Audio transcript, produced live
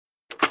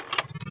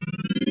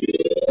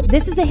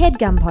This is a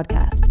HeadGum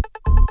podcast.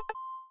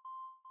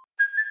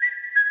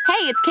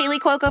 Hey, it's Kaylee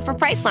Cuoco for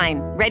Priceline.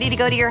 Ready to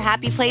go to your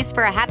happy place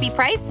for a happy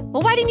price?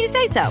 Well, why didn't you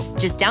say so?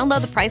 Just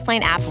download the Priceline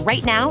app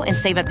right now and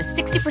save up to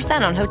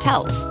 60% on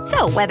hotels.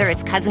 So whether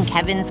it's Cousin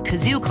Kevin's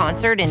Kazoo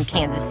Concert in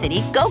Kansas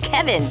City, go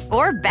Kevin,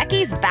 or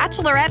Becky's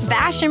Bachelorette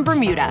Bash in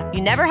Bermuda,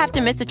 you never have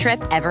to miss a trip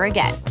ever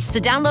again. So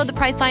download the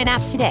Priceline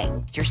app today.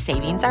 Your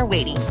savings are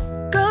waiting.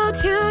 Go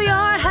to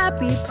your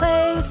happy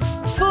place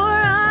for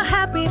a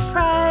happy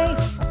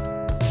price.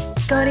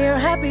 Go to your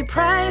happy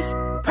price,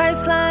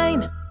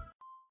 Priceline.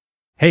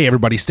 Hey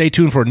everybody, stay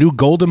tuned for a new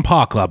Golden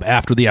Paw Club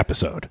after the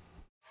episode.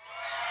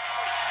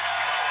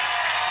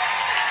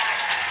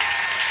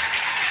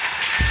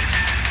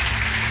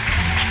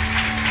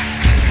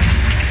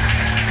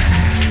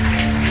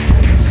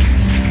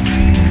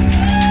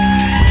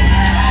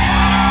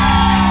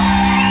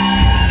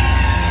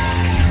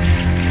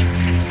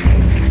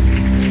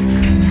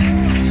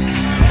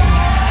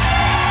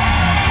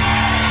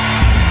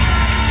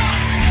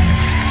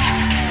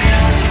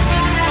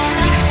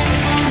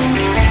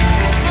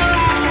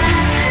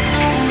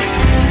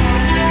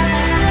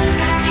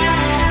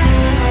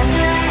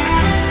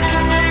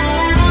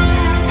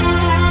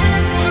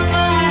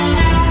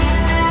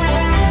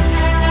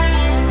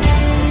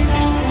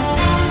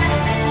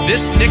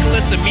 This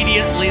Nicholas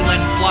immediately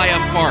let fly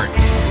a fart,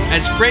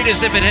 as great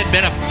as if it had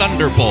been a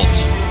thunderbolt,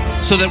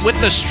 so that with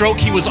the stroke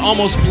he was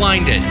almost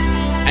blinded,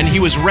 and he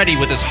was ready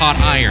with his hot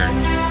iron,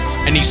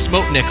 and he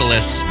smote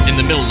Nicholas in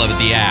the middle of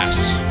the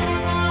ass.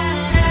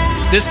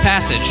 This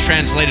passage,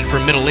 translated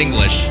from Middle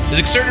English, is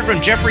excerpted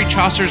from Geoffrey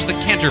Chaucer's The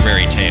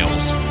Canterbury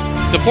Tales,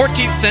 the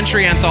 14th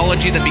century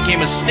anthology that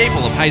became a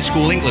staple of high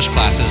school English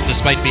classes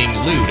despite being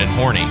lewd and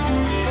horny.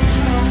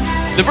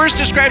 The verse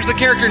describes the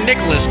character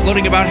Nicholas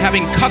gloating about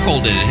having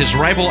cuckolded his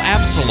rival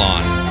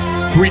Absalom,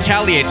 who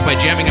retaliates by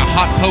jamming a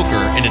hot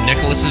poker into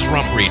Nicholas's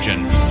rump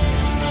region.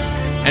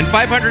 And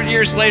 500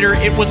 years later,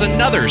 it was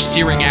another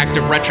searing act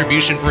of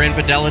retribution for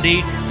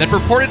infidelity that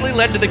purportedly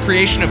led to the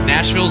creation of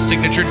Nashville's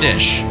signature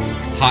dish,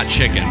 hot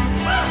chicken.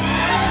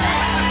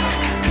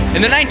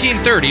 In the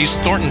 1930s,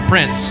 Thornton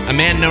Prince, a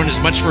man known as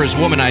much for his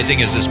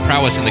womanizing as his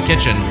prowess in the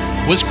kitchen,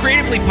 was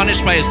creatively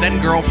punished by his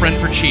then-girlfriend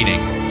for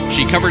cheating.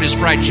 She covered his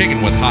fried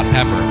chicken with hot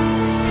pepper.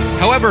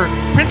 However,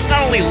 Prince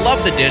not only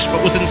loved the dish,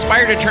 but was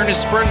inspired to turn his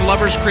spurned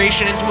lover's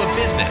creation into a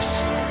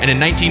business. And in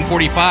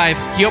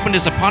 1945, he opened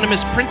his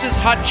eponymous Prince's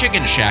Hot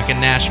Chicken Shack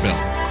in Nashville.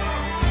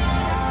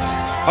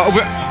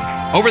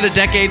 Over the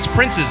decades,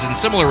 Prince's and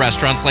similar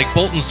restaurants like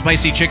Bolton's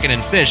Spicy Chicken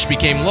and Fish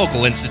became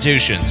local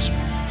institutions.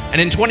 And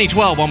in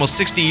 2012, almost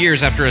 60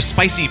 years after a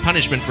spicy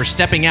punishment for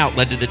stepping out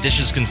led to the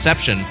dish's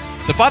conception,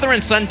 the father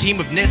and son team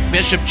of Nick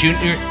Bishop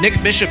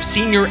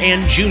Sr.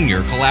 and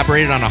Jr.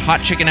 collaborated on a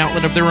hot chicken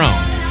outlet of their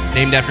own,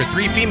 named after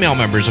 3 female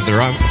members of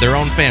their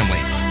own family.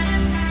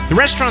 The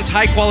restaurant's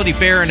high-quality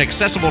fare and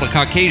accessible to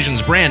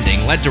Caucasians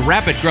branding led to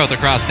rapid growth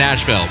across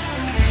Nashville,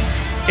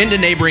 into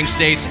neighboring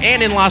states,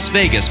 and in Las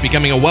Vegas,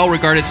 becoming a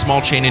well-regarded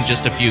small chain in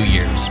just a few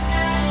years.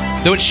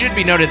 Though it should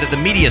be noted that the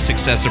media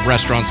success of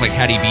restaurants like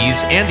Hattie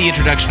B's and the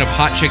introduction of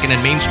hot chicken and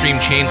mainstream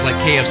chains like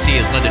KFC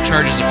has led to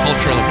charges of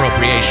cultural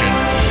appropriation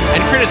and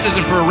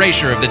criticism for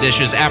erasure of the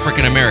dish's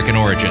African-American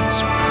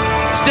origins.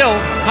 Still,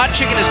 hot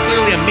chicken is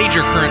clearly a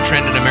major current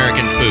trend in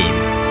American food.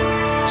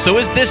 So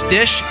is this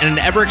dish and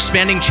an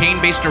ever-expanding chain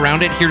based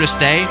around it here to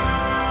stay?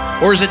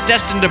 Or is it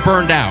destined to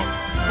burn out,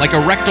 like a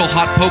rectal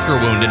hot poker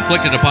wound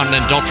inflicted upon an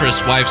adulterous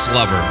wife's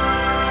lover?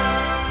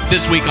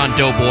 This week on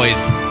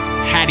Doughboys,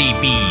 Hattie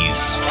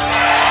B's.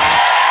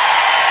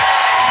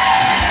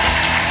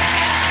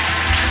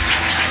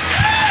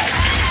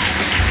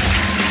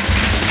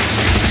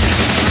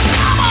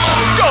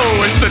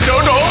 It's the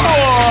Dodo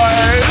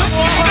Boys!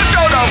 The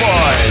Dodo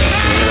Boys!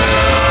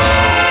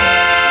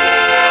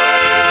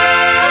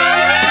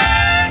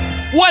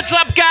 What's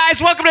up,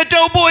 guys? Welcome to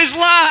Doughboys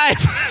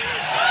Live!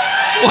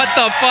 What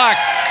the fuck?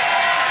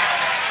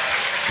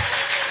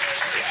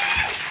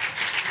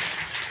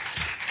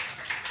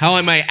 How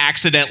am I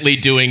accidentally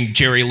doing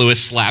Jerry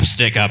Lewis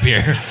slapstick up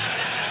here?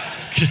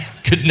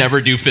 Could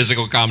never do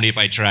physical comedy if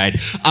I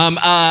tried.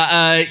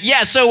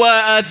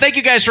 Thank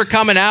you guys for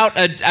coming out.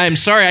 I'm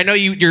sorry, I know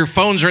your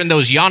phones are in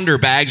those yonder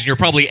bags, and you're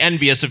probably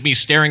envious of me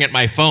staring at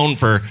my phone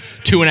for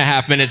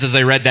 2.5 minutes as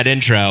I read that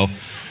intro.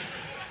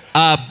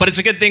 But it's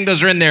a good thing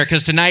those are in there,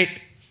 because tonight,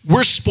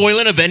 we're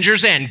spoiling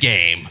Avengers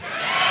Endgame.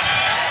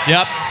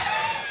 Yep.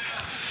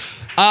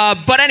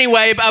 But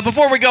anyway,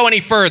 before we go any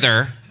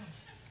further,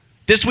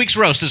 this week's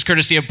roast is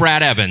courtesy of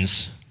Brad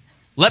Evans.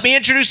 Let me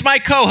introduce my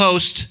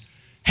co-host,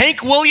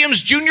 Hank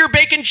Williams Jr.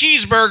 Bacon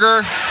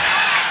Cheeseburger.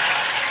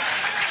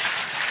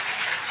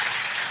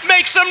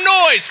 Make some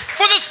noise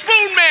for the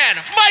Spoon Man,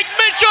 Mike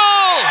Mitchell!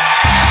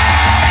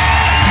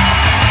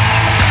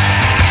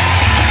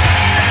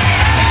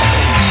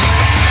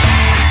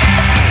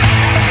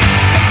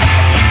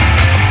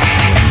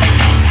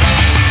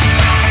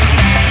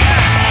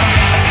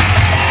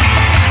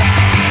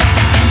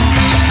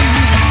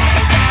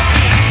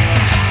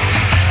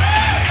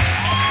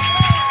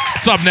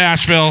 What's up,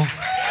 Nashville?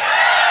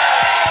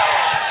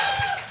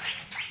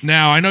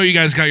 Now, I know you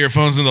guys got your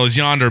phones in those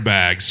yonder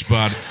bags,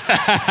 but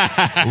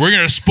we're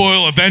going to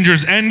spoil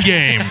Avengers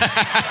Endgame.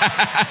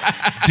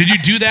 Did you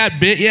do that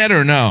bit yet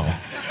or no?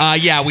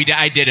 Yeah,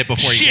 I did it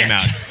before you came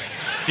out.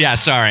 Yeah,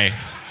 sorry.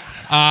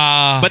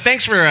 But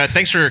thanks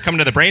for coming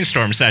to the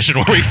brainstorm session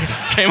where we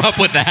came up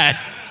with that.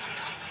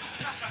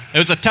 It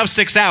was a tough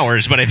 6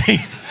 hours, but I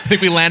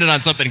think we landed on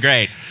something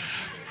great.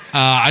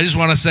 I just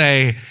want to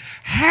say,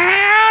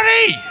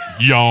 howdy,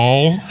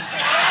 y'all.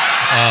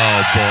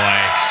 Oh, boy.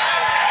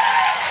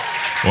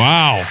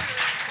 Wow.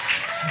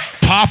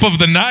 Pop of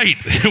the night.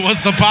 It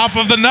was the pop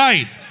of the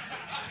night.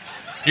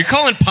 You're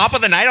calling Pop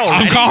of the Night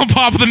already? I'm calling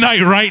Pop of the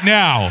night right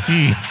now.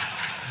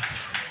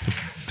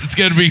 It's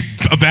going to be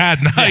a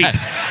bad night.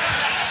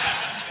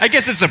 Yeah. I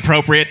guess it's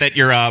appropriate that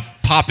you're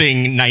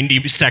popping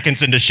 90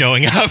 seconds into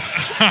showing up.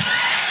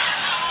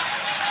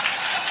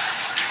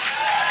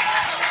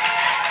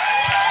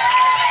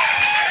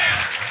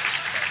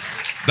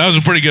 That was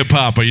a pretty good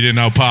pop, but you didn't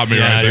out-pop me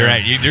right there. You're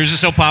right. You're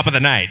just no Pop of the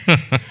Night.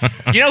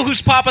 You know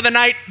who's Pop of the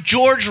Night?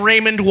 George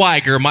Raymond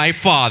Weiger, my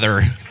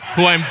father,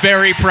 who I'm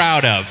very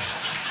proud of.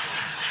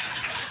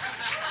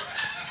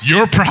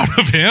 You're proud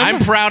of him? I'm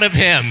proud of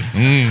him.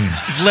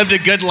 He's lived a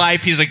good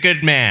life. He's a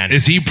good man.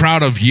 Is he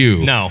proud of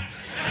you? No.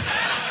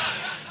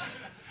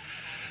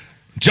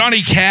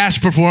 Johnny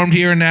Cash performed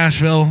here in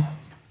Nashville.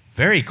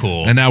 Very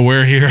cool. And now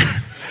we're here.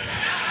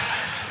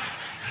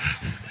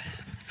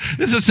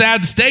 This is a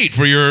sad state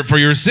for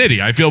your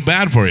city. I feel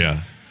bad for you.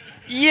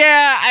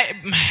 Yeah,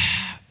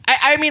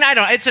 I mean, I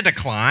don't. It's a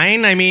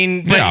decline. I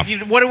mean, but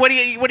Yeah. what do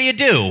you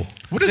do?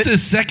 What is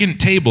this second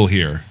table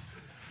here?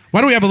 Why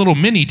do we have a little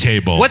mini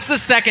table? What's the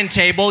second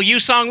table? You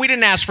song. We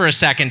didn't ask for a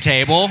second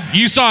table.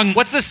 You song.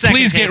 What's the second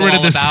Please table get rid of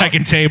all this about?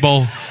 second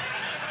table.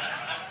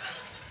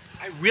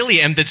 I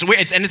really am. That's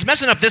weird. And it's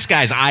messing up this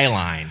guy's eye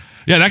line.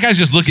 Yeah, that guy's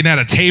just looking at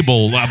a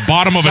table,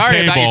 bottom of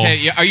Sorry a table. about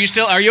your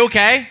Are you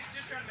okay?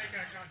 Just trying to make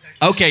eye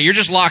contact. Okay, you're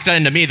just locked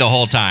into me the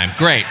whole time.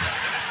 Great.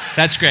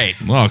 That's great.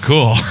 Oh,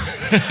 cool.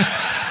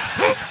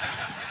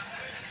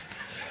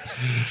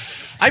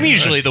 I'm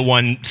usually the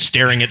one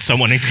staring at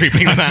someone and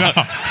creeping them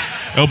out.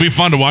 It'll be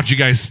fun to watch you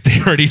guys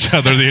stare at each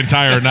other the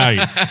entire night.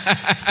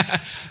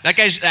 That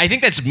guy's. I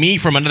think that's me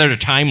from another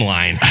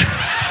timeline.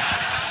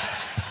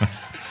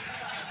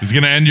 Is it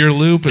going to end your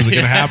loop? Is it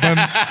going to happen?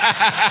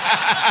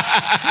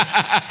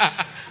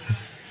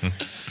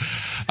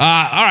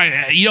 All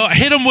right.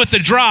 Hit him with the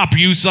drop,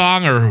 you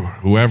song, or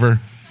whoever.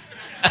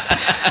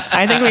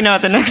 I think we know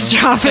what the next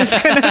drop is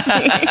going to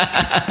be.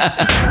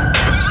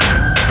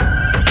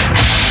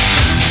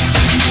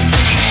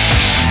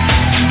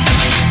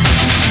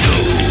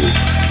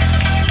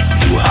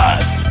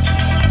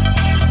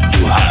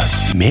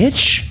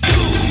 Mitch? Du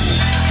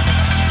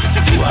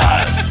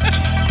hast.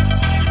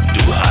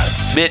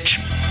 Mitch.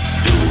 Du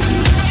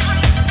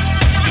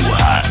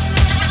hast.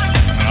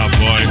 Oh,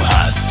 boy. Du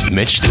hast.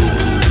 Mitch. Du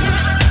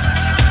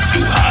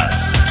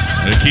hast.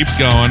 It keeps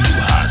going. Du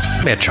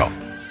hast. Mitchell.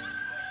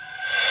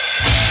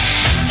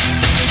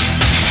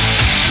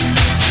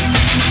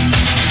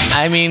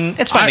 I mean,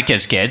 it's fun to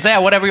kiss kids. Yeah,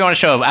 whatever you want to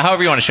show,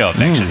 however you want to show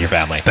affection to your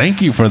family.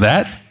 Thank you for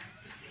that.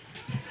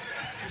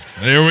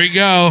 There we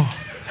go.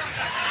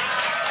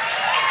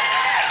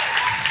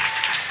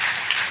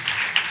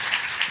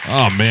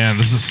 Oh, man,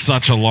 this is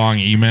such a long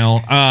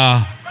email.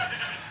 I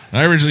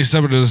originally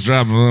submitted this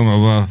drop. Blah, blah,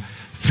 blah.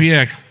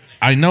 Fiek,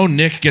 I know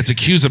Nick gets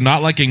accused of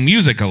not liking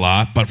music a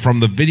lot, but from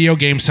the video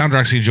game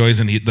soundtracks he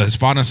enjoys and his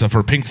fondness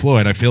for Pink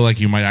Floyd, I feel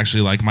like you might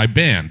actually like my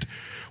band.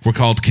 We're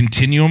called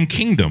Continuum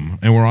Kingdom,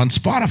 and we're on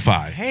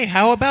Spotify. Hey,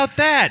 how about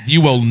that?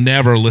 You will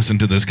never listen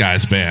to this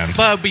guy's band.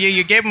 But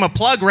you gave him a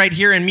plug right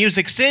here in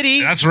Music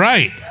City. That's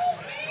right.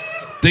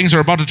 Things are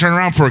about to turn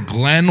around for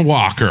Glenn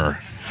Walker.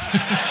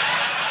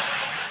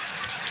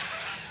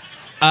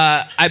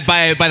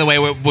 By the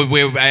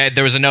way,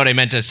 there was a note I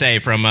meant to say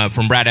from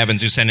Brad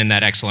Evans, who sent in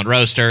that excellent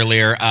roast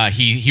earlier.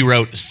 He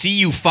wrote, "See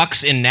you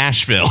fucks in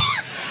Nashville."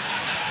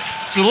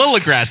 It's a little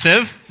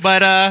aggressive,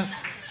 but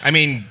I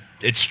mean,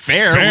 it's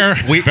fair.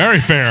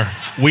 Very fair.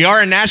 We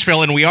are in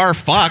Nashville, and we are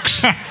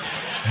fucks.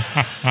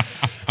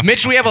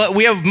 Mitch, we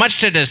have much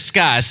to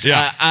discuss.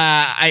 Yeah.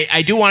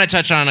 I do want to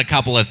touch on a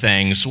couple of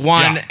things.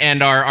 One,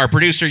 and our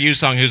producer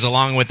Yusong, who's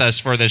along with us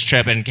for this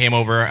trip and came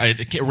over,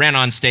 ran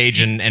on stage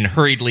and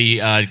hurriedly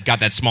got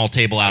that small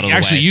table out of the way.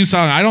 Actually,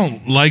 Yusong, I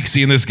don't like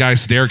seeing this guy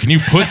stare. Can you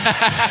put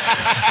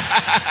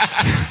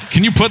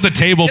the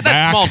table Get back?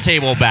 that small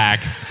table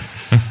back.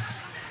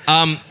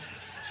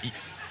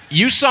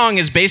 Yusong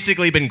has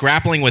basically been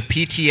grappling with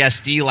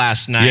PTSD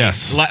last night.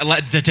 Yes.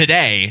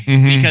 Today,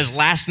 because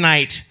last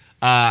night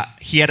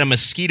he had a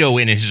mosquito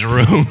in his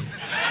room.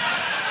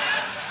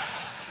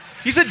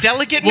 He's a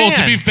delicate man. Well,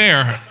 to be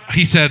fair,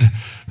 he said,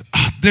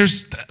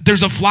 there's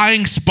a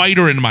flying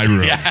spider in my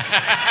room.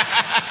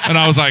 Yeah. And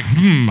I was like,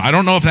 I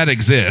don't know if that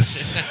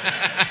exists.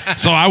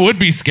 So I would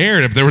be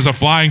scared if there was a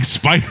flying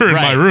spider in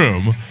my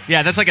room.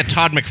 Yeah, that's like a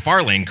Todd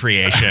McFarlane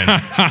creation.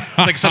 It's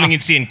like something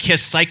you'd see in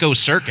Kiss Psycho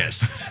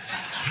Circus.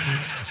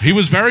 He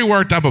was very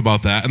worked up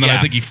about that, and then I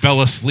think he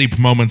fell asleep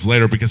moments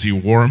later because he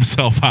wore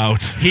himself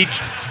out.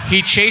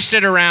 He chased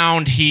it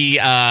around. He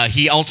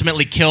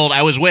ultimately killed.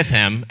 I was with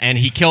him, and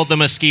he killed the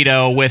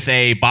mosquito with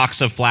a box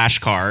of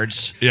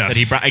flashcards. Yes. That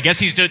he brought. I guess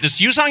he's doing. Does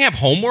Yusong have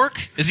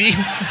homework? Is he?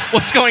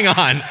 What's going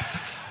on?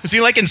 Was he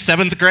like in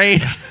 7th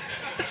grade?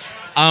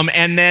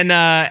 And then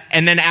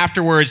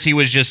afterwards, he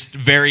was just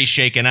very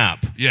shaken up.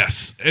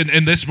 Yes,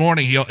 and this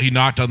morning he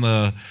knocked on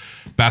the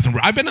bathroom.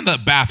 I've been in the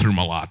bathroom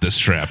a lot this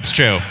trip. It's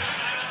true.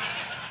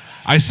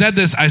 I said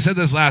this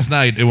last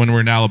night when we were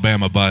in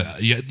Alabama,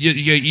 but you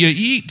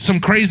eat some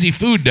crazy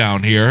food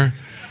down here.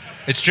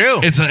 It's true.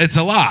 It's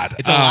a lot.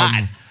 It's a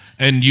lot.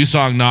 And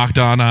Yusong knocked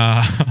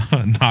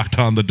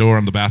on the door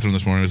in the bathroom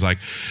this morning. He was like,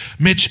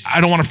 "Mitch,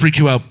 I don't want to freak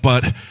you out,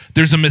 but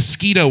there's a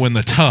mosquito in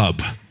the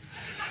tub."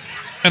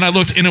 And I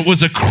looked, and it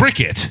was a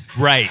cricket.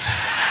 Right.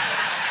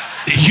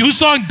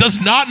 Yusong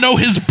does not know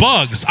his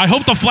bugs. I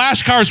hope the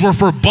flashcards were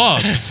for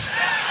bugs.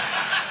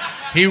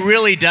 He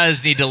really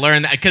does need to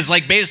learn that because,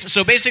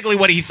 basically,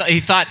 what he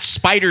thought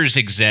spiders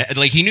exist.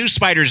 Like he knew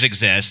spiders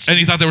exist, and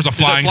he thought there was a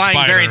flying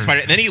spider. Variant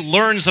spider. And then he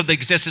learns of the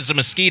existence of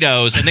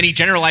mosquitoes, and then he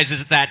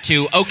generalizes that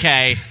to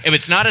okay, if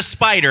it's not a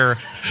spider,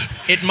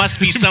 it must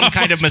be some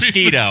kind of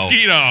mosquito.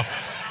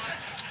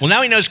 Well,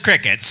 now he knows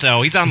cricket,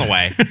 so he's on the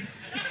way.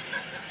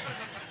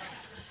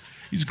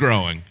 He's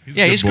growing.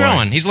 He's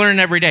growing. He's learning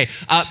every day.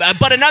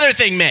 But another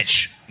thing,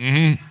 Mitch.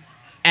 Mm-hmm.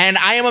 And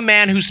I am a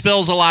man who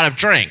spills a lot of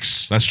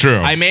drinks. That's true.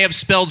 I may have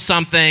spilled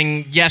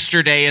something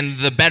yesterday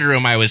in the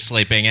bedroom I was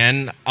sleeping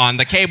in on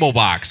the cable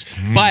box.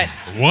 But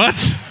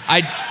what?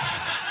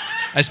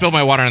 I spilled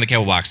my water on the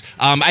cable box.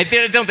 I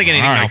don't think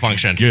anything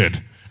malfunctioned.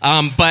 Good.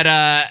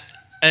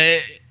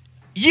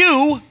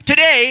 You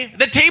today,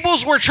 the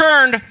tables were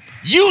turned.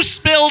 You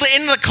spilled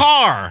in the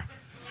car.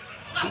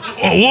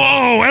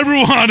 Whoa,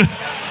 everyone!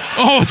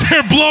 Oh,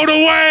 they're blown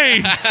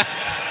away.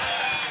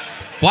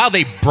 Wow,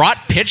 they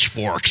brought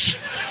pitchforks.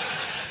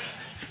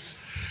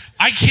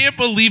 I can't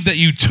believe that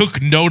you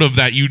took note of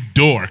that, you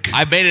dork.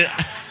 I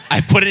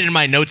put it in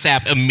my notes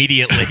app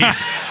immediately.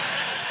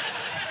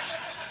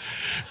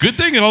 Good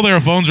thing all their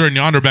phones are in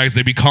yonder bags.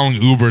 They'd be calling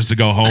Ubers to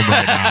go home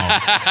right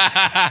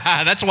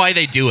now. That's why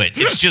they do it.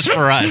 It's just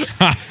for us.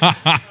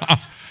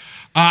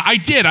 I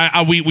did.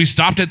 We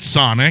stopped at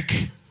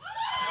Sonic.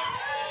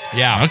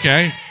 Yeah.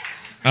 Okay.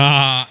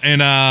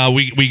 And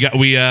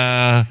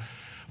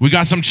we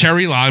got some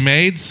cherry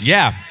limeades.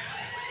 Yeah.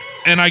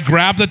 And I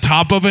grabbed the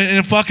top of it and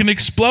it fucking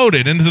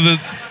exploded into the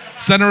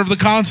center of the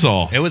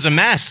console. It was a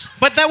mess.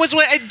 But that was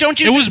what, don't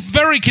you... It was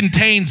very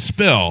contained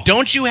spill.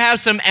 Don't you have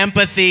some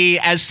empathy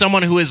as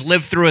someone who has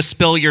lived through a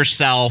spill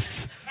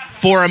yourself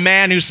for a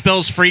man who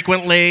spills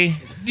frequently?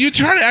 You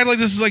try to act like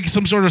this is like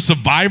some sort of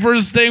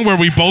Survivors thing where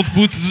we both...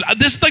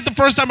 This is like the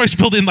first time I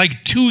spilled in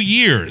like 2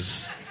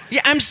 years.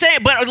 Yeah, I'm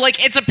saying, but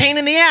like, it's a pain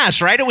in the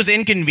ass, right? It was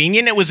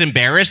inconvenient. It was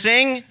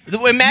embarrassing.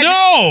 Imagine...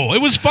 No,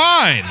 it was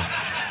fine.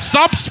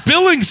 Stop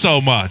spilling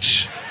so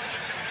much.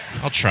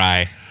 I'll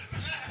try.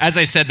 As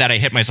I said that, I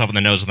hit myself in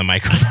the nose with a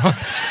microphone.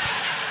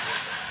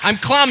 I'm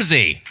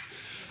clumsy.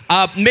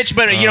 Mitch,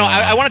 but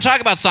I want to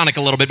talk about Sonic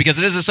a little bit because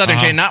it is a Southern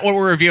chain, not what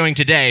we're reviewing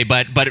today,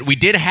 but we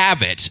did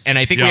have it, and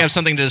I think we have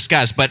something to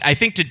discuss. But I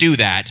think to do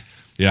that,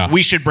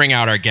 we should bring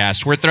out our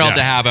guest. We're thrilled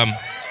to have him.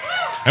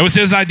 It was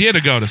his idea to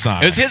go to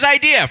Sonic. It was his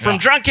idea. From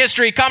Drunk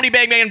History, Comedy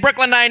Bang Bang, and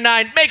Brooklyn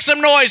Nine-Nine, make some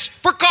noise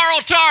for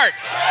Carl Tart.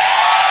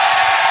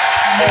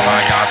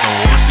 I got the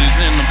horses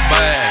in the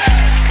bag,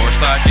 horse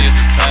stock is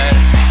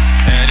attached.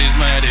 Hattie's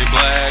matted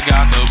black,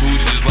 got the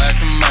bushes black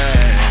to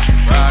match.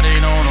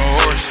 Riding on a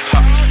horse,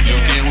 you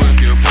can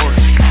whip your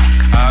Porsche.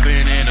 I've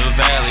been in the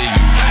valley,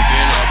 you ain't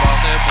been up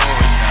off that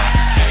porch. Now,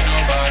 can't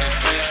nobody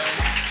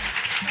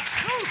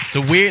fit. So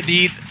we're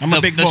I'm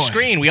a big boy.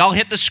 Screen. We all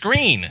hit the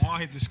screen. All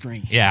hit the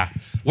screen. Yeah.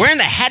 Wearing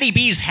the Hattie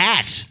B's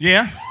hat.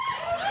 Yeah.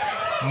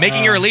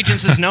 Making your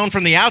allegiances known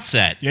from the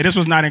outset. Yeah, this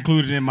was not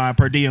included in my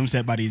per diem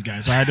set by these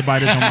guys, so I had to buy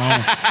this on my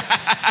own.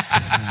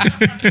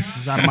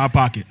 It's out of my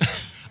pocket.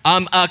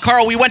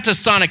 Carl, we went to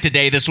Sonic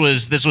today. This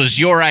was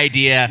your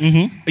idea.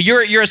 Mm-hmm.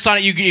 You're a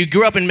Sonic. You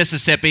grew up in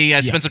Mississippi.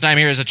 Spent some time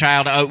here as a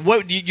child.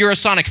 You're a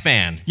Sonic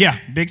fan? Yeah,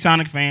 big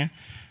Sonic fan.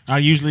 I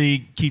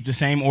usually keep the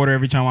same order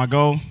every time I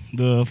go: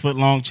 the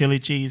foot-long chili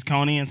cheese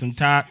coney and some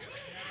tots.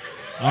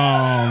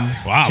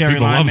 Wow, cherry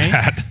people love limeade.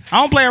 that. I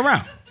don't play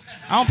around.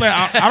 I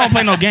don't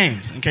play no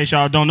games. In case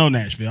y'all don't know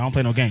Nashville, I don't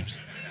play no games.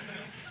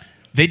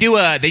 They do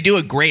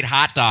a great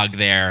hot dog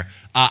there.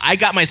 I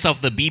got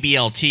myself the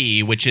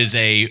BBLT, which is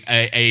a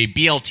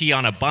BLT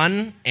on a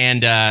bun,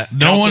 and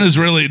no one is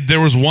really. There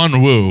was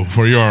one woo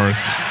for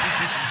yours.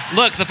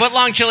 Look, the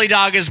footlong chili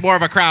dog is more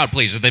of a crowd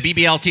pleaser. The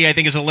BBLT, I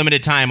think, is a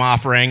limited time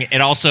offering.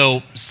 It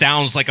also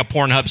sounds like a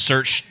Pornhub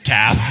search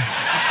tab.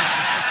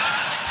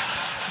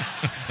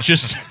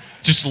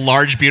 just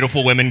large,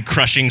 beautiful women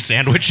crushing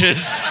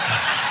sandwiches.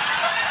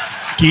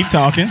 Keep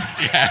talking.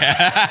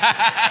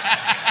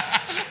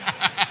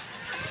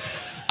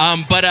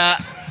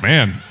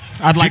 Man,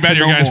 I'd like too bad to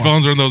your know guys' more.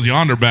 phones are in those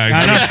yonder bags.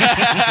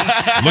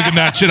 Looking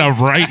that shit up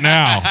right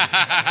now.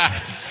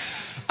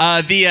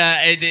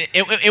 It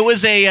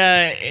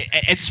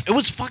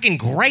was fucking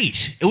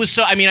great. It was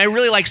so. I mean, I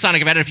really like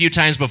Sonic. I've had it a few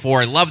times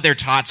before. I love their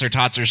tots. Their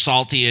tots are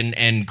salty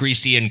and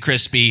greasy and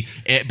crispy.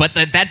 But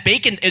that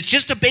bacon, it's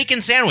just a bacon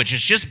sandwich.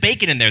 It's just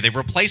bacon in there. They've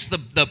replaced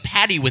the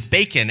patty with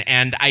bacon,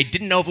 and I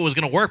didn't know if it was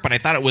going to work, but I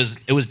thought it was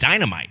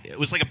dynamite. It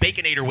was like a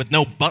Baconator with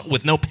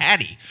no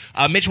patty.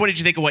 Mitch, what did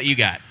you think of what you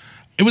got?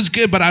 It was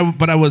good, but I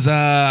was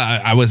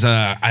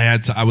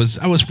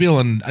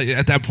feeling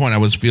at that point I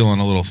was feeling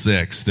a little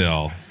sick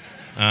still.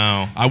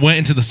 Oh. I went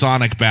into the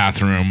Sonic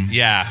bathroom.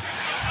 Yeah.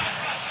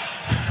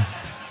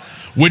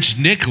 Which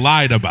Nick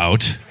lied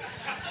about.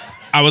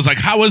 I was like,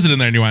 how is it in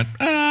there? And you went,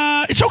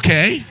 it's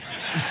okay.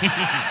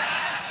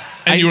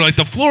 And you were like,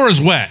 the floor is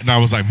wet. And I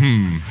was like,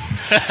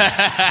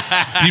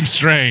 seems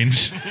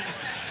strange.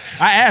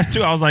 I asked,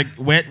 too. I was like,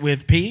 wet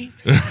with pee?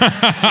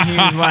 And he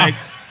was like,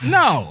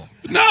 no.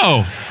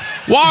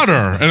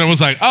 Water. And it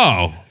was like,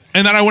 oh.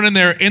 And then I went in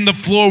there, and the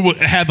floor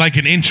had like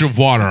an inch of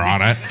water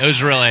on it. It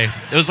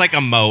was like a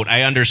moat.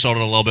 I undersold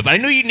it a little bit, but I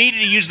knew you needed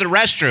to use the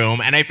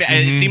restroom, and it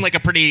seemed like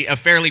a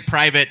fairly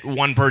private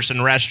one-person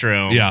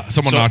restroom. Yeah,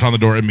 someone knocked on the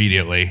door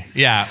immediately.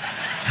 Yeah,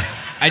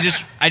 I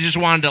just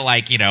wanted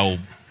to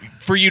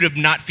for you to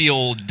not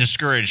feel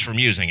discouraged from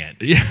using it.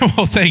 Yeah,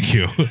 well, thank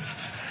you.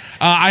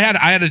 I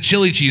had a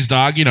chili cheese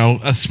dog,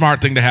 a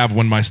smart thing to have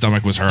when my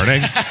stomach was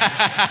hurting.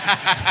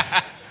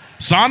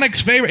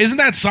 Sonic's favorite, isn't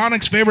that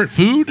Sonic's favorite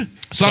food?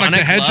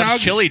 Sonic the Hedgehog?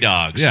 Loves chili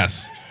dogs.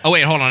 Yes. Oh,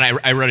 wait, hold on.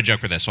 I wrote a joke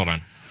for this. Hold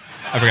on.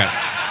 I forgot.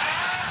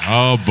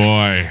 Oh,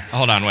 boy.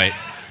 Hold on, wait.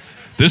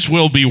 This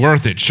will be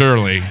worth it,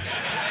 surely.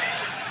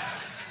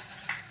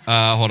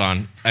 Hold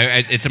on.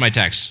 It's in my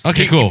text.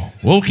 Okay, cool.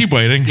 We'll keep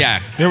waiting.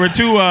 Yeah. There were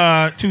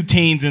two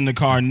teens in the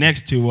car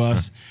next to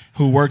us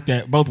who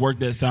both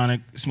worked at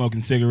Sonic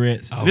smoking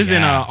cigarettes. This is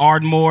in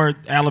Ardmore,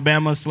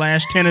 Alabama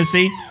 /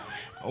 Tennessee.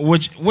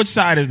 Which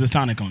side is the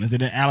Sonic on? Is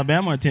it in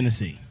Alabama or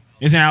Tennessee?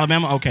 It's in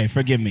Alabama? Okay,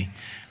 forgive me.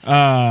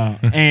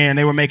 And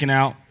they were making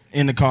out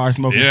in the car,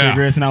 smoking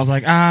cigarettes, and I was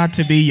like,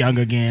 to be young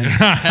again.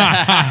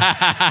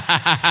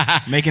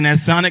 Making that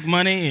Sonic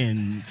money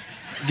and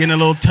getting a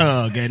little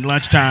tug at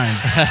lunchtime.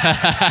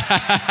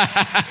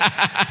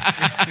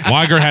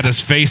 Weiger had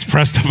his face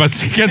pressed up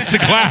against the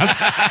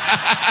glass.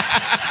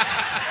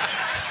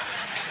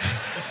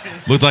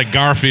 Looked like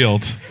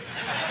Garfield.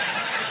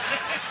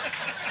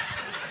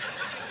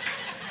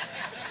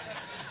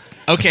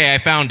 Okay, I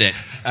found it.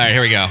 All right,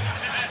 here we go.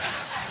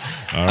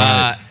 All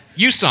right.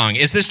 U-Song,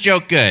 is this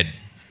joke good?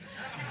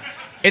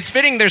 It's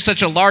fitting there's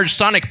such a large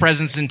Sonic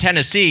presence in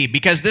Tennessee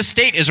because this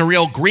state is a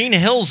real Green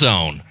Hill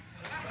Zone.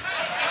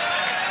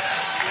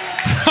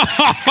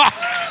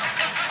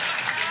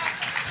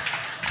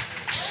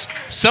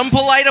 Some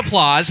polite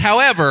applause.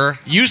 However,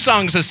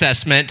 U-Song's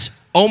assessment,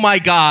 oh my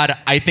God,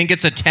 I think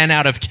it's a 10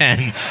 out of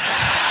 10.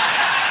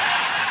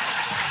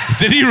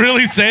 Did he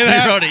really say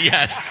that? He wrote it,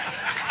 yes.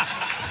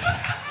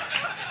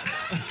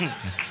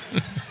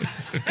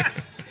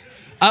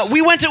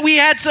 We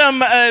had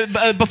some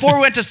before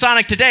we went to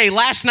Sonic today.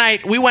 Last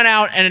night we went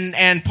out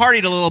and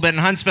partied a little bit in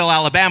Huntsville,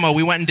 Alabama.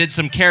 We went and did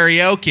some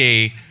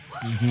karaoke.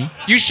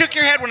 Mm-hmm. You shook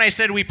your head when I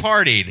said we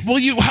partied. Well,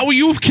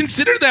 you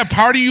considered that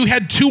party? You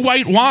had 2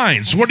 white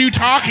wines. What are you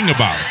talking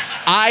about?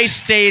 I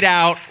stayed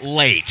out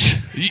late.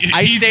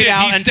 I stayed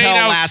out until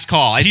last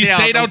call. He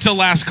stayed out till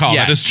last call.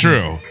 Yes. That is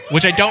true.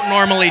 Which I don't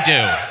normally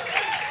do.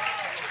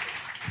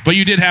 But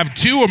you did have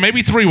 2 or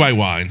maybe 3 white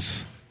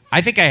wines.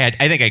 I think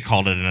I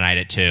called it a night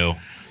at 2.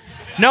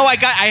 No, I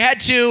had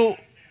 2.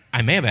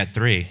 I may have had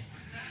 3.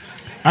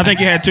 I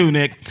think you had 2,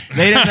 Nick.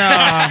 They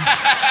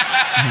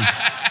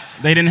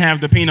didn't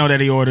have the Pinot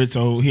that he ordered,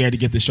 so he had to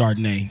get the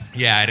Chardonnay.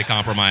 Yeah, I had to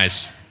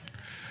compromise.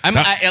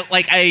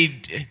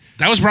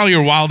 That was probably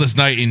your wildest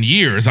night in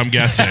years, I'm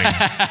guessing.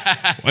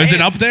 Is it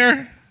up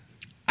there?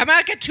 I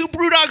got 2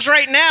 brew dogs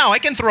right now. I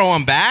can throw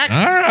them back.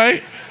 All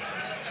right.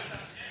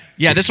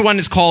 Yeah, this one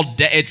is called.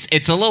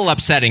 It's a little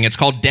upsetting. It's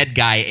called Dead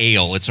Guy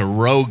Ale. It's a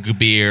rogue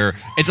beer.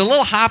 It's a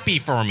little hoppy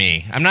for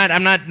me. I'm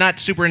not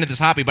super into this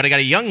hoppy, but I got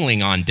a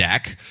Youngling on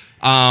deck.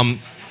 What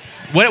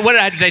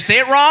did I say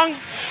it wrong?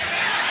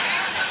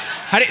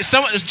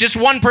 Just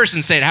one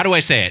person say it. How do I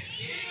say it?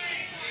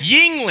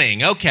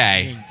 Yingling.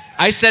 Okay.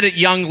 I said it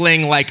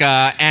Youngling like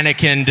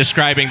Anakin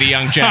describing the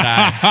young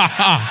Jedi.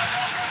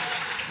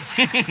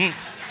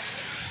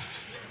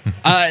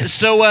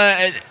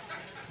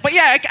 But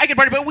yeah, I can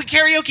party. But we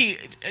karaoke.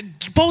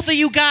 Both of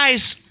you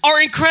guys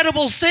are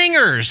incredible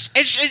singers.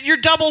 You're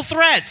double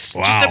threats.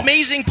 Wow. Just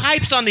amazing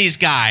pipes on these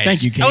guys.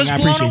 Thank you, King. I was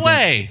blown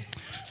away.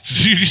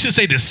 You used to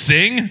say to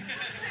sing?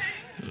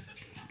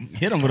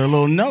 Hit him with a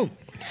little note.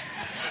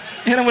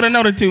 Hit him with a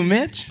note or 2,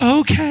 Mitch.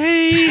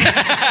 Okay.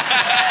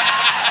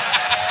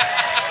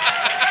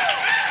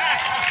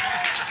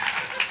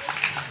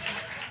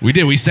 We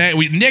did. We sang.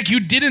 Nick, you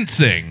didn't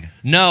sing.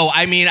 No,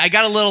 I mean, I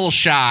got a little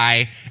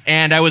shy,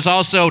 and I was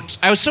so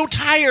tired.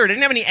 I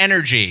didn't have any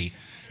energy.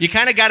 You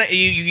kind of got to,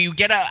 you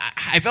get up.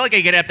 I felt like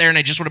I get up there, and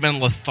I just would have been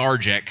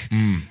lethargic.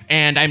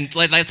 and I'm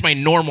like, that's my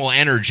normal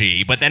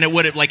energy. But then it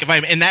would like if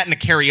I'm in that in a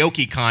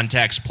karaoke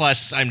context,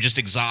 plus I'm just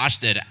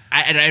exhausted.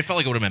 I felt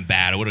like it would have been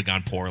bad. It would have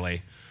gone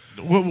poorly.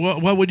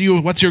 What would you?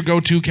 What's your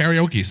go-to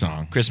karaoke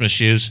song? Christmas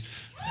Shoes.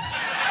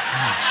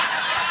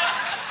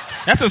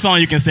 That's a song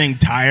you can sing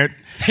tired.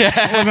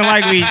 It wasn't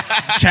like we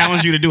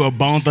challenged you to do a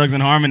Bone Thugs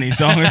and Harmony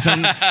song or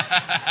something.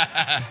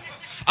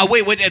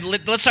 Wait,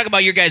 let's talk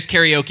about your guys'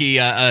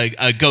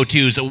 karaoke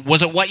go-tos.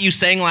 Was it what you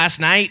sang last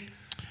night?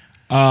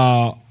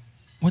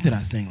 What did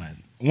I sing last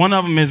night? One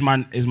of them is my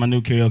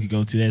new karaoke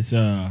go-to. That's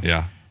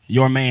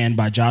Your Man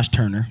by Josh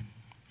Turner.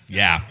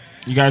 Yeah.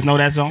 You guys know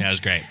that song? Yeah, it was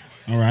great.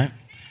 All right.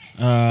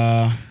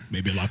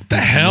 Maybe lock the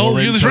hell.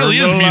 This really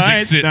is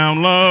music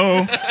down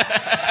low.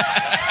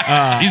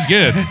 He's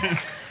good.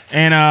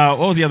 And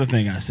what was the other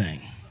thing I sang?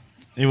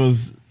 It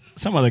was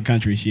some other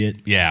country shit.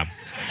 Yeah.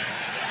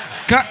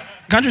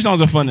 Country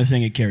songs are fun to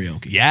sing at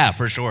karaoke. Yeah,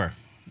 for sure.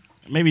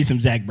 Maybe some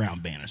Zac Brown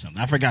Band or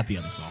something. I forgot the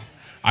other song.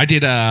 I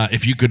did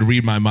If You Could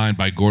Read My Mind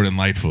by Gordon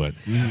Lightfoot.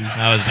 Mm-hmm.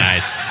 That was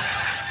nice.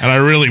 And I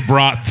really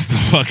brought the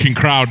fucking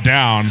crowd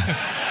down.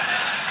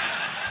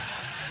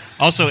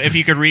 Also, if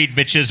you could read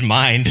Mitch's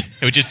mind,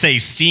 it would just say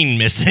scene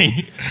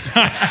missing.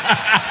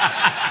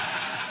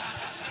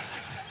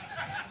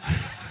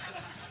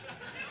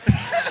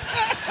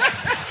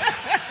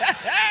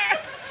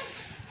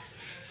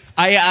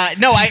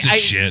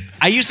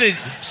 I used to,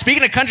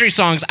 speaking of country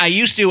songs, I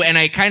used to, and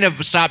I kind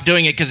of stopped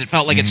doing it because it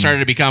felt like it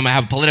started to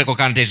have political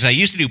connotations. I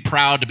used to do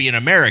Proud to Be an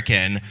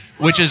American,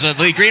 which is a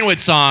Lee Greenwood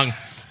song,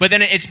 but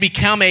then it's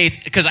become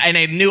because I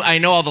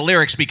know all the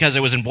lyrics because it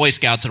was in Boy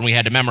Scouts and we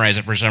had to memorize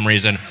it for some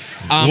reason.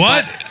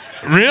 What?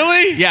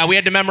 Really? Yeah, we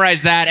had to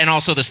memorize that and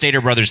also the Stater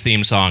Brothers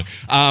theme song.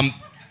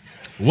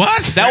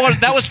 What?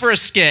 That was for a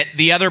skit.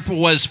 The other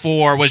was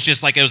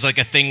just like, it was like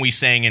a thing we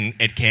sang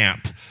at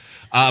camp.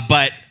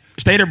 But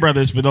Stater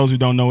Brothers, for those who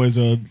don't know, is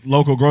a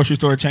local grocery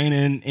store chain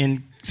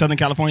in Southern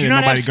California. Do you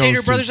not nobody have Stater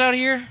goes Brothers to. out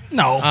here?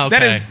 No. Okay.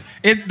 That is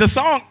it. The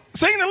song.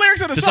 Sing the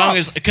lyrics of the song. The song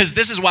is because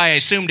this is why I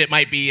assumed it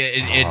might be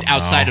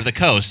outside of the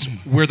coast.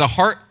 We're the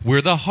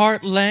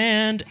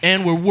heartland,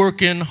 and we're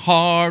working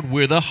hard.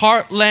 We're the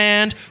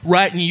heartland,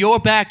 right in your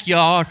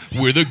backyard.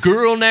 We're the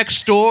girl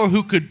next door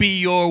who could be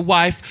your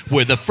wife.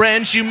 We're the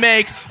friends you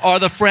make are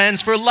the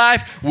friends for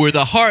life. We're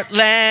the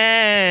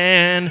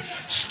heartland,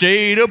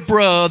 Stater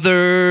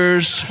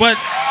Brothers. But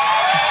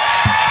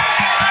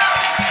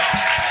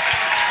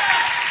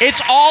it's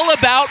all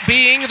about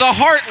being the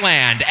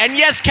heartland. And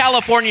yes,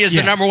 California is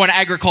the number one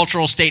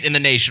agricultural state in the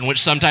nation,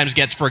 which sometimes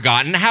gets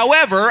forgotten.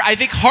 However, I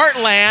think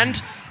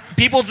heartland,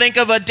 people think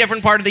of a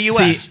different part of the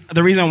U.S. See,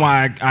 the reason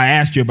why I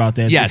asked you about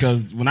that is Yes.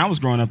 because when I was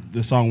growing up,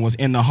 the song was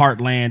In the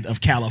Heartland of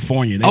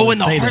California. They Oh, would in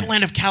the say that.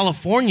 heartland of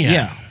California.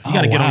 Yeah. You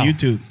got to get on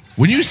YouTube.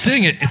 When you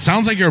sing it, it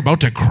sounds like you're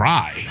about to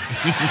cry.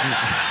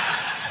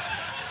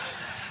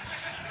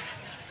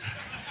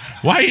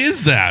 Why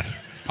is that?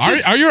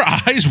 Are your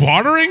eyes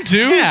watering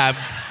too? Yeah,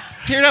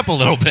 teared up a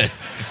little bit.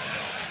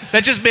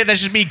 That's just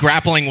me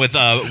grappling with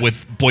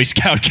Boy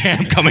Scout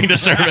camp coming to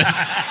service.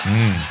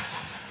 I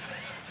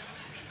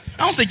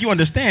don't think you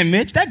understand,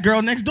 Mitch. That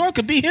girl next door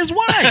could be his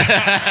wife.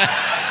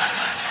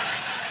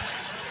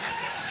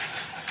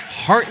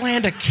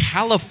 Heartland of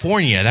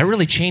California. That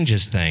really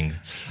changes things.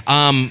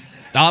 I'll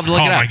have to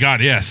look it up. Oh my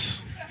God,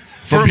 yes.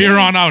 From here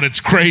on out, it's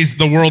crazy.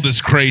 The world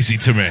is crazy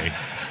to me.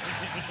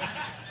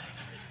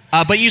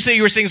 But you say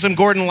you were singing some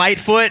Gordon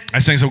Lightfoot. I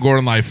sang some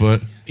Gordon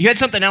Lightfoot. You had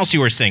something else you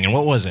were singing.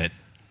 What was it?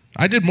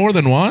 I did more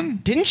than one.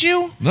 Didn't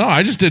you? No,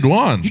 I just did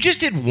one. You just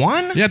did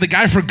one? Yeah, the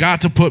guy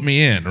forgot to put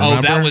me in. Remember?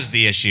 Oh, that was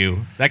the issue.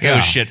 That guy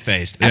was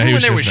shit-faced. Yeah, Everyone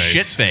was there was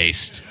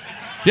shit-faced.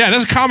 shit-faced. Yeah,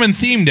 that's a common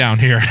theme down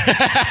here.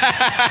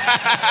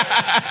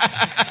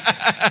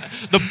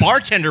 The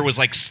bartender was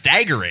like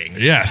staggering.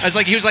 Yes. I was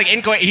like,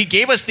 he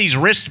gave us these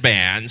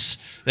wristbands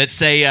that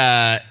say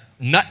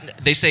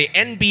they say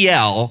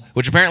NBL,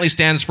 which apparently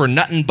stands for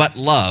Nuttin' But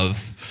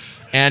Love.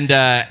 And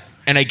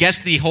I guess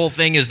the whole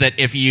thing is that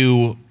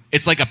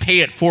it's like a pay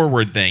it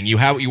forward thing. You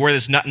wear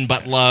this Nuttin'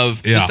 But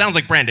Love. Yeah. This sounds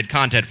like branded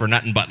content for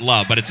Nuttin' But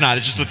Love, but it's not.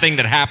 It's just the thing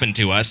that happened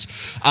to us.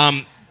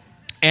 And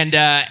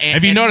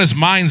have you noticed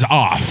mine's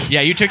off?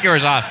 Yeah, you took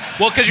yours off.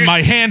 Well, because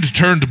my hand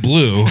turned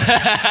blue.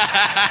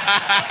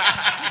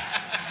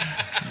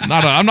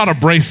 I'm not a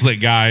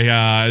bracelet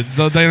guy.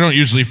 They don't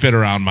usually fit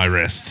around my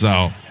wrist,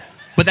 so.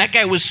 But that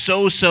guy was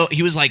so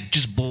he was like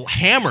just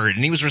hammered,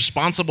 and he was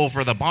responsible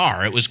for the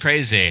bar. It was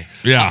crazy.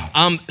 Yeah.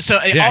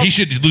 He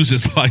should lose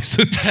his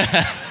license.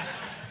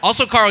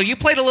 Also, Carl, you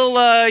played a little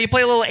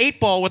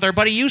 8-ball with our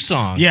buddy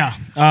U-Song.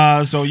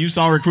 Yeah. So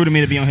U-Song recruited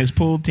me to be on his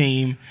pool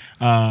team.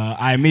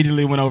 I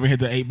immediately went over and hit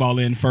the 8-ball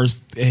in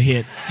first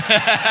hit.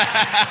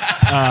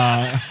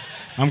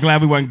 I'm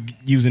glad we weren't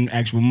using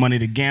actual money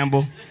to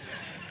gamble.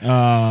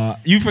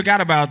 You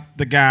forgot about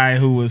the guy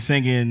who was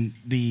singing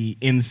the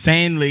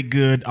insanely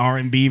good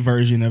R&B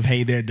version of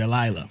Hey There,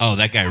 Delilah. Oh,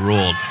 that guy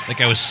ruled. That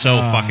guy was so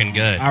fucking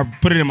good. I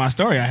put it in my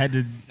story. I had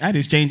to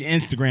exchange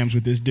Instagrams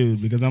with this dude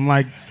because I'm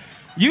like,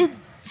 you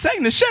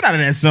sang the shit out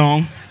of that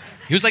song.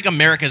 He was like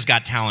America's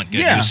Got Talent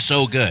good. Yeah. He was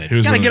so good. He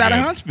was You gotta really get out of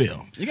good.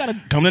 Huntsville. You gotta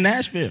come to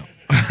Nashville.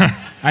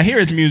 I hear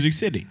it's Music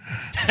City.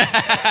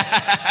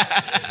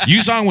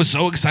 Yusong was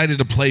so excited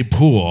to play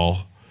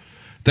pool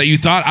that we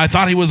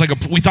thought he was a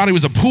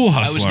pool I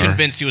hustler. was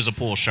convinced he was a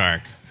pool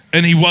shark.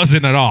 And he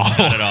wasn't at all.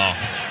 Not at all.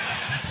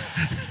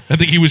 I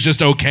think he was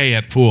just okay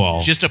at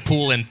pool. Just a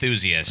pool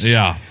enthusiast.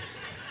 Yeah.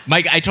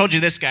 Mike, I told you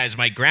this, guys.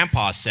 My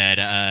grandpa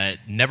said,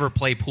 never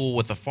play pool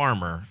with a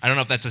farmer. I don't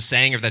know if that's a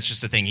saying or if that's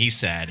just a thing he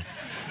said.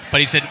 But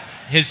he said,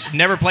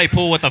 never play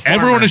pool with a farmer.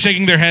 Everyone is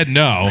shaking their head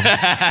no.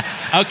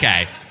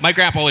 Okay. My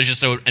grandpa was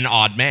just an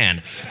odd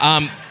man.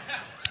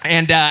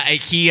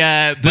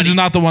 This is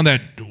not the one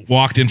that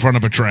walked in front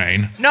of a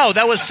train. No,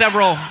 that was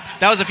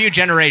a few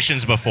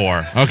generations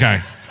before.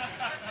 Okay.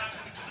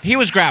 He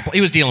was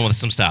dealing with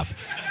some stuff.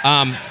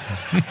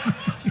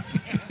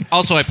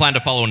 Also, I plan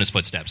to follow in his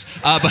footsteps.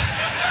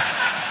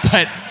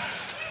 But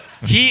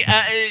he,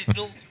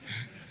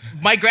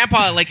 my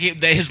grandpa,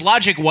 his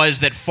logic was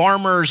that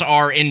farmers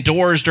are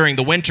indoors during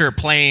the winter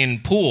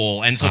playing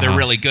pool, and so they're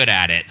really good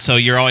at it. So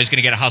you're always going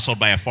to get hustled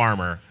by a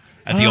farmer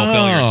at the old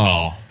billiards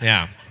hall.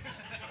 Yeah.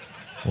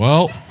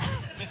 Well,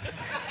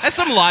 that's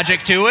some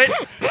logic to it.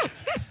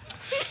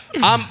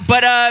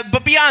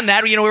 But beyond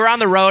that, we were on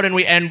the road,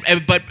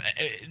 but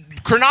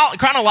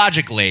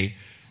chronologically,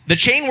 the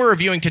chain we're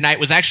reviewing tonight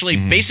was actually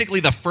basically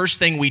the first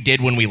thing we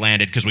did when we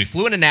landed, because we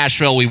flew into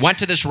Nashville, we went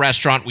to this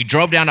restaurant, we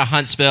drove down to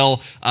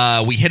Huntsville,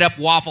 we hit up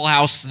Waffle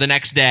House the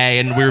next day,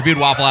 and we reviewed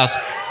Waffle House.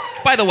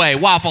 By the way,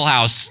 Waffle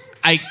House,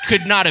 I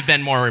could not have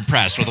been more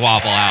impressed with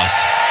Waffle House.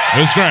 it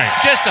was great.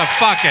 Just a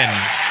fucking,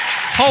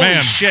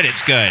 holy shit,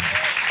 it's good.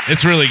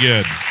 It's really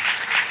good.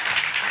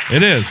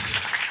 It is.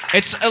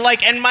 It's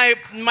and my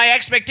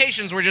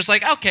expectations were just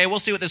like, okay, we'll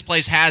see what this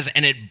place has,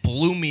 and it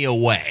blew me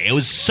away. How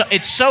is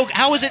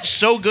it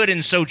so good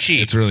and so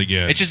cheap? It's really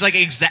good. It's just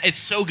it's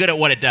so good at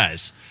what it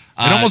does.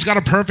 It almost got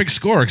a perfect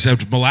score,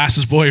 except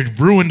Molasses Boy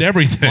ruined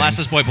everything.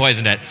 Molasses Boy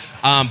poisoned it.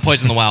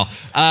 Poisoned the well.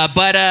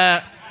 But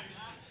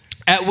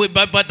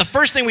the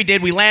first thing we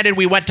did, we landed.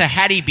 We went to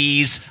Hattie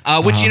B's,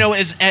 which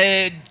is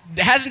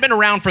hasn't been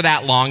around for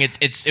that long.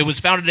 It was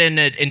founded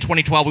in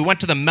 2012. We went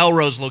to the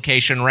Melrose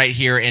location right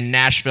here in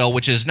Nashville,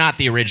 which is not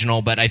the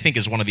original, but I think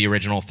is one of the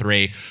original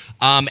three.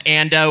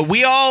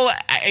 We all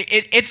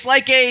it's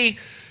like a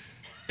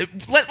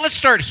let's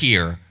start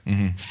here.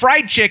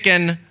 Fried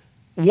chicken.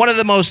 One of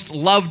the most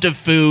loved of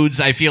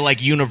foods, I feel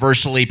like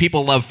universally.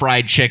 People love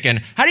fried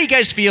chicken. How do you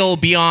guys feel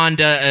beyond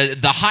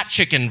the hot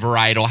chicken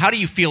varietal? How do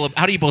you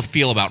both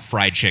feel about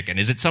fried chicken?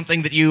 Is it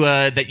something that you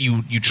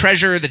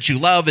treasure, that you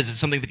love? Is it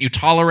something that you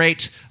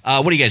tolerate?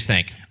 What do you guys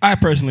think? I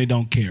personally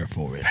don't care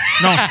for it.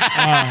 No,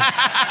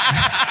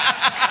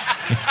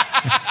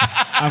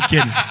 I'm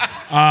kidding.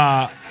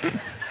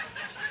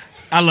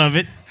 I love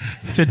it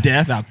to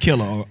death. I'll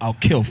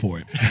kill for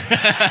it.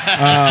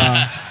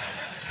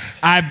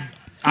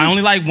 I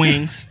only like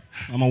wings.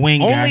 I'm a wing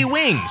guy. Only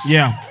wings?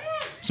 Yeah.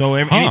 So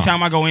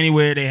anytime I go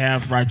anywhere they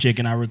have fried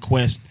chicken, I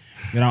request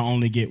that I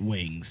only get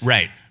wings.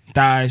 Right.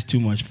 Thighs, too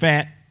much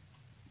fat.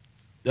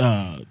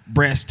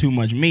 Breast, too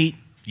much meat.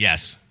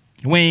 Yes.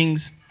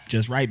 Wings,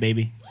 just right,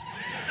 baby.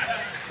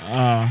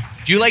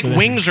 Do you like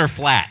wings or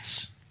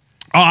flats?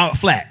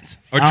 Flats.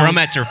 Or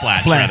drumettes or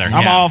flats, rather.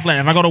 I'm all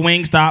flat. If I go to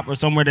Wingstop or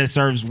somewhere that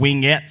serves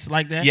wingettes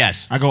like that,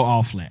 yes, I go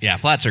all flat. Yeah,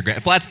 flats are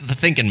great. Flats, the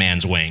thinking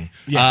man's wing.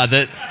 Yeah.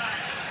 The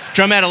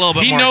drumette a little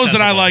bit more He knows accessible.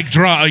 that I like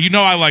drums. You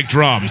know I like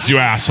drums, you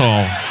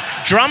asshole.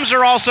 Drums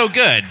are also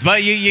good,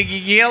 but you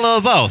get a little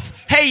of both.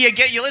 Hey,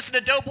 you listen to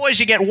Doughboys,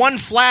 you get one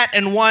flat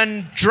and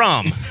one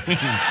drum.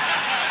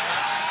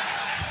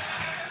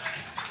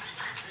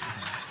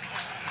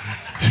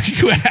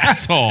 You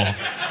asshole.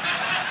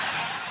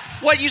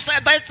 What you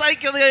said? That's like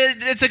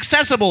it's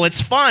accessible.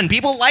 It's fun.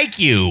 People like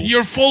you.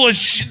 You're full of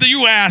shit.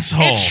 You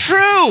asshole. It's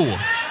true.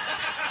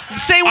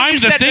 Say what I'm you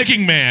the said.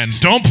 thinking man.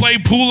 Don't play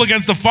pool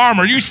against the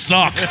farmer. You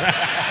suck.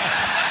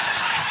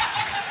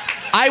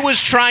 I was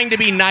trying to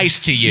be nice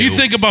to you. You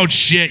think about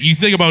shit. You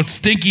think about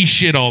stinky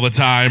shit all the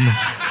time.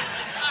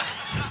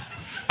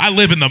 I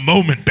live in the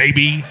moment,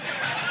 baby.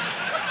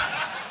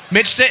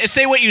 Mitch,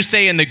 say what you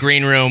say in the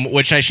green room,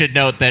 which I should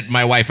note that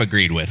my wife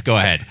agreed with. Go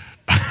ahead.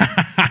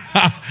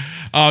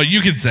 Oh,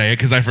 you can say it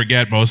because I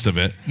forget most of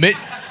it.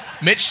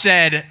 Mitch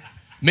said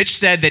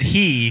that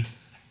he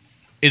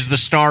is the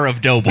star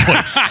of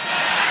Doughboys.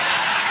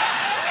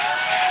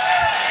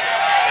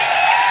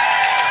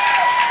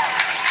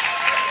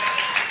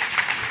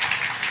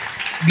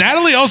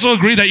 Natalie also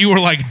agreed that you were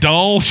like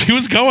dull. She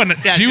was going.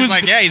 Yeah, she was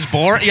like, yeah, he's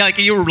boring. Yeah, like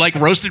you were like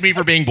roasted me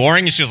for being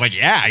boring, and she was like,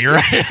 yeah, you're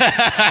right.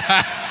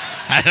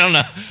 I don't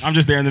know. I'm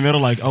just there in the middle,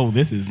 like, oh,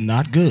 this is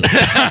not good.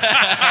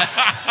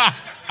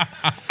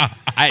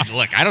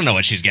 Look, I don't know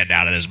what she's getting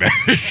out of this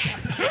marriage.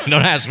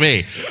 Don't ask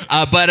me.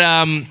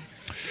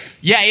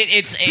 Yeah,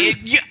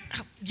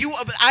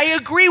 I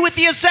agree with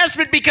the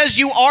assessment because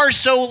you are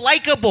so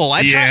likable.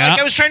 I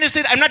was trying to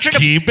say. I'm not trying to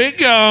keep it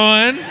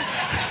going.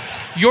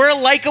 You're a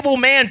likable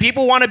man.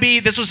 People want to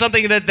be. This was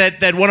something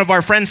that one of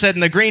our friends said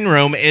in the green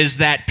room is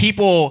that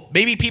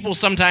maybe people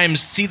sometimes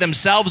see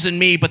themselves in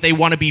me, but they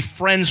want to be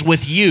friends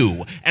with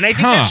you. And I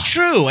think that's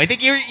true. I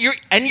think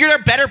you're a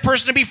better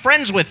person to be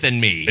friends with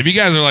than me. If you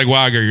guys are like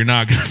Wagger, you're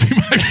not going to be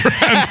my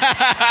friend.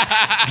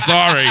 I'm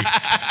sorry.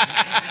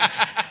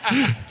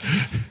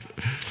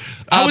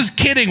 I was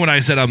kidding when I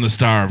said I'm the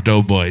star of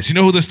Doughboys. You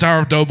know who the star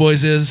of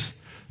Doughboys is?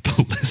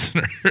 The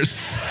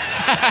listeners.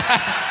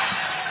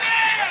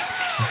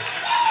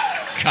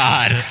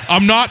 God.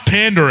 I'm not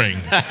pandering.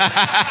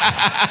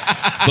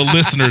 The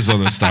listeners are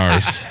the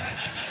stars.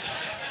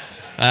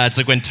 It's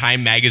like when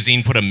Time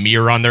Magazine put a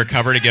mirror on their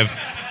cover to give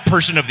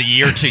Person of the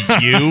Year to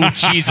you.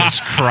 Jesus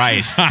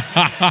Christ.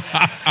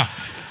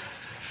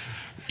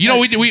 You know,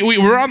 we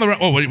were on the...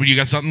 Oh, you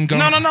got something going?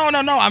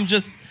 No.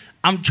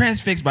 I'm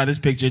transfixed by this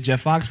picture of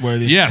Jeff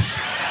Foxworthy. Yes.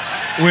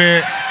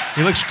 Where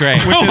he looks great.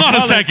 Hold on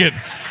a second.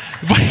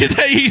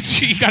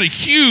 He got a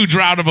huge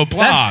round of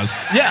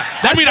applause.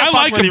 That's I Jeff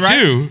like him right?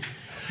 too.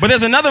 But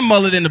there's another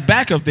mullet in the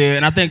back up there,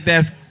 and I think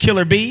that's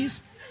Killer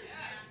Bees.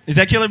 Is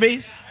that Killer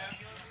Bees?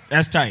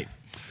 That's tight.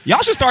 Y'all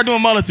should start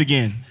doing mullets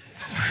again.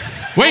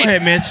 Wait, go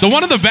ahead, Mitch. The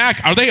one in the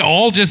back, are they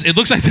all just... It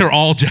looks like they're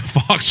all Jeff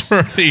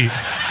Foxworthy.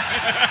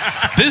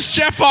 This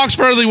Jeff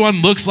Foxworthy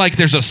one looks like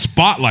there's a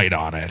spotlight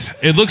on it.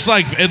 It looks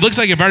like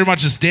it very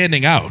much is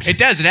standing out. It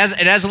does. It has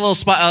a little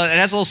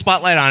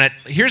spotlight on it.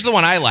 Here's the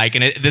one I like,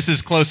 and this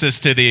is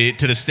closest to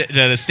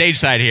the stage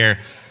side here.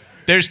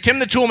 There's Tim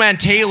the Toolman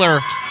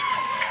Taylor.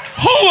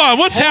 Hold on,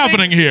 what's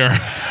happening here?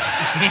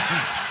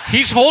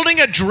 He's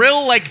holding a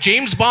drill like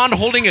James Bond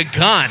holding a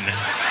gun.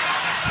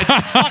 It's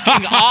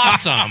fucking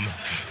awesome.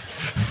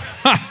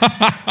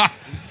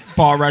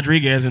 Paul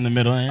Rodriguez in the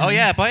middle. Oh,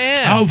 yeah. Paul.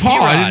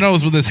 I didn't know it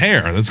was with his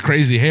hair. That's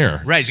crazy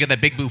hair. Right, he's got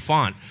that big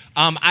bouffant.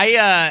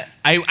 I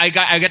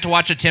got to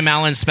watch a Tim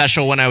Allen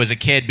special when I was a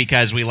kid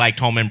because we liked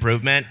Home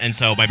Improvement, and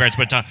so my parents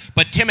put it on.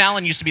 But Tim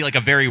Allen used to be like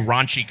a very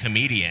raunchy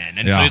comedian,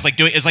 and so he's like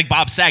it's like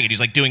Bob Saget. He's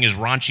like doing his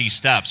raunchy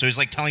stuff. So he's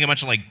like telling a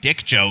bunch of like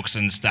dick jokes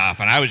and stuff,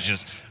 and I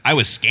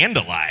was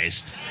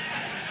scandalized.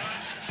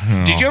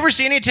 Oh. Did you ever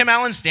see any of Tim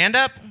Allen's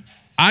stand-up?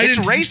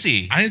 It's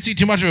racy. I didn't see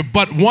too much of it,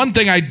 but one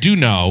thing I do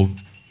know,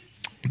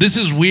 this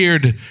is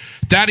weird,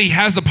 that he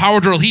has the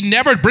power drill. He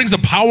never brings a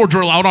power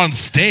drill out on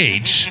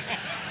stage.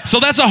 So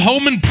that's a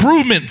Home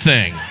Improvement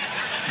thing.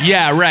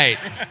 Yeah, right.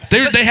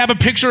 They have a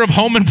picture of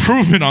Home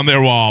Improvement on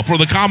their wall for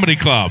the comedy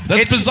club.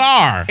 That's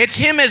bizarre. It's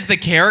him as the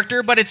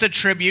character, but it's a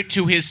tribute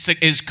to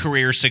his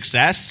career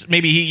success.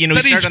 Maybe he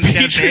that started on the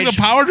he's featuring the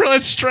power drill.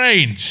 That's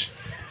strange.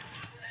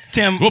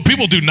 Tim. Well,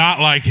 people do not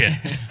like it.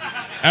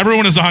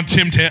 Everyone is on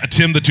Tim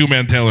the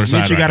Two-Man Taylor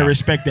side. Mitch, you got to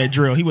respect that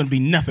drill. He wouldn't be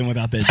nothing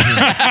without that drill.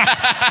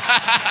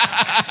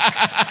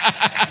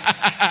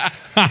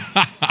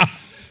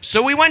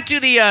 So we went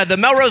to the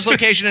Melrose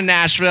location in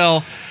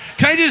Nashville.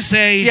 Can I just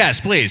say... Yes,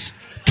 please.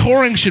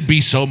 Touring should be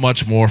so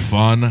much more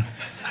fun.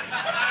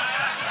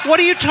 What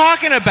are you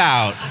talking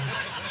about?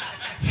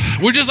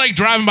 We're just like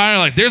driving by and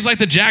like, there's like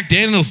the Jack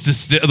Daniels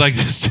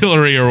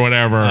distillery or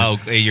whatever. Oh,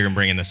 you're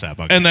bringing this up.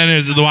 Okay. And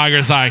then the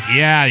Wagger's like,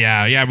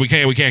 yeah, we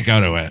can't go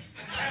to it.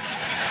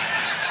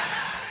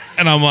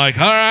 And I'm like,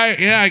 all right,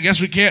 yeah, I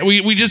guess we can't.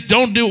 We just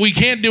don't do. We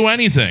can't do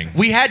anything.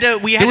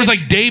 There was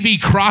like Davy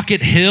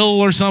Crockett Hill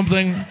or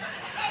something.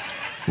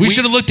 We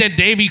should have looked at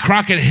Davy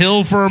Crockett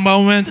Hill for a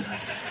moment.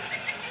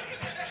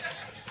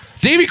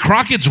 Davy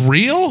Crockett's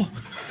real?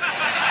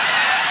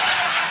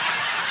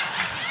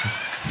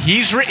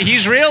 He's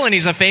real, and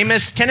he's a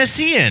famous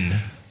Tennessean.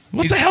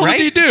 What the hell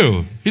did he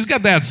do? He's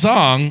got that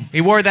song.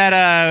 He wore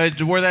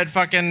that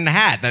fucking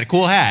hat, that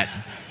cool hat.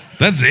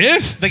 That's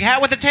it? The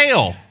hat with the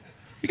tail.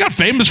 He got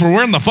famous for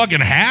wearing the fucking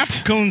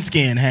hat?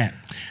 Coonskin hat.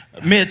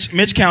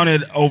 Mitch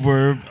counted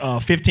over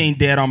 15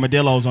 dead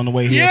armadillos on the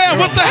way here. Yeah,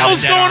 what the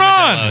hell's going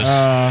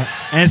on?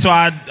 And so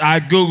I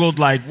Googled,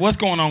 like, what's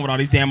going on with all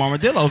these damn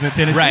armadillos in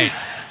Tennessee? Right.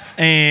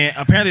 And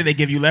apparently they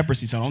give you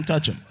leprosy, so don't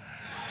touch them.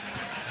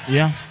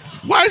 Yeah.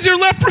 Why is there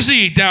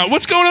leprosy down?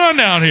 What's going on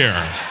down here?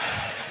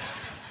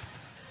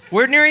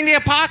 We're nearing the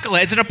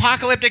apocalypse. It's an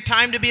apocalyptic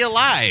time to be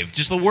alive.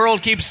 Just the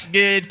world keeps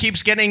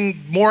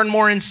getting more and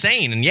more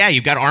insane. And yeah,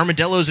 you've got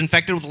armadillos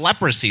infected with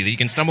leprosy that you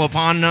can stumble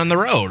upon on the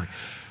road.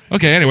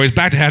 Okay, anyways,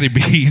 back to Hattie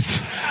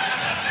B's.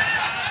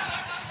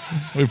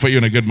 We put you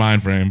in a good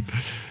mind frame.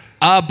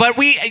 But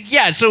we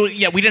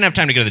didn't have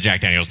time to go to the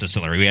Jack Daniels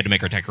distillery. We had to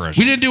make our tech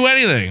commercial. We didn't do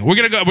anything. We're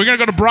gonna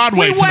go to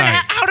Broadway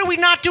tonight. How do we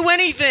not do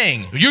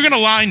anything? You're gonna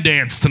line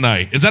dance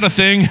tonight. Is that a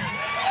thing?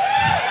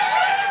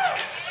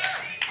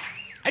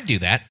 I'd do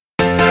that.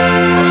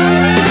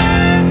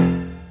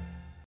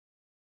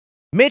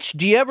 Mitch,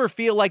 do you ever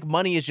feel like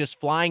money is just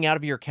flying out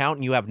of your account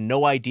and you have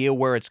no idea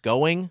where it's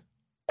going?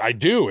 I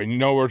do, and you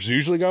know where it's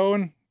usually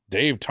going?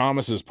 Dave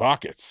Thomas's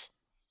pockets.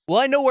 Well,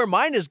 I know where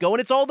mine is going.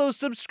 It's all those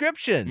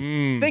subscriptions.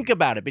 Think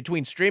about it.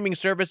 Between streaming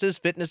services,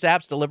 fitness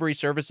apps, delivery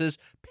services,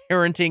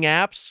 parenting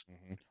apps,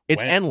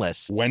 it's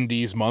endless.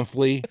 Wendy's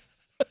monthly.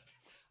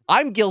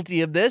 I'm guilty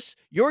of this.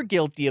 You're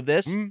guilty of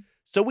this.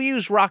 So we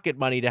use Rocket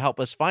Money to help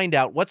us find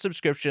out what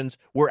subscriptions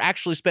we're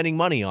actually spending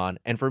money on.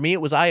 And for me, it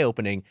was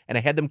eye-opening, and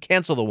I had them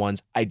cancel the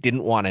ones I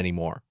didn't want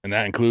anymore. And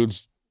that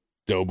includes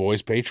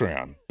Doughboy's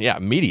Patreon. Yeah,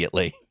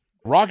 immediately.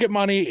 Rocket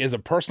Money is a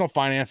personal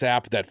finance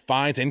app that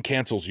finds and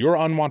cancels your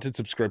unwanted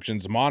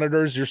subscriptions,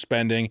 monitors your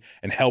spending,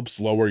 and helps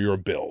lower your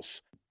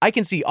bills. I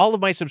can see all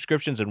of my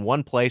subscriptions in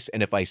one place,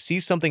 and if I see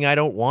something I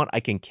don't want, I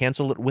can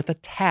cancel it with a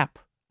tap.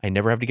 I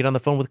never have to get on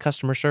the phone with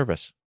customer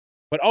service.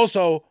 But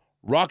also,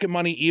 Rocket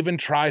Money even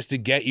tries to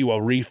get you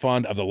a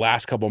refund of the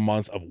last couple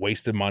months of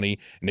wasted money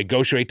and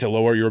negotiate to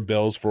lower your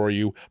bills for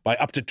you by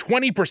up to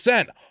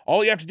 20%.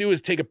 All you have to do is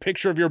take a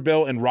picture of your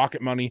bill, and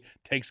Rocket Money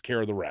takes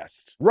care of the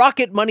rest.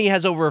 Rocket Money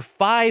has over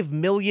 5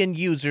 million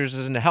users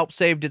and helped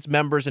save its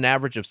members an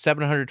average of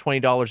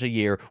 $720 a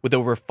year with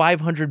over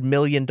 $500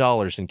 million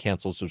in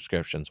canceled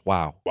subscriptions.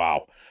 Wow.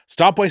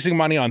 Stop wasting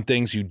money on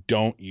things you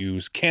don't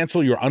use.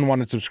 Cancel your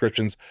unwanted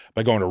subscriptions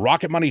by going to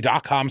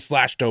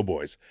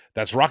rocketmoney.com/doughboys.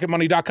 That's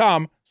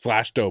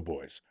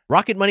rocketmoney.com/doughboys.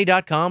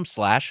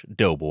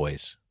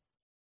 rocketmoney.com/doughboys.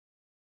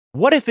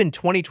 What if in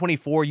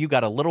 2024 you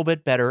got a little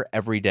bit better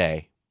every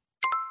day?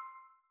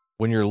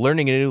 When you're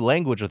learning a new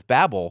language with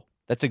Babbel,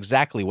 that's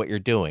exactly what you're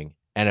doing.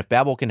 And if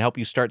Babbel can help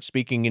you start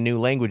speaking a new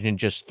language in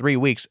just 3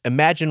 weeks,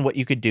 imagine what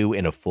you could do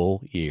in a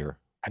full year.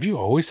 Have you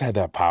always had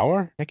that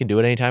power? I can do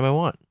it anytime I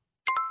want.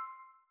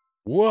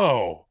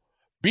 Whoa.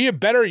 Be a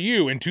better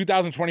you in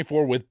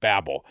 2024 with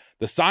Babbel,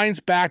 the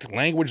science-backed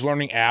language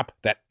learning app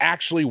that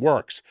actually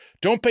works.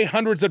 Don't pay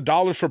hundreds of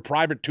dollars for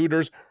private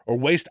tutors or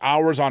waste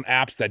hours on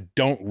apps that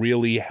don't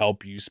really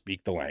help you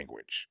speak the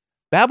language.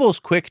 Babbel's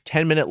quick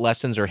 10-minute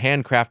lessons are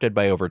handcrafted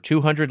by over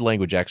 200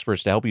 language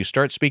experts to help you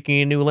start speaking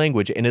a new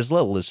language in as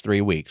little as 3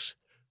 weeks.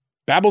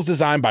 Babbel's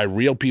designed by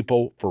real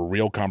people for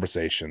real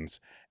conversations.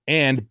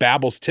 And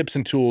Babbel's tips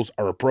and tools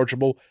are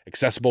approachable,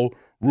 accessible,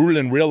 rooted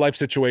in real-life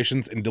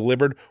situations, and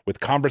delivered with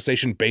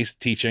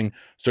conversation-based teaching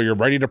so you're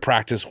ready to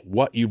practice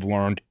what you've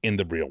learned in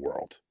the real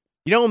world.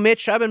 You know,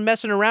 Mitch, I've been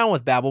messing around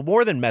with Babbel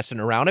more than messing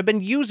around. I've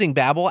been using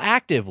Babbel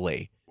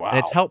actively. Wow. And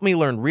it's helped me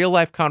learn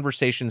real-life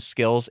conversation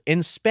skills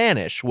in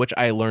Spanish, which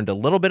I learned a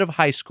little bit of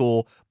high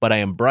school, but I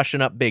am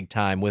brushing up big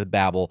time with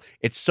Babbel.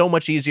 It's so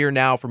much easier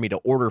now for me to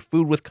order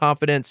food with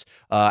confidence,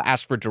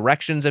 ask for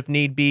directions if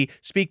need be,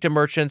 speak to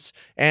merchants,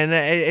 and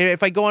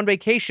if I go on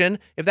vacation,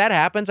 if that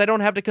happens, I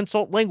don't have to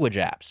consult language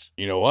apps.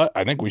 You know what?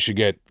 I think we should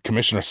get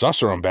Commissioner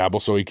Susser on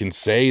Babbel so he can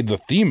say the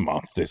theme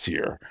month this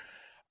year.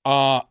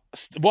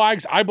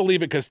 Wags, I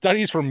believe it because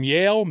studies from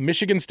Yale,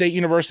 Michigan State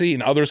University,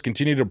 and others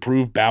continue to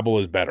prove Babbel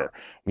is better.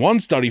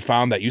 One study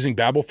found that using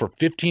Babbel for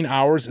 15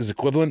 hours is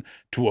equivalent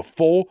to a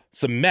full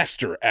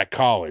semester at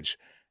college.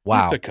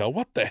 Wow. Ithaca,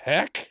 what the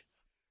heck?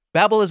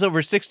 Babbel has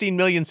over 16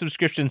 million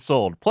subscriptions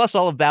sold. Plus,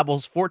 all of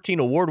Babbel's 14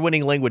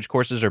 award-winning language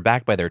courses are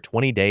backed by their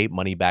 20-day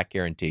money-back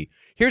guarantee.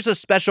 Here's a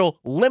special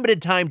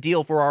limited-time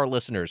deal for our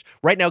listeners.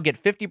 Right now, get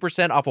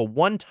 50% off a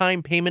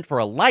one-time payment for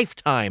a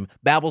lifetime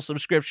Babbel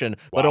subscription,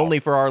 but only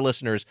for our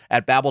listeners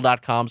at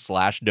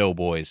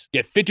Babbel.com/doughboys.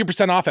 Get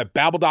 50% off at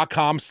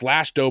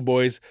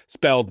Babbel.com/doughboys,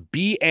 spelled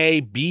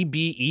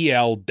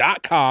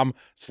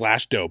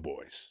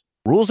BABBEL.com/doughboys.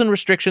 Rules and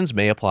restrictions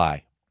may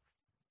apply.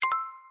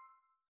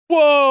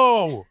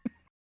 Whoa!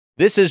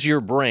 This is your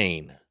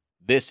brain.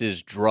 This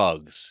is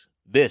drugs.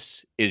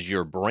 This is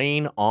your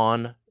brain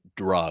on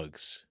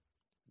drugs.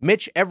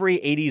 Mitch, every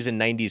 80s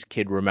and 90s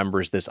kid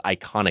remembers this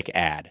iconic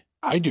ad.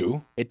 I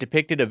do. It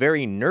depicted a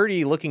very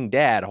nerdy-looking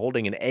dad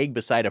holding an egg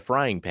beside a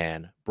frying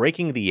pan,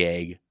 breaking the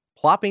egg,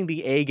 plopping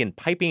the egg in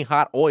piping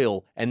hot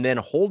oil, and then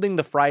holding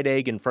the fried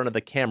egg in front of the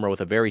camera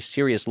with a very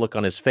serious look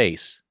on his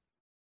face.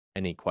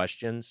 Any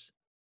questions?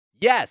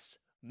 Yes,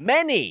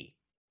 many!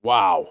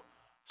 Wow.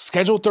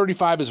 Schedule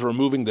 35 is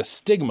removing the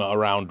stigma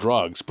around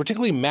drugs,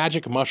 particularly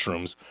magic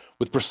mushrooms,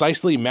 with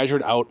precisely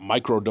measured out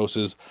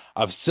microdoses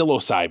of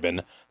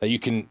psilocybin that you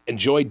can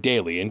enjoy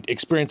daily and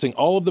experiencing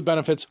all of the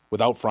benefits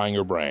without frying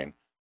your brain.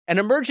 An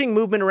emerging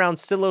movement around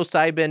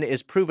psilocybin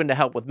is proven to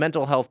help with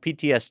mental health,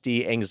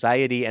 PTSD,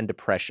 anxiety, and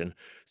depression.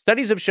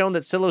 Studies have shown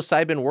that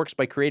psilocybin works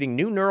by creating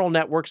new neural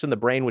networks in the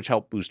brain which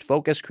help boost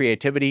focus,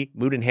 creativity,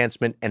 mood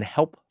enhancement, and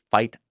help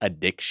fight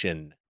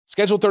addiction.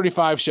 Schedule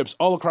 35 ships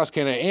all across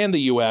Canada and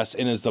the US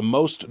and is the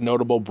most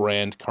notable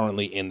brand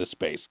currently in the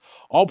space.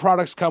 All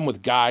products come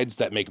with guides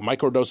that make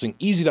microdosing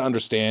easy to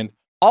understand.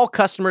 All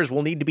customers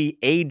will need to be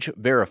age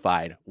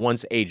verified.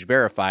 Once age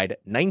verified,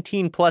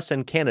 19 plus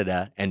in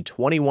Canada and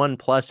 21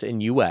 plus in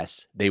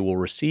US, they will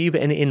receive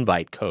an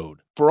invite code.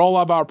 For all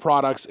of our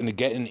products and to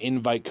get an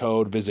invite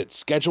code, visit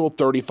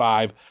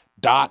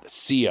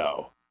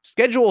schedule35.co.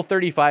 Schedule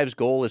 35's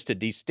goal is to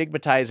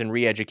destigmatize and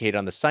re-educate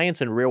on the science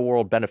and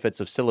real-world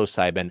benefits of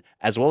psilocybin,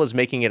 as well as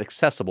making it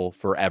accessible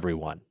for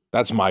everyone.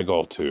 That's my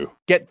goal, too.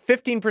 Get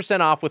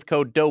 15% off with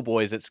code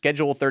Doughboys at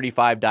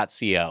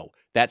schedule35.co.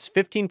 That's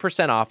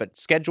 15% off at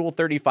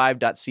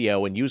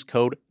schedule35.co and use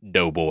code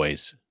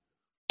Doughboys.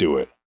 Do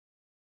it.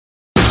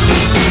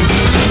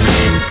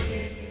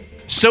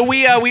 So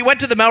we went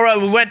to the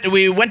Melrose.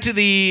 We went to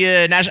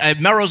the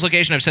Melrose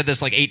location. I've said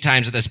this like 8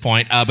 times at this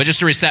point, but just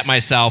to reset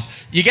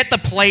myself, you get the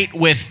plate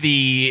with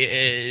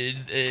the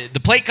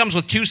plate comes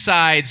with 2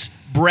 sides,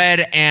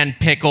 bread and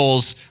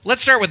pickles.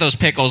 Let's start with those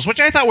pickles, which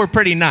I thought were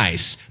pretty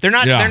nice. They're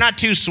not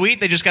too sweet.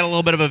 They just got a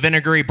little bit of a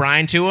vinegary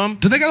brine to them.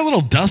 Do they got a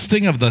little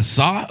dusting of the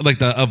sauce,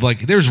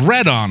 there's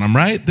red on them,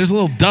 right? There's a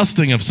little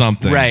dusting of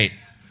something, right?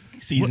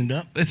 Seasoned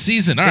up. It's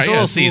seasoned. All it's right, a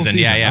little seasoned,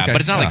 yeah. Okay. But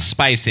it's not like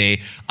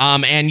spicy.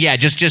 And yeah,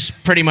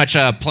 just pretty much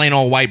a plain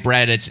old white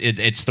bread.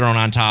 It's thrown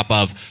on top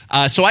of.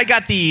 So I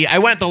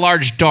went the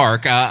large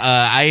dark.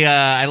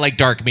 I like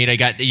dark meat. You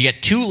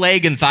get 2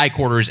 leg and thigh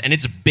quarters, and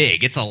it's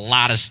big. It's a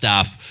lot of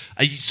stuff.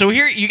 So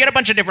here you get a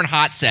bunch of different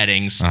hot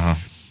settings.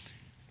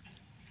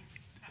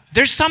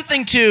 There's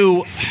something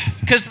to,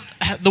 because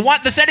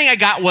the setting I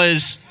got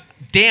was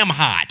damn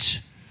hot,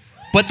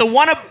 but the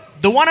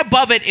one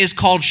above it is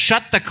called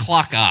Shut the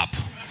Cluck Up.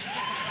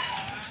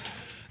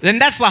 And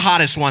that's the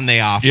hottest one they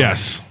offer.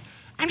 Yes.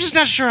 I'm just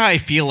not sure how I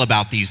feel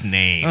about these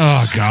names.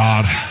 Oh,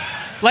 God.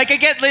 Like, I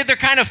get they're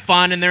kind of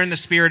fun, and they're in the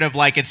spirit of,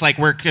 like, it's like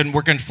we're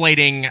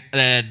conflating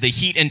the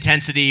heat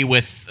intensity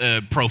with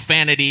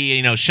profanity.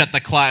 You know, Shut the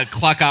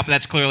cluck up.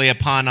 That's clearly a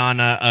pun on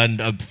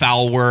a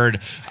foul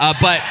word.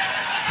 But...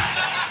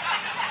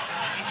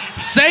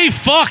 Say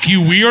fuck,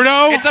 you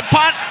weirdo. It's a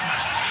pun.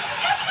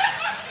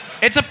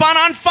 It's a pun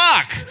on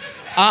fuck.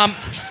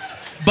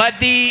 But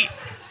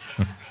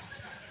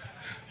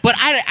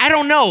I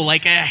don't know.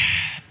 Like,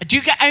 do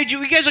you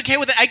guys okay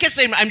with it? I guess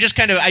I'm just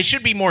kind of. I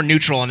should be more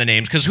neutral on the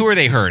names because who are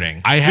they hurting?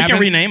 We can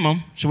rename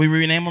them. Should we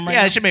rename them right now?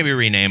 Yeah, I should maybe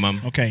rename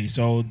them. Okay,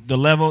 so the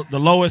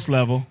lowest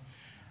level,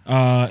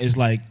 is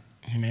like,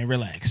 hey man,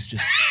 relax,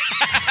 just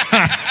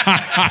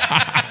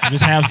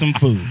have some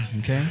food,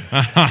 okay?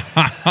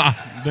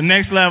 The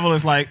next level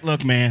is like,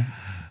 look, man,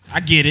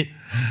 I get it.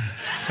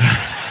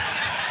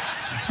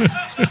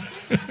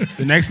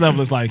 The next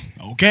level is like,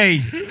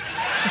 okay.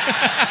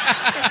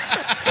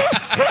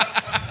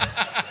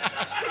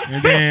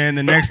 And then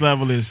the next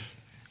level is,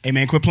 hey,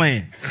 man, quit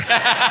playing.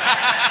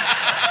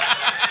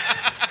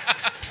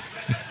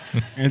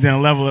 And then a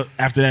level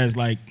after that is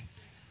like,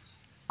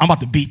 I'm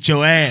about to beat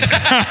your ass.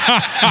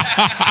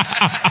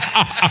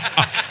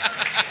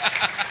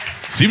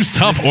 Seems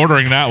tough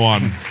ordering that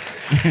one.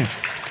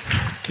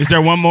 Is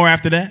there one more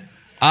after that?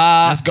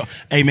 Let's go.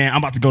 Hey, man, I'm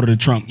about to go to the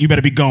trunk. You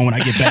better be gone when I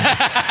get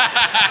back.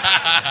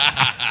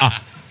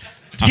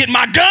 Get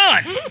my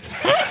gun.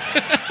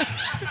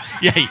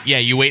 Yeah.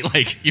 You wait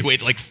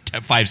like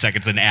 5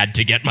 seconds and add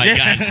to get my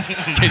gun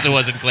in case it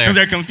wasn't clear. Because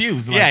they're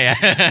confused. Like,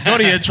 yeah. Go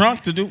to your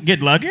trunk to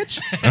get luggage.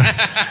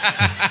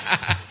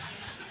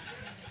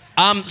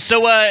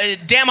 So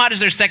damn hot is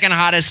their second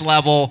hottest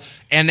level,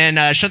 and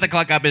then Shut the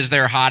Cluck Up is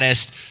their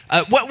hottest.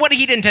 What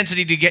heat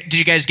intensity did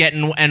you guys get,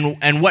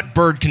 and what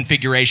bird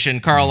configuration?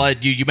 Carla,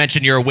 you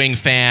mentioned you're a wing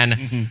fan.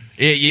 Mm-hmm.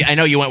 I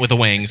know you went with the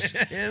wings.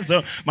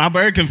 So my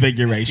bird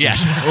configuration.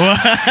 Yes.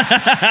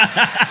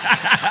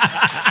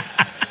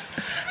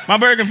 My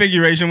bird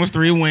configuration was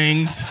 3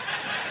 wings,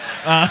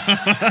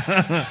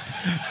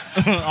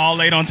 all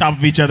laid on top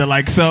of each other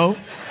like so.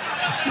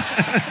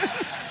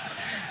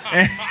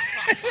 And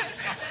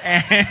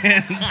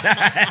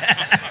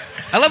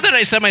I love that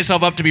I set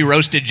myself up to be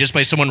roasted just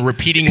by someone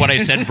repeating what I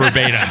said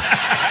verbatim.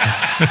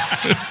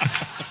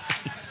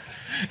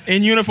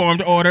 In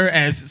uniformed order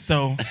as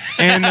so.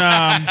 And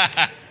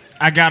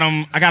I got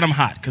them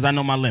hot because I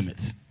know my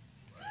limits.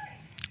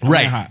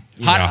 Right. Hot.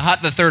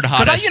 Hot, the third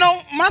hottest.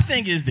 Because, my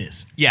thing is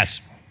this. Yes.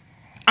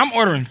 I'm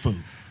ordering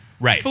food.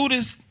 Right. Food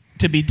is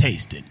to be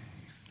tasted.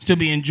 It's to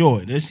be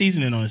enjoyed. There's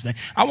seasoning on this thing.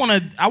 I want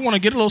to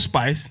get a little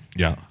spice.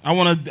 Yeah. I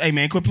want to, hey,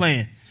 man, quit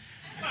playing.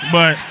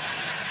 But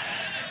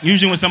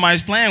usually when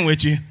somebody's playing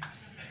with you,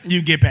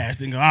 you get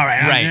past it and go, all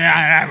right. All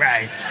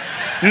right.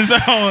 And so,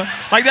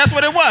 like, that's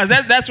what it was.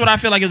 That's what I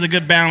feel like is a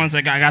good balance.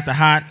 Like, I got the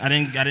hot. I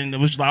didn't. It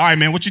was just like, all right,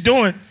 man, what you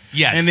doing?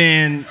 Yes. And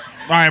then,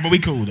 all right, but we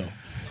cool, though.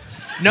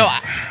 No,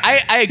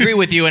 I agree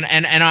with you,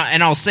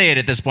 and I'll say it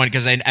at this point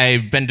because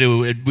we've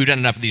done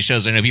enough of these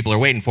shows. I know people are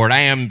waiting for it. I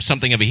am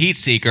something of a heat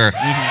seeker.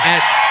 Mm-hmm.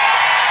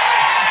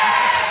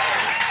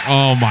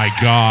 Oh my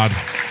God.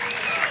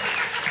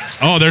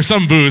 Oh, there's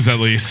some booze at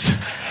least.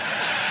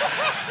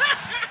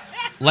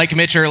 Like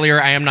Mitch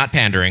earlier, I am not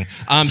pandering.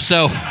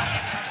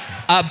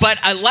 But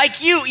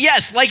like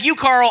you,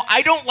 Carl,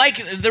 I don't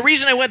like the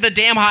reason I went the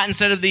damn hot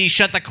instead of the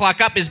Shut the Cluck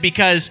Up is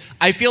because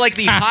I feel like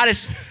the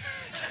hottest.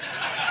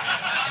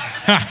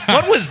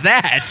 What was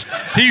that?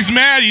 He's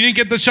mad you didn't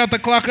get the Shut the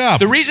Cluck Up.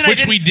 The reason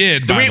we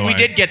did, by the way. We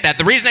did get that.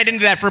 The reason I didn't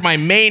do that for my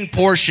main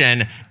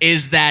portion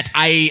is that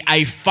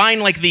I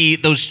find like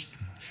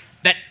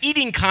that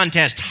eating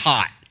contest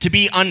hot to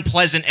be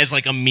unpleasant as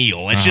like a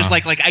meal. It's just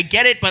like I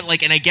get it, but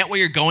like, and I get what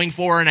you're going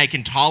for, and I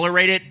can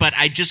tolerate it, but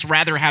I just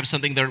rather have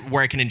something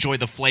where I can enjoy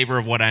the flavor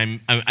of what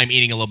I'm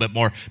eating a little bit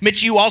more.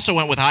 Mitch, you also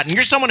went with hot, and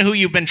you're someone who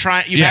you've been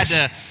trying. You've had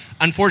to.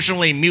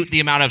 unfortunately mute the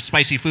amount of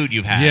spicy food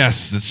you've had.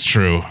 Yes, that's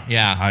true.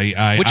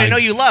 Yeah. Which I know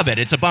you love it.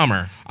 It's a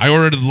bummer. I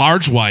ordered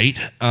large white,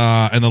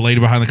 and the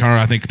lady behind the counter,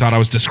 I think, thought I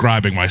was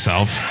describing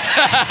myself.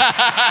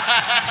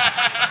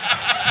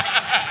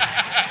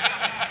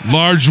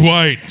 Large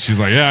white. She's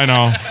like, yeah, I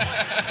know.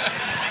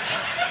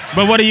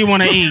 But what do you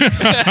want to eat?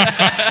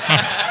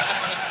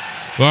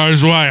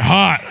 Large white,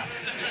 hot.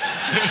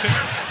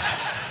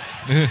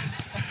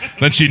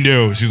 Then she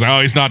knew. She's like,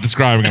 oh, he's not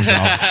describing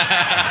himself.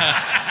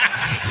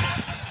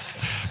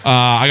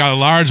 I got a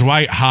large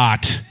white,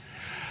 hot.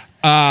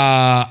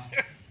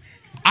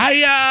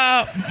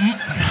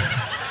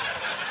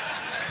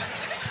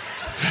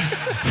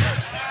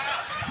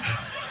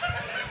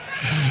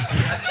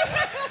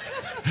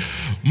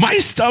 My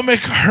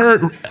stomach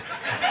hurt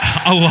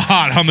a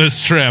lot on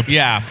this trip.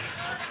 Yeah.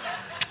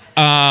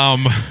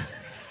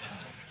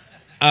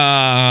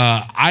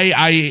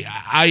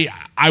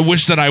 I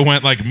wish that I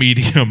went like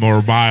medium or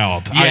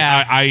mild.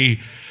 Yeah.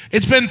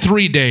 It's been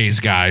 3 days,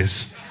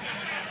 guys.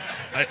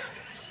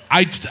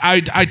 I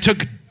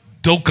took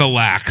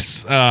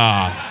Dulcolax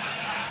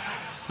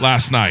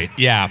last night.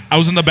 Yeah. I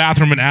was in the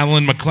bathroom and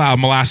Alan McLeod,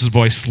 Molasses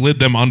Boy, slid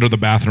them under the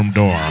bathroom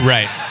door.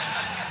 Right.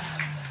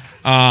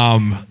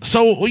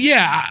 So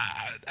yeah,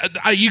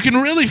 you can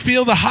really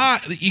feel the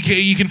hot.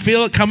 You can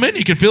feel it come in.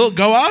 You can feel it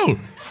go out.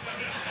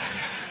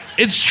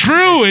 It's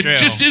true. It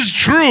just is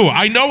true.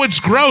 I know it's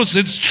gross.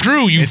 It's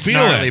true. It's feel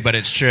gnarly, it. but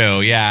it's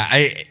true. Yeah.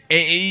 I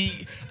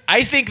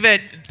think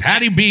that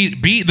Hattie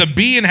B, the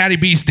B in Hattie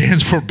B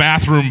stands for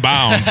bathroom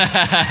bound.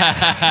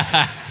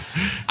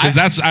 Because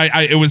that's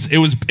I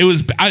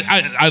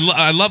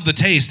love the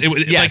taste.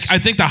 Yes. Like I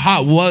think the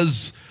hot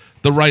was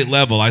the right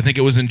level. I think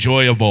it was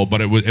enjoyable,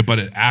 but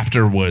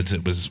afterwards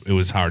it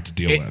was hard to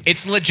deal with.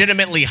 It's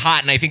legitimately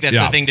hot, and I think that's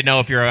the thing to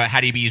know if you're a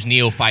Hattie B's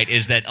neophyte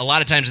is that a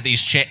lot of times at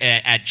these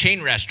at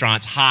chain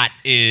restaurants, hot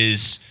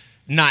is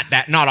not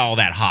all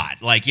that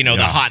hot. Like, the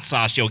hot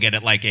sauce you'll get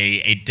at like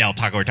a Del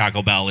Taco or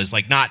Taco Bell is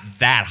like not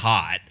that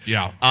hot.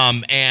 Yeah.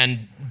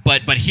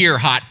 But here,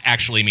 hot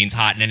actually means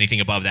hot, and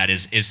anything above that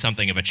is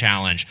something of a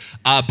challenge.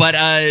 But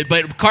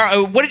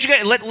Carl, what did you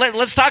guys?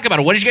 Let's talk about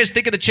it. What did you guys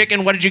think of the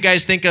chicken? What did you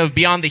guys think of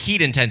beyond the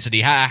heat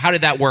intensity? How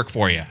did that work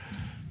for you?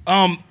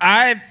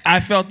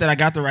 I felt that I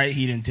got the right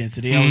heat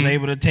intensity. I was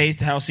able to taste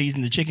how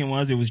seasoned the chicken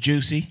was. It was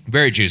juicy.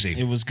 Very juicy.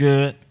 It was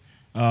good.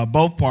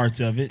 Both parts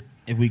of it,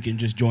 if we can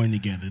just join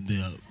together,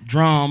 the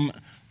drum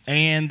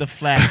and the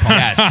flat part.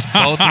 Yes,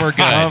 both were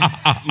good. Of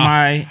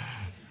my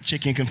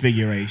chicken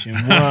configuration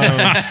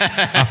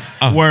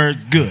were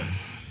good.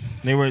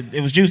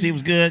 It was juicy. It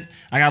was good.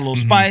 I got a little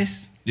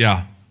spice.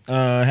 Yeah.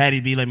 Hattie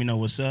B, let me know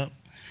what's up.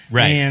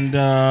 Right. And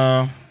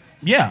I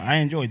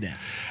enjoyed that.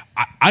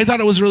 I thought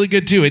it was really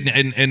good too,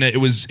 and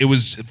it was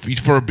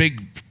for a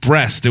big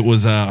breast. It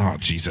was oh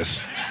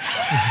Jesus.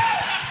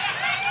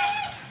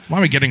 Why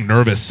am I getting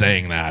nervous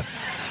saying that?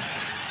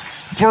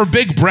 For a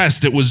big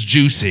breast, it was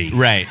juicy.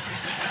 Right.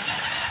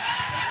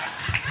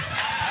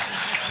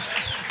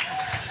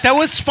 That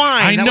was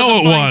fine. I that know was a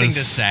it fine was.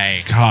 Thing to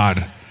say.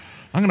 God,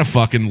 I'm gonna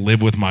fucking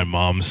live with my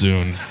mom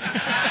soon.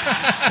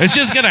 It's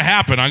just gonna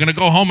happen. I'm gonna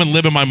go home and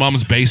live in my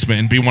mom's basement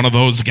and be one of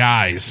those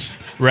guys.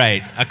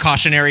 Right. A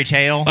cautionary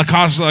tale.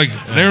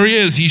 There he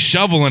is. He's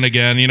shoveling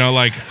again.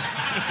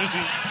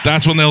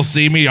 That's when they'll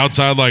see me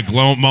outside, like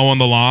mowing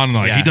the lawn.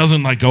 He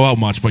doesn't go out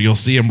much, but you'll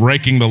see him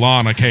raking the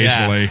lawn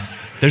occasionally. Yeah.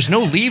 There's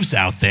no leaves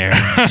out there.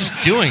 He's just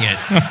doing it.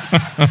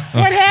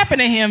 What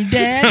happened to him,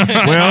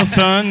 Dad? Well,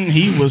 son,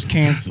 he was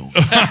canceled.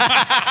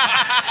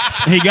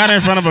 He got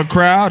in front of a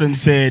crowd and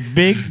said,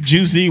 "Big,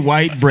 juicy,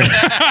 white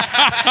breasts."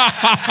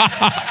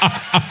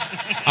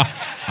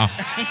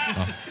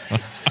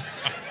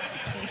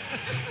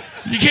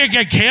 You can't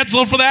get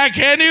canceled for that,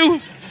 can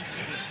you?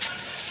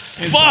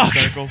 Fuck.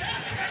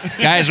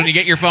 Guys, when you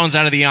get your phones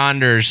out of the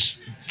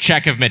Yonders,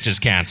 check if Mitch is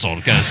canceled,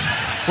 because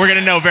we're going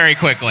to know very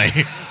quickly.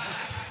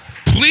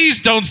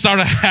 Please don't start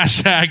a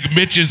hashtag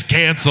Mitch is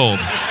canceled.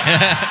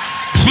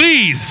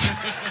 Please.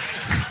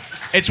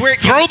 It's weird.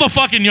 Throw the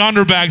fucking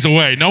Yonder bags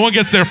away. No one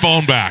gets their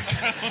phone back.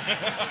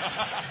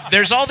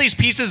 There's all these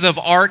pieces of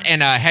art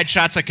and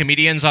headshots of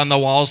comedians on the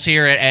walls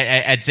here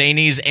at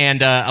Zany's,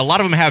 and a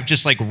lot of them have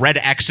just red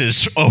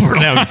X's over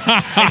them,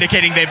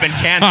 indicating they've been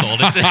canceled.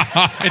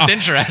 It's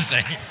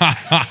interesting.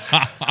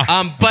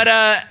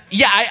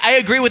 I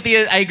agree with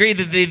I agree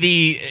that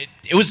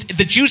it was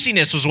the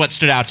juiciness was what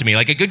stood out to me,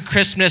 like a good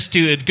crispness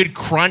to a good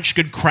crunch,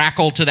 good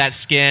crackle to that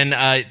skin,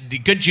 the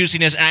good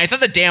juiciness, and I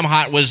thought the damn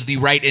hot was the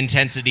right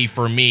intensity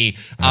for me.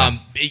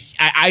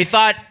 I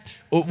thought.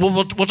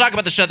 We'll talk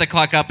about the shut the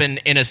clock up in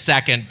a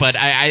second, but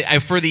I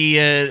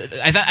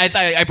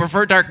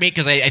prefer dark meat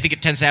because I think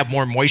it tends to have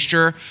more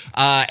moisture,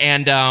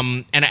 and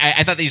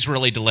I thought these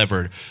really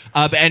delivered.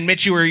 And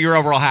Mitch, you're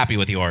overall happy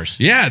with yours?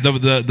 Yeah,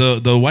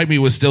 the white meat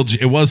was still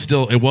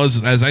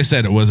as I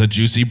said, it was a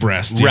juicy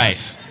breast.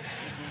 Yes. Right.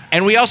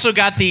 And we also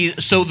got the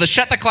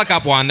shut the clock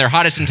up one, their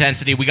hottest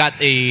intensity. We got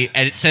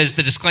and it says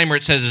the disclaimer.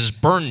 It says is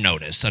burn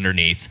notice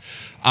underneath.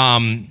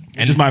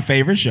 Which is my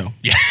favorite show.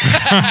 Yeah.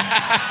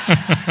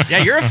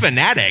 Yeah, you're a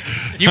fanatic.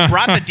 You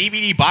brought the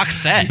DVD box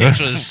set, which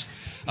was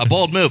a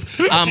bold move.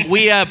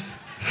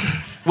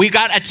 We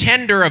got a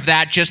tender of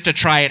that just to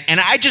try it, and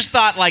I just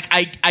thought like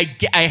I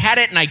had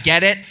it and I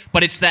get it,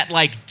 but it's that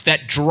like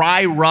that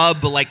dry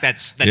rub, like that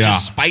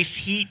just spice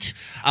heat.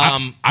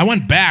 I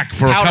went back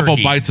for a couple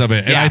bites of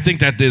it, and I think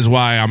that is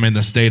why I'm in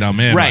the state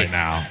I'm in right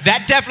now.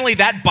 That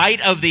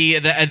bite of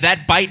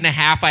that bite and a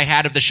half I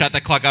had of the Shut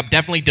the Cluck Up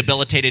definitely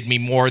debilitated me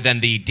more than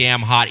the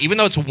damn hot. Even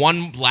though it's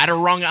one ladder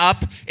rung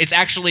up,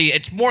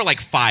 it's more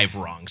like 5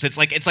 rungs. It's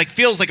like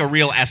feels like a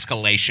real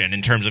escalation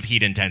in terms of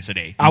heat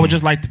intensity. I would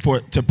just like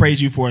to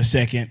praise you for a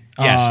second.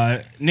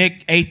 Yes.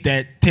 Nick ate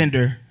that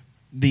tender,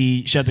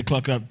 the Shut the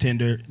Cluck Up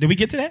tender. Did we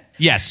get to that?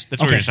 Yes,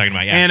 that's what we were just talking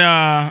about.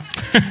 Yeah.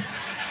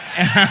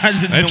 And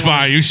that's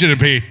fine. You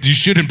shouldn't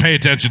pay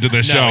attention to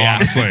this show,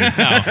 honestly.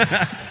 No.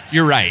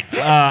 You're right.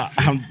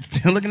 I'm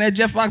still looking at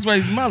Jeff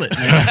Foxworthy's mullet,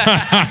 man.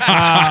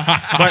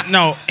 But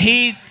no,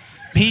 he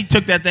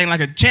took that thing like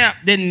a champ.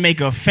 Didn't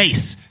make a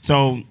face.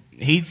 So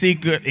heat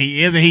seeker.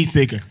 He is a heat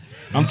seeker.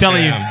 I'm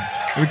telling you,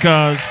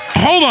 because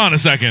hold on a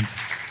second.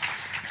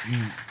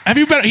 Have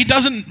you been? He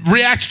doesn't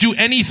react to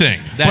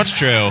anything. That's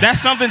true.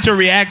 That's something to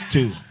react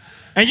to.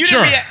 And you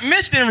didn't react.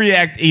 Mitch didn't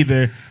react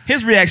either.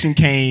 His reaction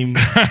came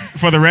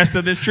for the rest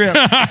of this trip.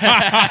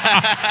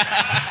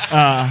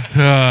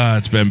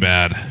 It's been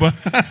bad.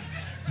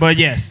 But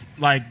yes,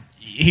 like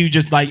he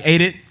just like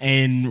ate it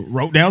and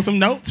wrote down some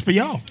notes for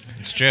y'all.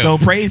 It's true. So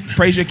praise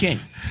your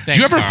king. Thanks, do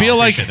you ever Carl. feel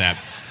like that.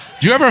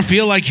 Do you ever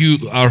feel like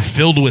you are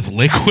filled with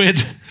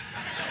liquid?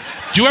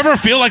 Do you ever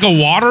feel like a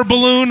water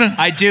balloon?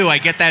 I do. I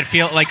get that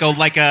feel like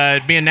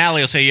me and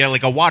Natalie will say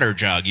like a water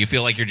jug. You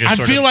feel like you're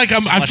just I feel like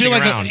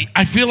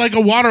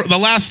a water. The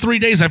last 3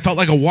 days I felt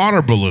like a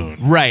water balloon.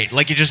 Right.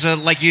 Like you just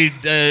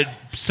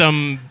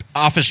some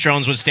office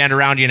drones would stand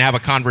around you and have a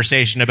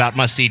conversation about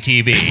must-see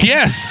TV.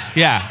 Yes.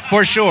 Yeah,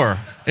 for sure.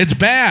 It's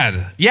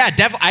bad. Yeah,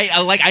 definitely.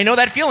 I know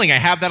that feeling. I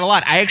have that a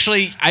lot.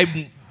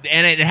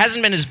 And it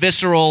hasn't been as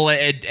visceral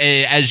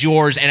as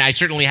yours, and I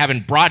certainly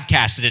haven't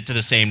broadcasted it to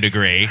the same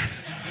degree.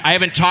 I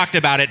haven't talked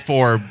about it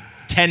for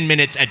 10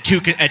 minutes at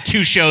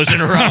two shows in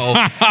a row.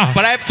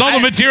 But it's all the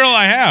material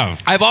I have.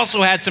 I've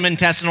also had some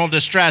intestinal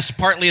distress,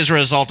 partly as a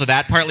result of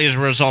that, partly as a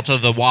result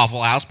of the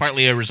Waffle House,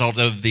 partly a result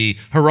of the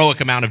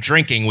heroic amount of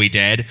drinking we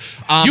did.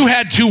 You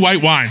had 2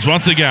 white wines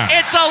once again.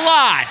 It's a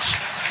lot.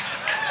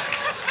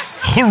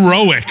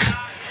 Heroic.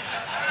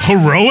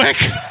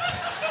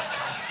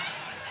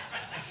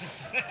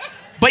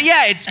 But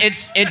yeah,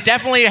 it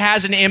definitely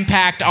has an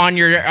impact on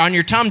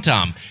your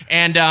tum-tum.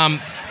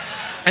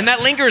 And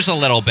that lingers a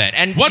little bit.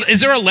 And what is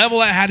there a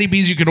level at Hattie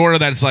B's you could order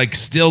that's like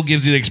still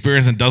gives you the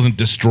experience and doesn't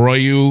destroy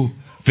you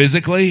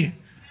physically?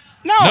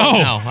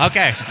 No.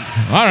 Okay.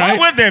 All right. Why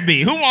would there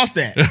be? Who wants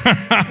that?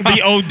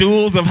 The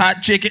O'Douls of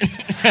hot chicken.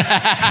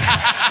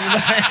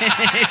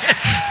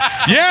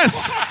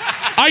 Yes,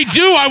 I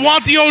do. I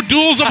want the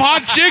O'Douls of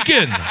hot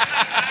chicken.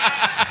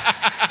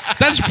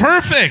 That's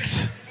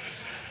perfect.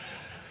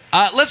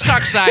 Let's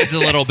talk sides a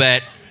little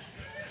bit.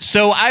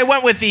 So I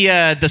went with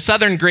the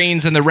Southern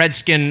Greens and the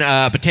Redskin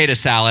potato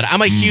salad.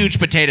 I'm a huge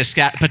potato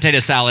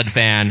salad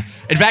fan.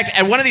 In fact,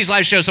 at one of these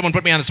live shows, someone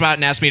put me on the spot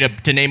and asked me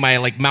to name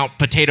my Mount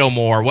Potato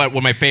More, what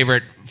my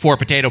favorite 4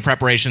 potato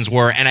preparations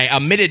were, and I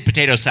omitted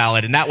potato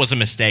salad, and that was a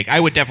mistake. I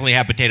would definitely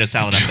have potato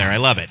salad up there. I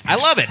love it. I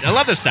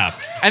love this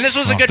stuff. And this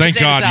was a good thank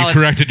potato God salad. you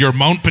corrected your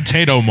Mount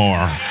Potato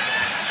More.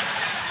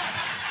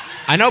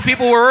 I know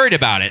people were worried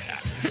about it.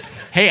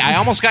 Hey, I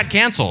almost got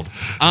canceled.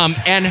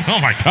 And oh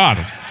my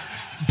God.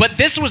 But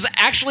this was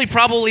actually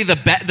probably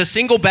the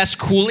single best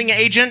cooling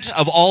agent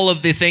of all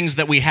of the things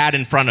that we had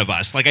in front of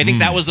us. Like I think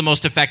that was the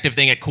most effective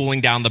thing at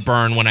cooling down the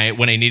burn when I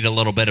need a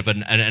little bit of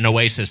an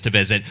oasis to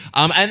visit.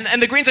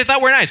 And the greens I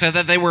thought were nice. I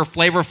thought they were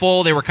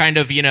flavorful. They were kind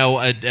of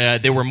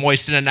they were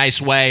moist in a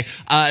nice way.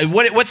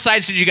 What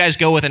sides did you guys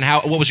go with, and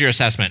what was your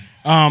assessment?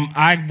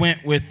 I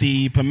went with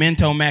the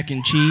pimento mac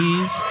and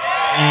cheese.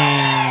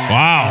 And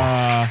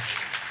wow.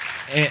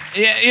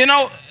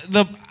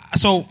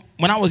 So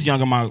when I was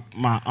younger, my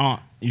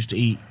aunt used to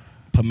eat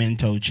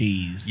pimento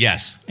cheese.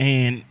 Yes.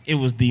 And it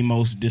was the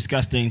most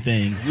disgusting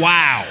thing.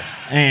 Wow.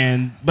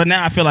 But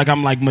now I feel like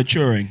I'm like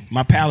maturing.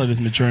 My palate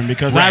is maturing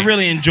because I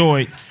really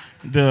enjoyed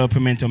the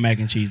pimento mac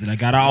and cheese that I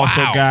got. I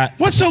also got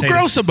What's so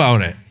gross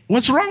about it?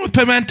 What's wrong with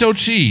pimento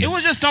cheese? It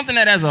was just something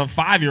that as a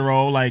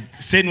 5-year-old, like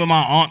sitting with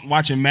my aunt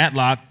watching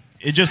Matlock,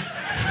 it just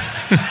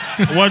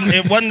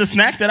wasn't the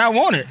snack that I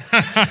wanted. All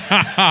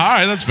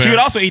right, that's fair. She would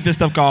also eat this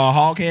stuff called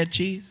hog head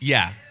cheese.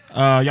 Yeah.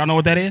 Y'all know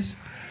what that is?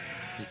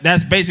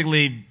 That's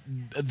basically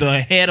the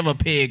head of a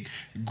pig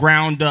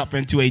ground up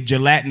into a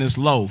gelatinous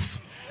loaf.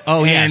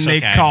 Oh, and yes,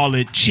 they call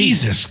it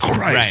cheese. Jesus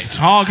Christ. Right.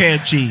 Hog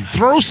head cheese.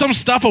 Throw some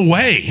stuff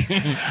away.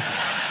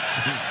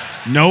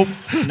 Nope,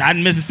 not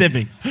in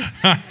Mississippi.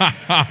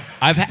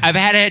 I've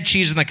had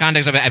cheese in the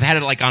context of I've had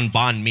it like on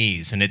banh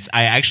mi's, and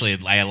I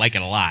like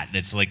it a lot.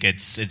 It's like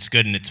it's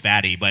good and it's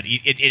fatty, but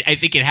I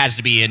think it has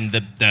to be in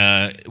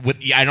I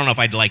don't know if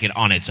I'd like it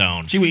on its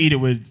own. She would eat it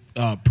with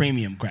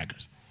premium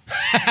crackers.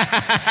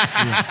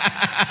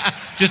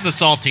 Just the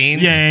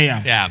saltines?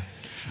 Yeah. Yeah.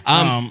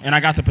 And I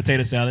got the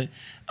potato salad.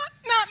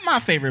 Not my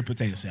favorite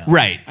potato salad.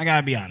 Right. I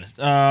gotta be honest.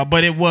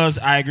 But it was,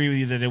 I agree with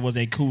you that it was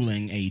a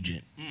cooling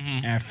agent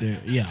after,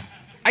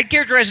 I'd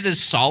characterize it as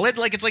solid,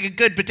 like it's like a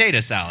good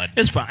potato salad.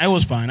 It's fine. It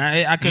was fine.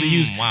 I could have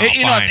used, wow,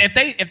 you know,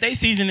 fine. if they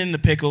seasoned in the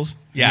pickles,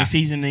 and they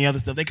seasoned the other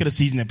stuff, they could have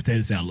seasoned the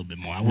potato salad a little bit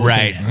more. I will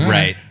say that.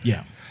 Right.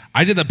 Yeah.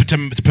 I did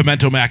the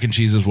pimento mac and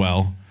cheese as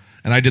well,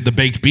 and I did the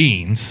baked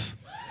beans,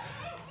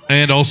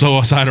 and also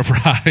a side of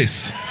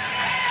fries.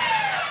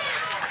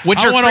 Which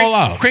I are went all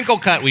out. crinkle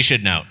cut, we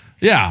should note.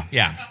 Yeah.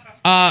 Yeah.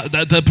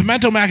 The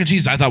pimento mac and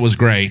cheese I thought was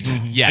great.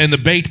 Yes. And the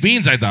baked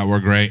beans I thought were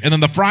great. And then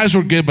the fries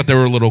were good, but they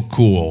were a little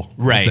cool.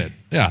 Right. That's it.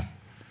 Yeah.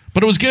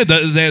 But it was good.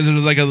 There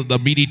was like a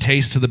meaty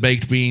taste to the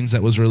baked beans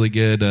that was really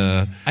good.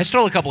 I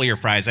stole a couple of your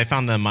fries. I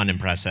found them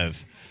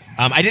unimpressive.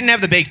 I didn't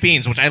have the baked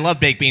beans, which I love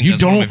baked beans. You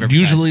That's one of my don't favorite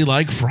usually sides.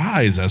 like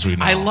fries, as we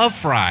know. I love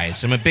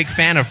fries. I'm a big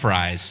fan of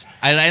fries.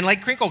 I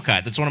like crinkle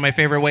cut. That's one of my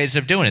favorite ways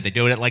of doing it. They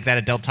do it like that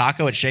at Del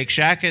Taco, at Shake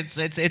Shack.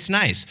 It's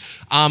nice.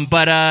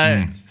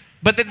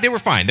 But they were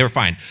fine. They were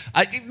fine.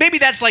 Maybe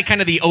that's like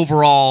kind of the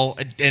overall,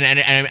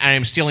 and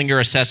I'm stealing your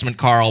assessment,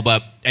 Carl,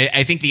 but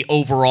I think the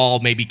overall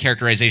maybe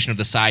characterization of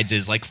the sides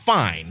is like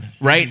fine,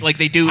 right? Like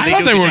they do. I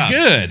thought they a were job.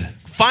 good.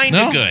 Fine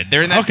No? to good.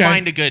 They're in that Okay.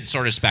 fine to good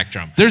sort of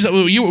spectrum.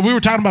 We were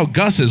talking about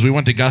Gus's. We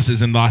went to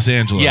Gus's in Los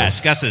Angeles. Yes,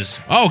 Gus's.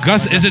 Oh,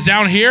 Gus, is it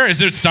down here?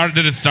 Did it start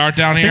down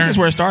I here? think that's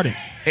where it started.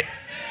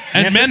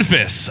 And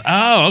Memphis.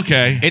 Oh,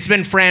 okay. It's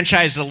been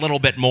franchised a little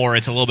bit more.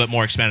 It's a little bit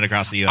more expanded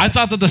across the U.S. I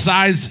thought that the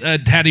sides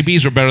at Hattie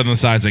B's were better than the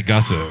sides at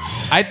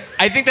Gus's. I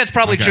think that's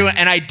probably true,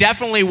 and I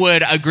definitely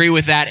would agree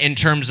with that in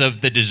terms of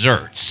the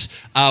desserts,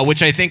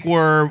 which I think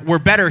were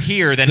better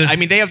here than. I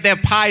mean, they have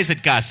pies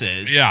at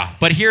Gus's,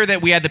 but here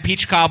that we had the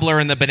peach cobbler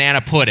and the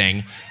banana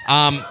pudding,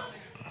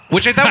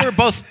 which I thought were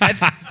both. I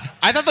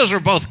thought those were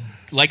both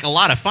like a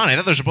lot of fun. I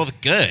thought those were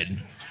both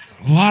good.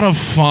 A lot of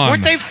fun.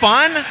 Weren't they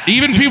fun?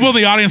 Even people in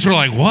the audience were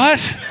like,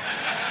 "What?"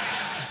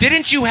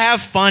 Didn't you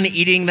have fun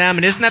eating them?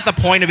 And isn't that the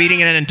point of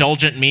eating an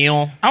indulgent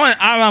meal?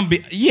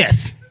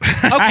 Yes.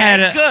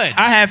 Okay, good.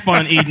 I had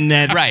fun eating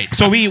that. Right.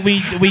 So we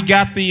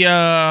got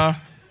the.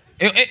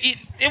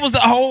 It was the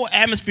whole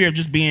atmosphere of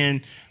just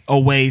being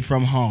away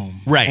from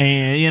home. Right.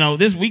 And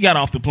we got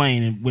off the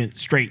plane and went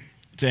straight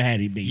to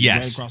Hattie B.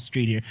 Yes. Right across the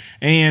street here.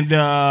 And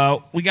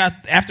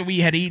after we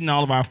had eaten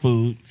all of our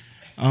food.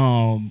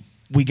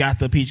 We got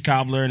the peach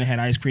cobbler and it had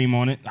ice cream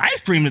on it. The ice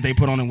cream that they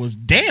put on it was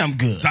damn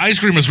good. The ice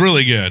cream was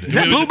really good. Is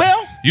that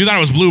Bluebell? You thought it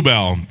was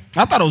Bluebell.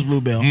 I thought it was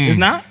Bluebell. It's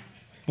not?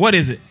 What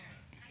is it?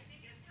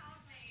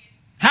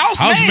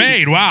 House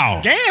made. Wow.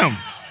 Damn.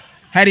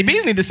 Hattie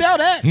B's need to sell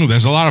that. Ooh,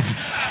 there's a lot of.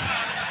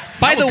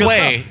 By the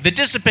way, the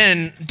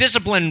discipline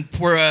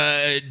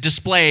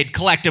displayed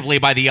collectively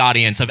by the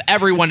audience of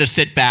everyone to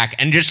sit back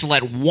and just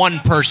let one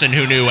person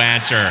who knew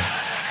answer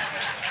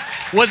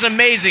was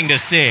amazing to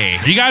see.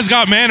 You guys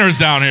got manners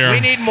down here. We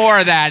need more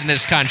of that in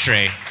this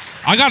country.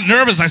 I got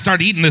nervous. I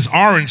started eating this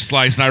orange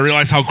slice, and I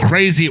realized how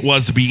crazy it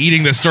was to be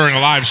eating this during a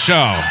live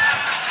show.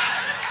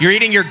 You're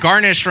eating your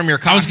garnish from your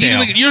cocktail. I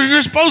was eating.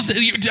 You're supposed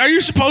to. Are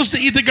you supposed to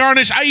eat the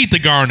garnish? I eat the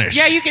garnish.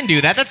 Yeah, you can do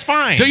that. That's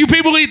fine. Do you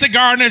people eat the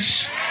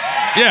garnish?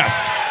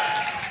 Yes.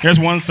 There's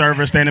one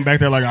server standing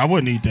back there like, I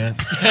wouldn't eat that.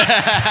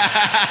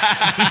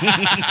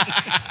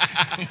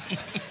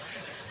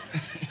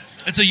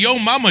 It's a Yo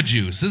Mama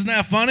juice. Isn't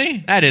that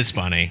funny? That is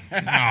funny. Oh.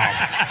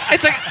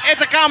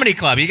 It's a comedy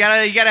club. You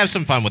gotta have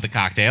some fun with the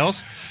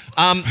cocktails.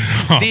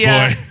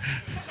 Boy.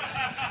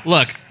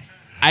 Look,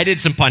 I did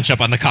some punch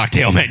up on the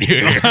cocktail menu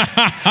here.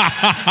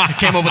 I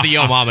came up with the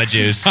Yo Mama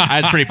juice.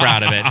 I was pretty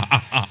proud of it.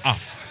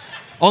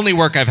 Only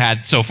work I've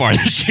had so far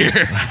this year.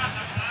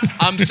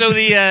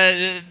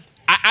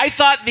 I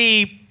thought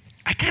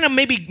I kind of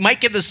maybe might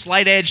give the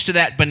slight edge to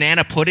that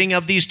banana pudding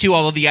of these two,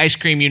 although the ice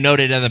cream you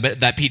noted and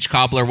that peach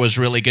cobbler was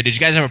really good. Did you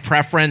guys have a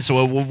preference?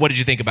 What did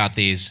you think about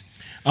these?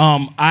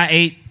 I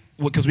ate,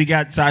 because we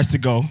got sides to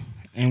go,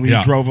 and we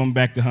drove them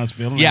back to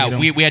Huntsville. Yeah,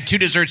 we had two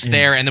desserts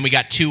there, and then we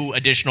got two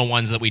additional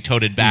ones that we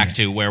toted back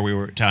to where we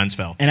were to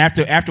Huntsville. And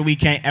after we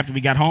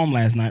got home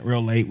last night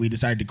real late, we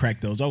decided to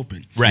crack those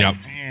open. Right. Yep.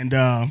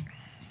 And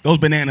those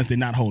bananas did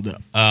not hold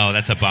up. Oh,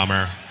 that's a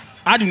bummer.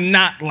 I do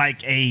not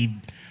like a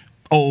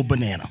old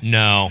banana.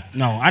 No,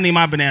 I need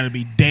my banana to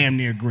be damn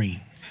near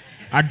green.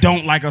 I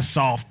don't like a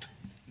soft,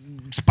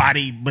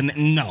 spotty banana.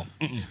 No.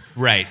 Mm-mm.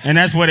 Right. And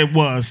that's what it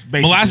was,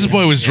 basically. Molasses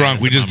Boy was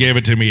drunk. We just gave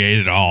it to him. He ate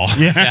it all.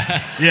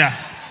 Yeah.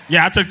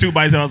 I took 2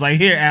 bites. I was like,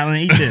 here, Alan,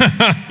 eat this.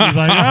 He's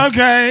like,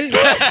 okay.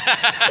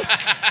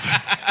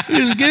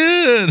 It's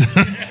good.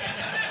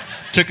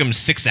 Took him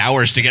 6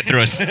 hours to get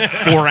through a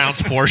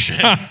 4-ounce portion.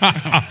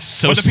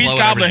 So But the peach slow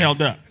cobbler and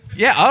held up.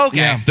 Yeah. Okay.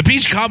 Yeah. The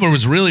peach cobbler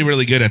was really,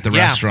 really good at the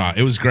restaurant.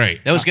 It was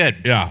great. That was good.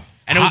 Yeah.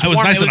 And it was warm.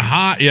 nice and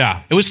hot.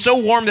 Yeah. It was so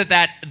warm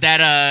that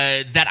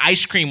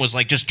ice cream was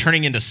like just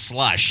turning into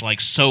slush like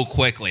so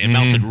quickly. It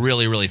melted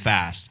really, really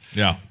fast.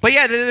 Yeah. But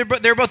yeah,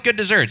 they're both good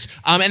desserts.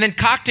 And then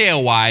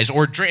cocktail wise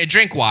or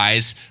drink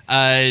wise,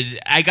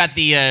 I got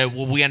the.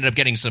 We ended up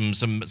getting some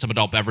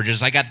adult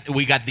beverages.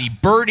 We got the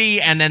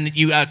Birdie, and then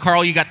you,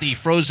 Carl, you got the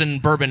frozen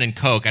bourbon and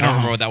Coke. I don't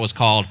remember what that was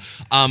called.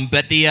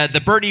 But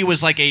the Birdie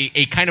was like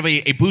a kind of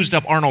a boozed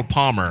up Arnold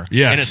Palmer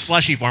in a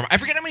slushy form. I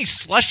forget how many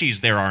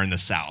slushies there are in the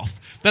South.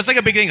 That's like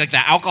a big thing, like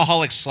the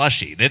alcoholic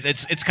slushie.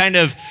 It's kind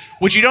of,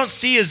 which you don't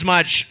see as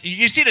much.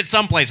 You see it at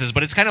some places,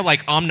 but it's kind of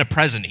like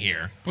omnipresent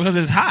here. Because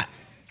it's hot.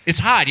 It's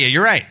hot, yeah,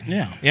 you're right.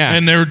 Yeah.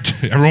 And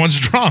everyone's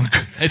drunk.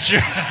 It's true.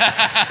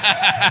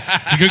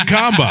 It's a good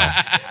combo.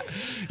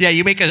 Yeah,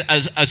 you make a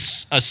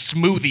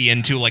smoothie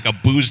into like a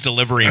booze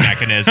delivery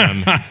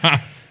mechanism.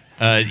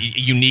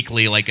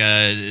 Uniquely, like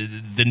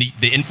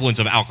the influence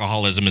of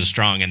alcoholism is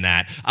strong in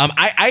that.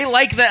 I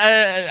like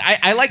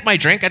I like my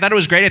drink. I thought it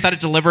was great. I thought it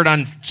delivered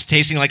on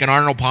tasting like an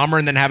Arnold Palmer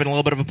and then having a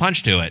little bit of a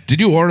punch to it. Did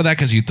you order that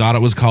because you thought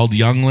it was called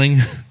Youngling?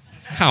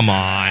 Come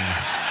on.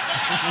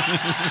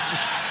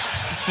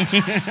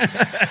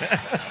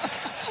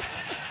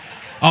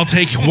 I'll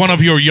take one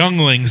of your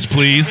Younglings,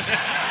 please.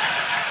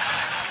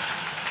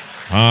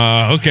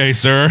 Okay,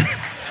 sir.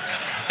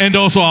 And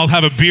also, I'll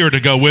have a beer to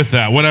go with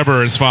that.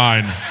 Whatever is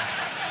fine.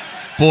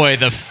 Boy,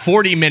 the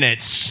 40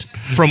 minutes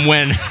from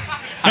when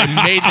I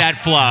made that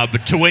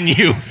flub to when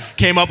you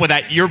came up with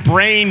that, your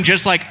brain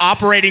just like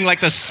operating like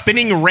the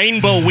spinning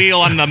rainbow wheel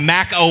on the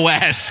Mac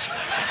OS,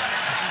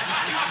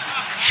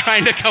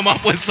 trying to come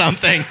up with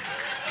something.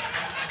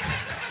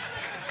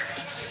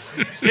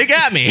 You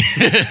got me.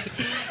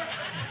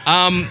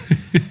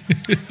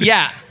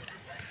 Yeah.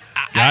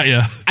 Got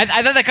ya.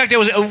 I thought that cocktail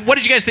was... What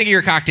did you guys think of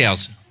your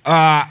cocktails?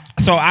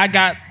 So I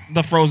got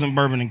the frozen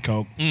bourbon and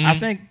Coke. Mm-hmm. I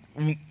think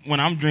when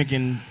I'm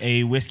drinking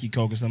a whiskey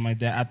Coke or something like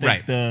that, I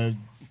think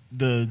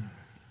the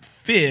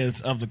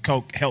fizz of the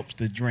Coke helps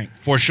the drink.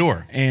 For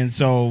sure. And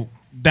so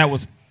that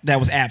was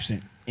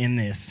absent in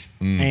this.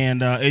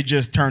 And it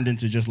just turned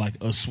into just like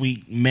a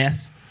sweet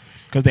mess.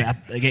 Because I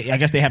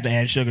guess they have to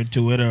add sugar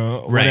to it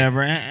or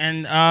whatever.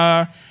 And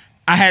I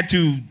had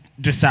to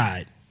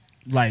decide,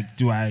 like,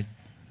 do I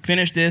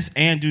finish this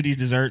and do these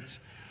desserts,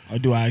 or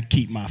do I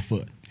keep my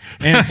foot?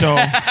 And so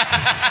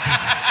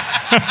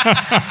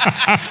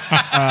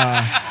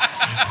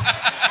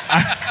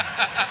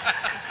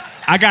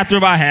I got through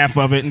about half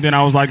of it, and then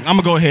I was like, I'm going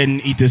to go ahead and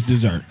eat this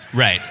dessert.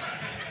 Right.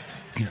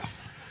 Yeah.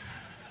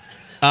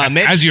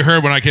 As you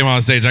heard when I came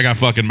on stage, I got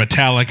fucking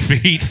metallic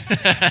feet.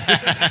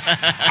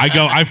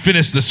 I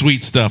finished the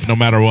sweet stuff no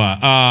matter what.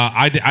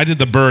 I did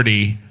the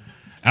Birdie,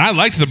 and I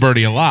liked the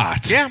Birdie a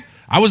lot. Yeah.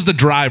 I was the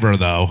driver,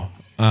 though.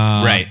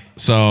 Right.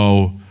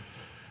 So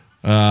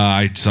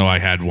I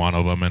had one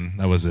of them, and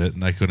that was it.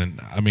 And I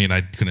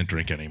couldn't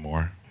drink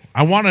anymore.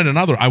 I wanted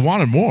another. I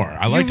wanted more.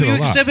 I liked it a lot.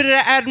 You exhibited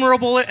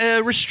admirable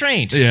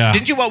restraint. Yeah.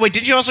 Didn't you? Wait,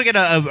 did you also get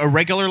a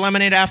regular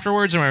lemonade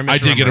afterwards? Or I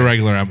did get a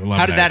regular lemonade.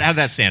 How did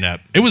that stand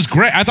up? It was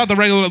great. I thought the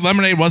regular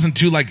lemonade wasn't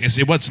too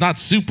it's not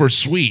super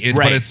sweet,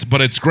 right. but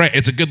it's great.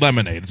 It's a good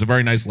lemonade. It's a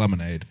very nice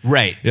lemonade.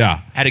 Right.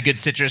 Yeah. Had a good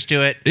citrus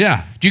to it.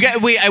 Yeah. Do you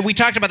guys? We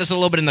talked about this a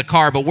little bit in the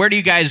car, but where do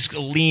you guys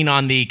lean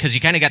on because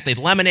you kind of got the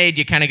lemonade,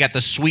 you kind of got the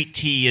sweet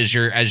tea as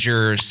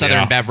your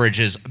southern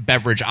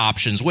beverage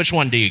options. Which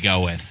one do you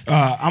go with?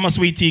 I'm a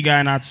sweet tea guy,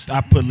 and I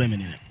put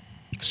lemon in it.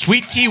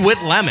 Sweet tea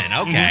with lemon.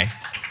 Okay.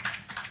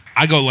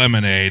 I go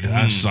lemonade.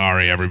 I'm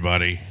sorry,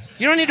 everybody.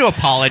 You don't need to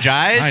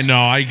apologize. I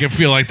know. I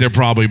feel like they're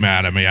probably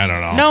mad at me. I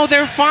don't know. No,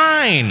 they're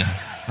fine. All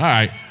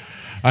right.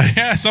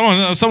 Yeah,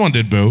 someone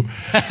did boo.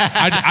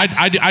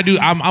 I do.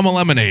 I'm a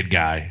lemonade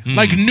guy,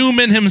 like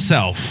Newman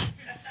himself.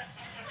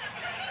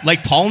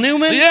 Like Paul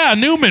Newman? Yeah,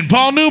 Newman.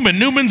 Paul Newman.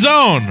 Newman's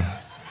own.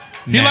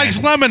 He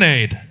likes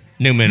lemonade.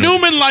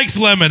 Newman likes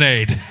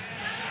lemonade.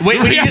 Wait,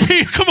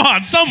 come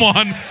on,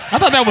 someone. I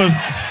thought that was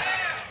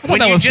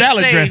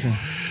salad dressing.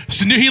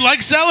 He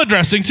likes salad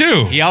dressing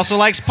too. He also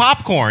likes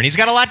popcorn. He's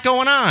got a lot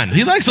going on.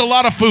 He likes a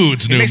lot of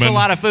foods. He makes a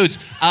lot of foods.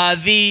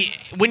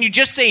 When you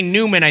just say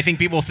Newman, I think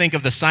people think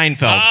of the Seinfeld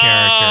character.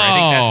 I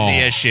think that's the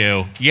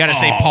issue. You got to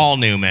say Paul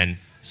Newman,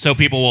 so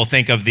people will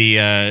think of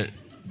the.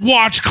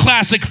 Watch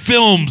classic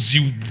films,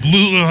 you.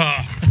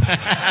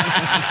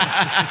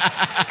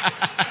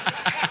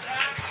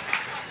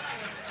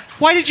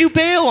 Why did you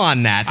bail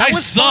on that? That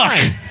was suck.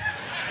 Fine.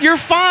 You're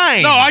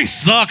fine. No, I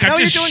suck. No, I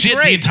just shit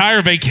the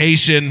entire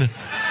vacation.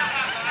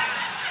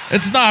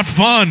 It's not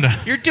fun.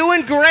 You're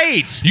doing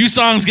great. You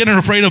songs getting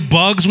afraid of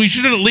bugs. We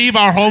shouldn't leave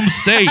our home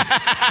state.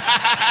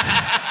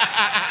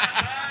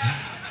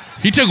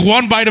 He took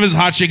one bite of his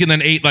hot chicken,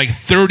 then ate like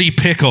 30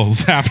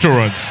 pickles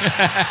afterwards.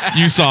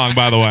 You song,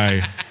 by the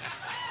way.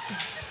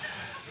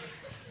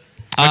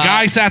 A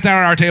guy sat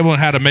down at our table and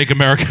had a "Make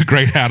America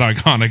Great" hat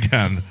on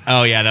again.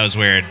 Oh yeah, that was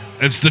weird.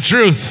 It's the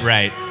truth,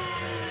 right?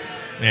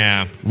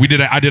 Yeah,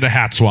 I did a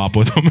hat swap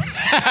with him.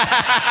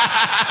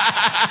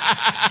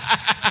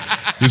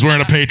 He's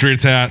wearing a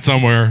Patriots hat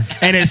somewhere,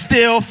 and it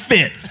still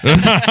fits.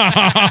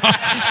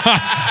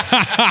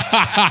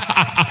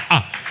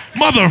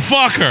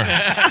 Motherfucker.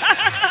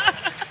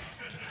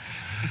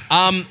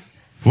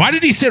 Why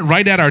did he sit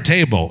right at our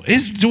table?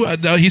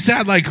 He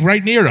sat like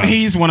right near us.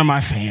 He's one of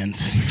my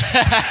fans.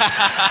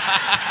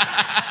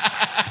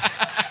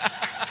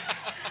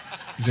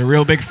 He's a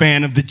real big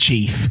fan of the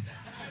Chief.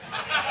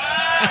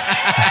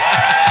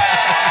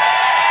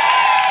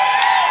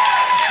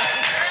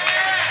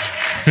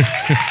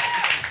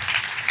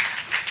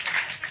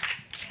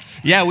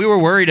 Yeah, we were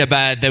worried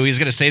about that he was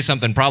going to say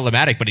something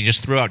problematic, but he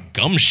just threw out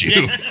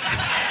gumshoe.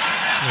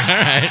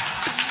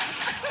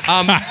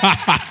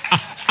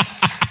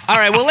 All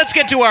right. Well, let's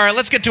get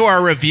to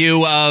our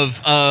review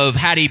of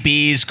Hattie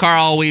B's.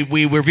 Carl,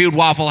 we reviewed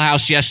Waffle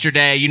House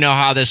yesterday. You know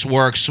how this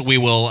works. We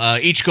will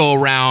each go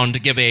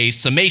around, give a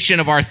summation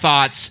of our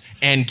thoughts,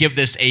 and give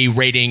this a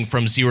rating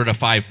from 0 to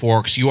 5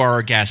 forks. You are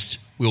our guest.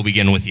 We'll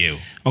begin with you.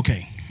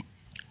 Okay.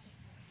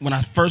 When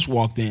I first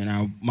walked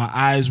in, my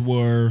eyes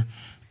were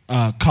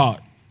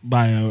caught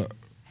by a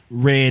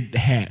red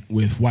hat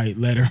with white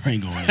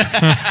lettering on it.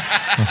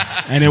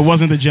 And it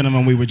wasn't the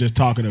gentleman we were just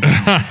talking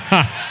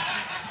about.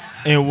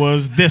 It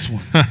was this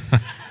one.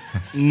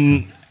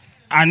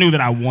 I knew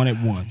that I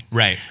wanted one.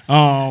 Right.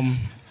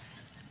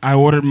 I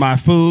ordered my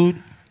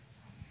food.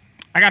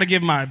 I got to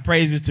give my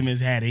praises to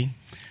Miss Hattie,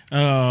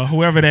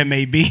 whoever that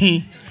may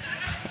be,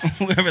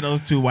 whoever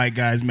those two white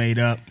guys made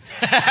up.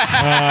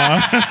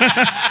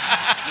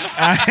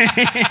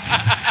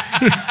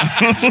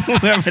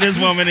 Whoever this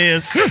woman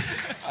is.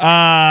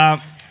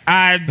 I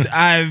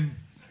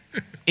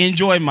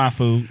enjoyed my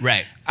food.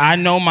 Right. I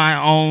know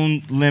my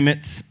own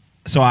limits,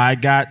 so I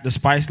got the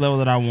spice level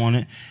that I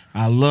wanted.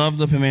 I love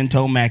the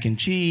pimento mac and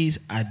cheese.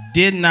 I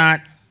did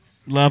not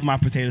love my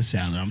potato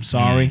salad. I'm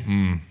sorry.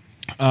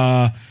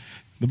 The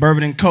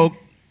bourbon and Coke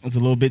was a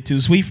little bit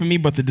too sweet for me,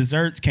 but the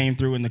desserts came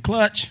through in the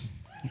clutch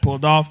and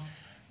pulled off.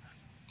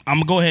 I'm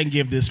going to go ahead and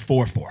give this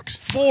 4 forks.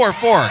 4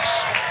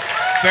 forks.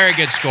 Very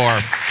good score.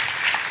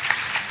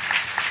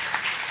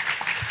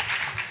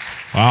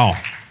 Wow.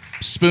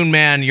 Spoon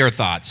Man, your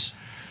thoughts?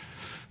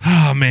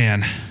 Oh,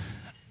 man.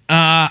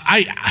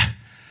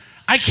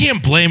 I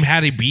can't blame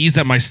Hattie B's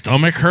that my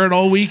stomach hurt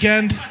all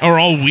weekend or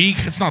all week.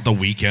 It's not the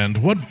weekend.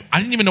 I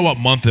didn't even know what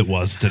month it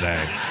was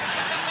today.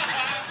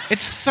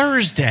 It's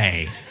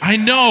Thursday. I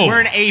know. We're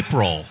in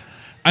April.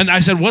 And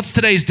I said, what's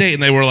today's date?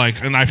 And they were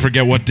like, and I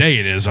forget what day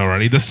it is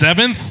already. The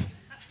 7th?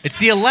 It's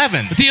the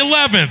 11th. The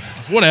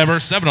 11th. Whatever.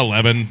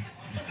 7-Eleven.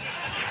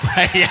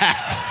 Right,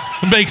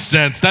 yeah. It makes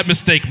sense. That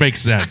mistake makes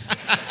sense.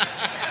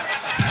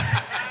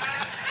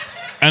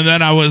 And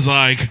then I was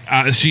like,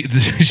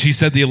 she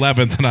said the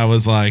 11th, and I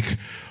was like,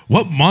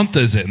 what month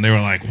is it? And they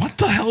were like, what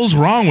the hell's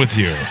wrong with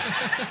you?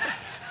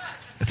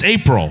 It's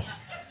April.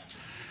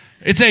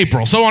 It's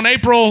April. So on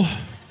April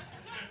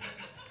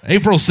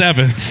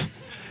 7th,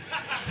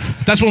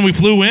 that's when we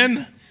flew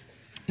in?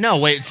 No,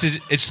 wait,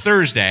 it's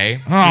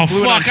Thursday. Oh,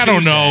 fuck, I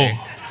don't know.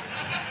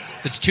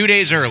 It's 2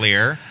 days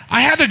earlier.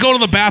 I had to go to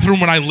the bathroom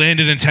when I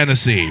landed in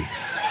Tennessee.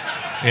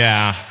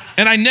 Yeah.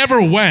 And I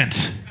never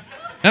went.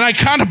 And I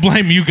kind of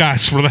blame you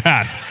guys for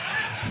that.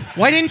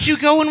 Why didn't you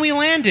go when we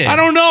landed? I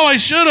don't know. I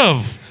should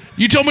have.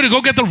 You told me to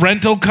go get the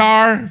rental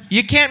car.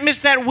 You can't miss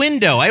that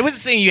window. I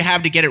wasn't saying you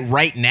have to get it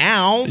right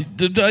now.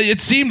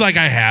 It seemed like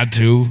I had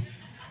to.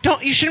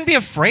 You shouldn't be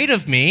afraid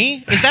of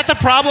me. Is that the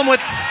problem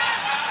with...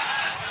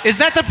 Is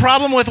that the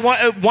problem with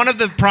one of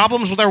the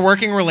problems with our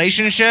working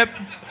relationship?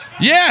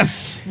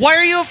 Yes. Why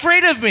are you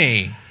afraid of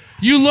me?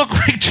 You look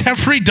like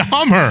Jeffrey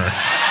Dahmer.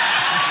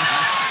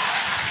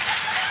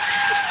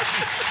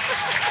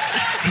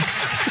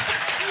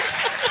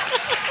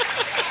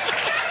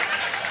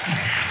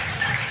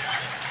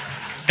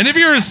 And if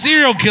you're a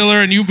serial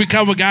killer and you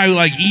become a guy who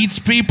like eats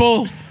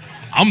people,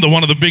 I'm the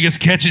one of the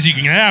biggest catches you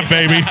can have,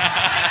 baby.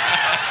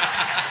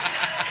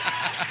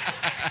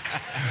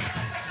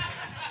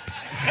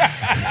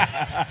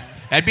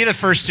 I'd be the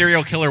first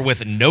serial killer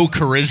with no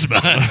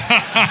charisma.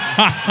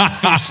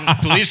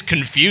 Police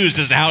confused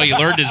as to how he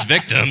learned his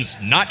victims.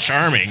 Not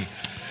charming.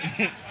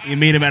 You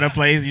meet him at a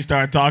place, you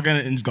start talking,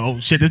 and just go, oh,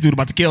 shit, this dude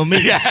about to kill me.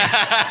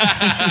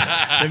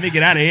 Let me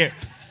get out of here.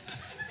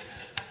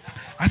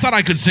 I thought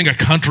I could sing a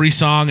country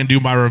song and do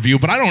my review,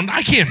 but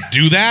I can't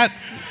do that.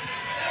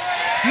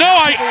 No,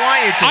 I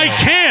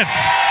can't.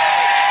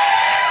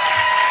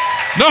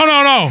 No.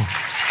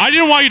 I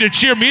didn't want you to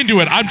cheer me into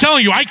it. I'm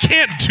telling you, I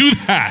can't do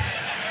that.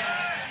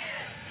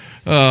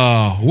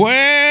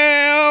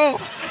 Well,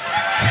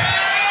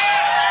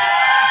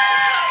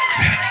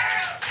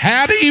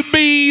 Hattie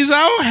B's,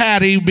 oh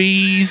Hattie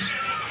B's,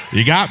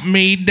 you got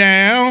me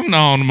down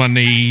on my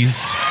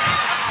knees.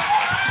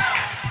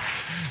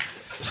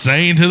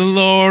 Saying to the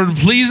Lord,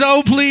 please,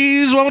 oh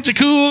please, won't you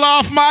cool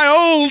off my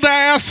old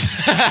ass?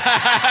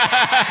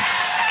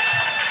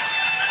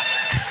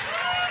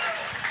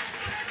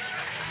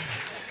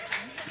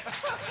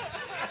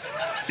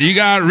 You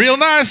got real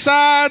nice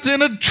sides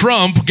and a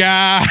Trump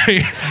guy.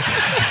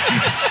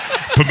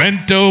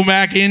 Pimento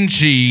mac and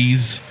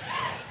cheese.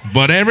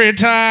 But every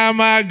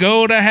time I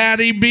go to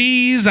Hattie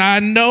B's, I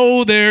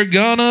know they're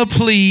gonna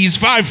please.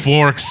 5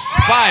 forks.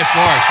 5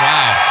 forks,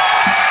 wow.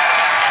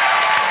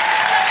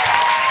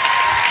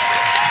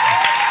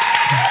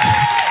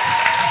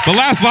 The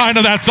last line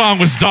of that song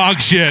was dog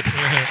shit.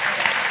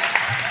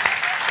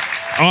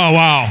 Oh,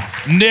 wow.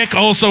 Nick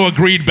also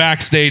agreed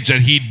backstage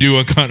that he'd do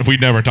a cunt. We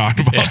never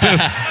talked about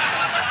this.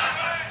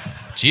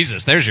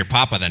 Jesus, there's your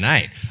pop of the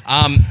night.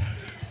 I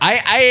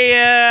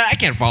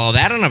can't follow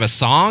that. I don't have a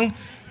song.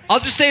 I'll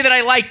just say that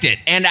I liked it,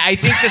 and I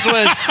think this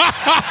was.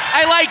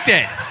 I liked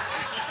it.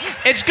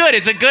 It's good.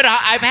 It's a good.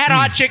 I've had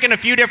hot chicken a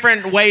few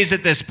different ways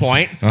at this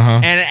point,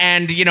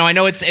 and you know I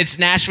know it's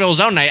Nashville's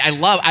own night. I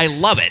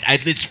love it.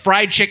 It's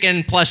fried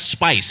chicken plus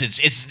spice.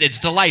 It's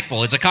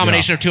delightful. It's a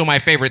combination of two of my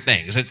favorite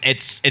things.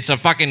 It's a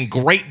fucking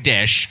great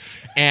dish,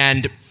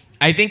 and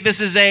I think this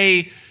is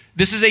a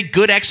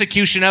good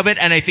execution of it,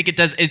 and I think it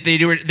does.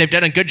 They've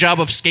done a good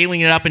job of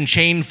scaling it up in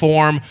chain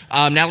form.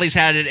 Natalie's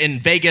had it in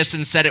Vegas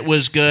and said it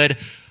was good.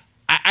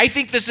 I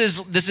think this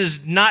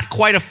is not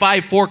quite a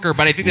 5-forker,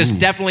 but I think this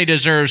definitely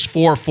deserves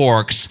 4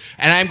 forks.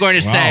 And I'm going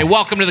to say,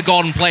 welcome to the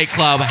Golden Plate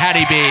Club,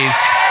 Hattie B's,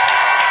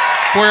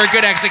 for a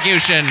good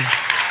execution.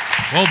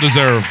 Well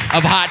deserved.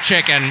 Of hot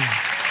chicken,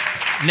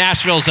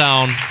 Nashville's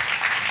own.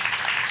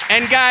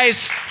 And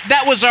guys,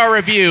 that was our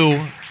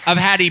review of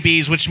Hattie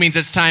B's, which means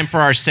it's time for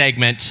our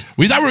segment.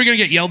 We thought we were going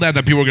to get yelled at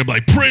that people were going to be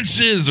like,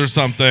 Prince's or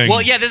something.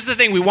 Well, yeah, this is the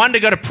thing. We wanted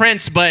to go to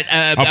Prince, but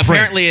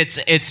apparently it's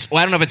well,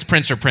 I don't know if it's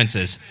Prince or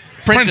Princess.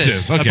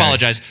 Prince's. Okay. I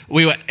apologize.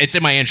 It's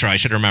in my intro. I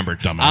should have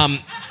remembered.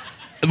 Dumbass.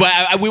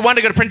 We wanted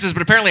to go to Prince's,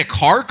 but apparently a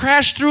car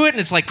crashed through it, and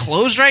it's like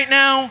closed right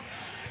now.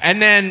 And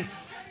then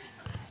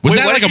was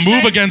that like a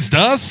move against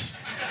us?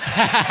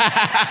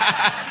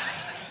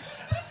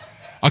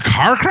 A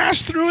car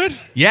crashed through it?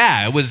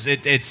 Yeah, it was.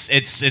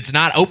 It's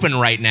not open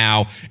right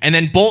now. And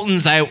then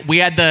Bolton's. Nellie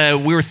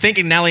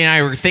and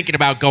I were thinking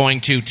about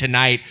going to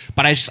tonight,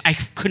 but I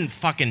couldn't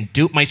fucking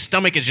do it. My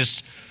stomach is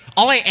just.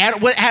 All I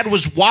had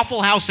was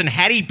Waffle House and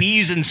Hattie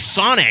B's and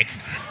Sonic.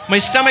 My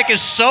stomach is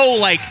so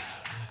like,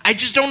 I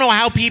just don't know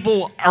how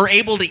people are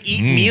able to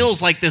eat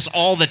meals like this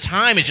all the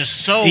time. It's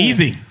just so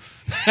easy.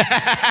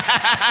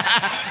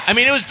 I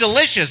mean, it was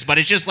delicious, but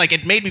it's just like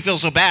it made me feel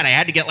so bad. I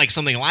had to get like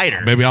something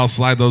lighter. Maybe I'll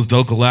slide those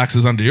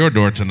Docalaxes under your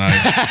door tonight.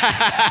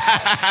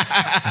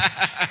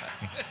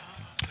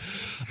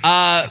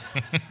 That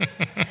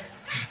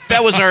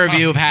was our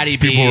review of Hattie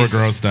B's. People were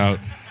grossed out.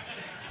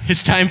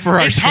 It's time for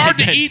our It's hard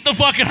to eat the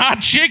fucking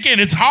hot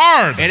chicken. It's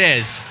hard. It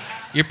is.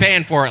 You're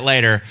paying for it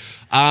later.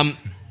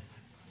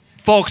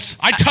 Folks.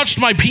 I touched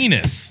my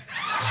penis.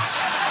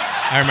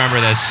 I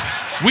remember this.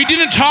 We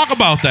didn't talk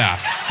about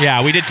that.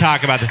 Yeah, we did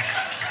talk about that.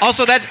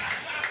 Also,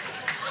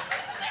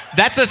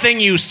 that's a thing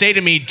you say to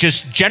me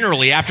just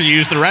generally after you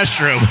use the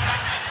restroom.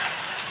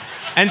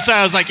 And so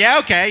I was like, yeah,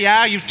 okay,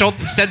 yeah, you've told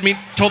this to me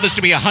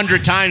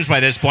 100 times by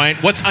this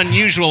point. What's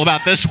unusual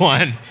about this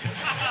one?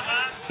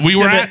 We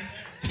were at...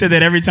 Said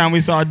that every time we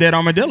saw a dead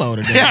armadillo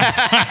today.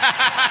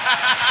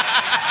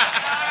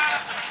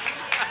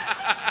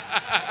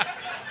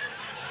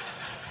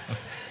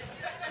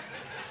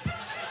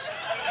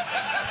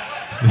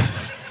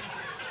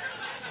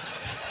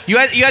 You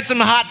had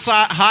some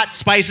hot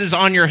spices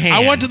on your hand.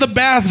 I went to the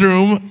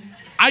bathroom.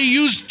 I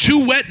used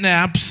 2 wet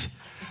naps.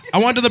 I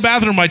went to the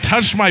bathroom. I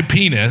touched my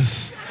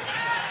penis,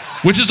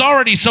 which is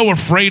already so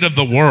afraid of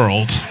the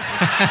world.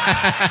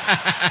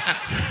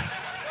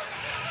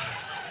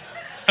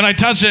 And I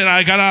touched it, and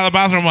I got out of the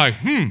bathroom. I'm like,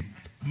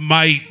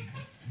 my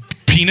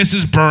penis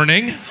is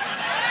burning.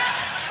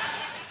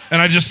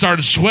 And I just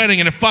started sweating,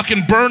 and it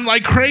fucking burned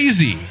like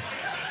crazy.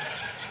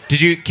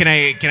 Did you? Can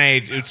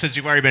I? Since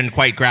you've already been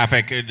quite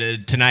graphic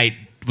tonight,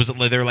 was it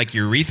there like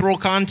urethral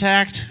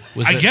contact?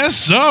 I guess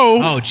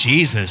so. Oh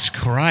Jesus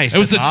Christ! It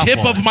was the awful.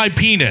 tip of my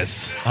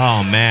penis.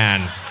 Oh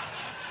man.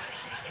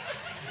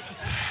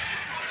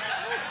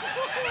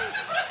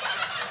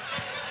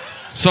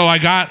 So I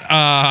got.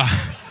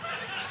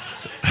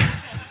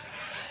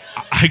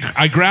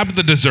 I grabbed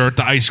the dessert,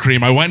 the ice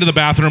cream. I went to the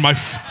bathroom. I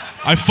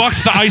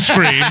fucked the ice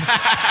cream.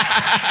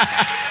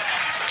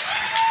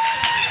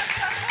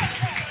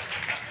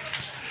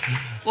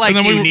 Like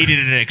you needed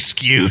an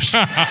excuse.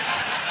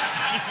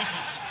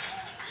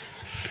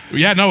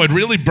 Yeah, no, it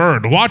really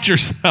burned. Watch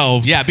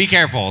yourselves. Yeah, be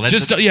careful.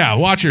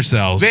 Watch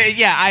yourselves.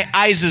 Yeah,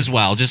 eyes as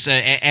well. Just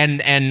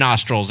and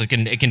nostrils. It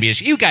can be.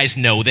 You guys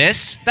know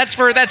this. That's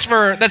for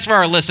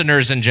our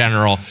listeners in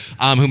general,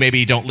 who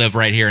maybe don't live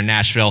right here in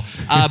Nashville.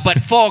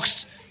 But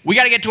folks, we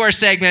got to get to our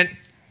segment.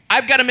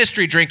 I've got a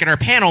mystery drink, and our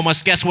panel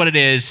must guess what it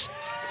is.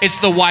 It's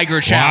the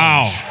Weiger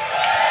Challenge. Wow.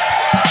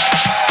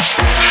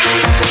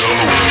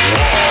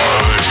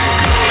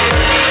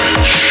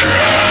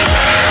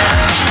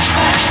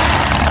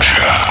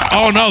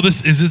 Oh no!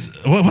 This.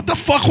 What the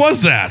fuck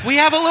was that? We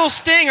have a little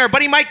sting. Our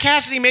buddy Mike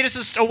Cassidy made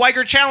us a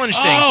Weiger Challenge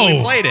thing, so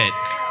we played it.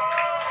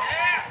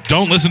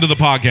 Don't listen to the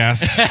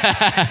podcast.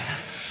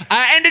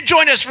 And to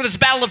join us for this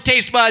battle of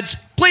taste buds,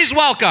 please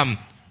welcome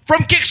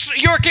from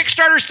Your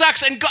Kickstarter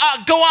Sucks and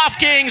Go Off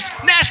Kings,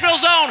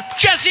 Nashville's own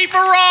Jesse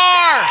Farrar.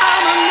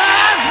 I'm a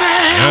nice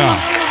man.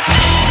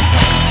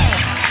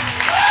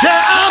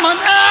 Yeah, I'm a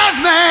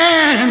nice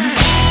man.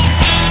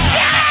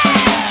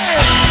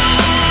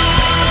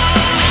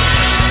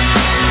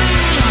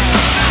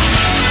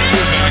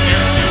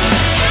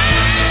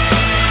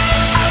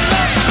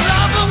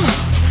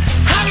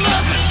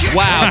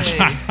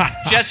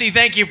 Jesse,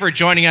 thank you for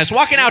joining us.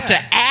 Walking out to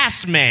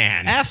Ass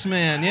Man. Ass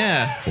Man,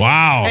 yeah.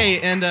 Wow.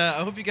 Hey, and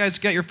I hope you guys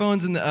got your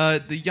phones in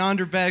the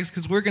yonder bags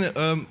because we're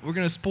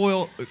gonna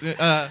spoil. We're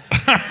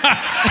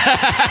gonna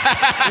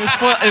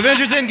spoil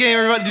Avengers Endgame.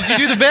 Everybody, did you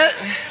do the bit?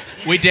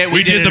 We did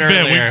the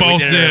bit. We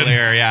both did.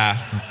 Earlier, yeah.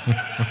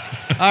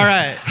 All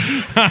right.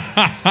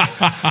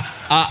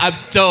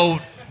 Though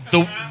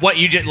what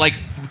you did, like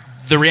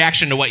the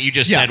reaction to what you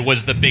just said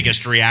was the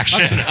biggest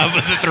reaction of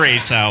the three.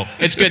 So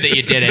it's good that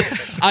you did it.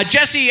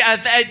 Jesse,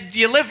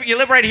 you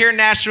live right here in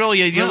Nashville.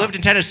 You lived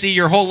in Tennessee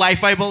your whole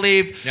life, I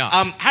believe.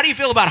 Yeah. How do you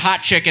feel about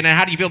hot chicken, and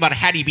how do you feel about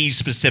Hattie B's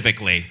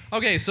specifically?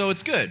 Okay, so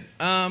it's good.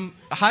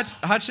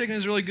 Hot chicken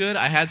is really good.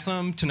 I had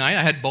some tonight.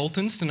 I had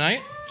Bolton's tonight.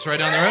 It's right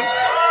down the road.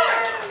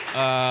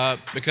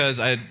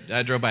 Because I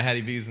drove by Hattie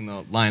B's and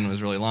the line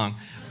was really long.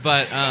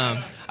 But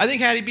I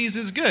think Hattie B's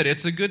is good.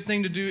 It's a good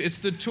thing to do. It's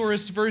the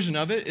tourist version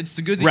of it. It's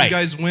the good that you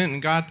guys went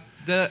and got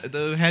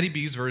the Hattie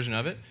B's version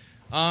of it.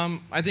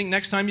 I think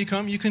next time you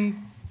come, you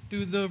can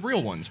do the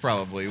real ones.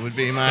 Probably would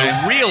be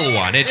my the real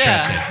one.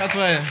 Interesting. Yeah, that's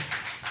why.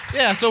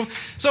 Yeah, so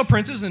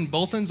Prince's and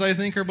Bolton's I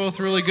think are both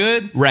really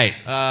good. Right.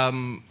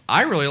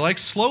 I really like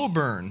Slow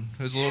Burn.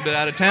 I was a little bit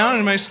out of town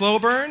in my Slow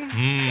Burn.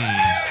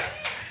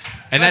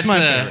 And that's my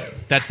favorite.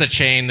 That's the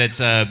chain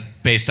that's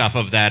based off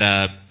of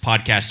that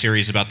podcast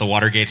series about the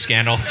Watergate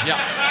scandal. Yeah.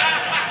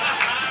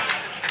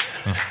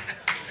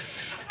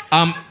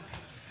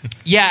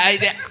 Yeah,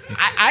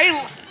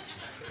 I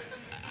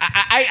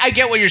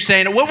get what you're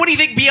saying. What do you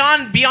think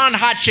beyond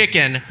hot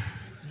chicken?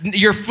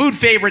 Your food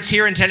favorites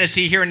here in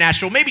Tennessee, here in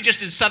Nashville, maybe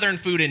just in Southern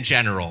food in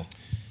general.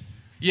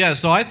 Yeah,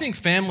 so I think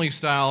family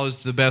style is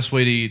the best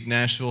way to eat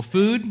Nashville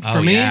food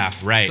for me. Yeah,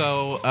 right.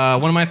 So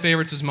one of my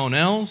favorites is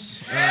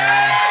Monell's.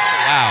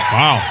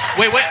 Wow.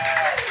 Wait,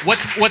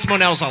 what's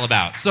Monell's all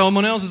about? So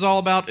Monell's is all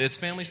about, it's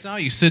family style.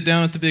 You sit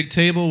down at the big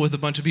table with a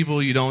bunch of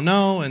people you don't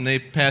know, and they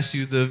pass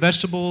you the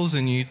vegetables,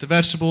 and you eat the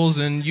vegetables,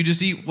 and you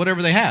just eat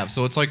whatever they have.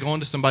 So it's like going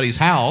to somebody's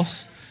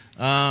house,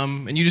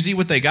 and you just eat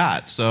what they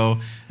got. So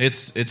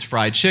it's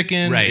fried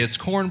chicken, it's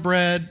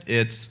cornbread,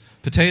 it's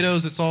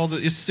potatoes, it's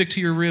stick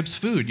to your ribs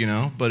food, you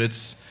know, but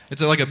it's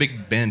like a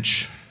big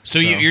bench. So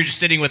you're just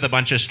sitting with a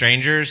bunch of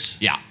strangers?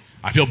 Yeah.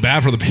 I feel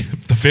bad for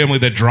the family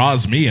that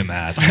draws me in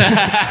that.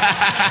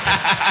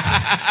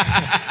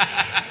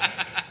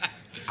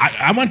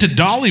 I went to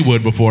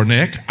Dollywood before,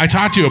 Nick. I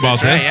talked to you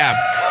about this. Right, yeah.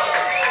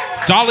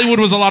 Dollywood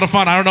was a lot of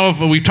fun. I don't know if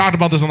we've talked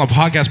about this on the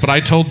podcast, but I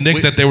told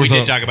Nick that there was we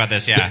did talk about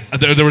this, yeah.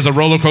 There was a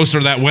roller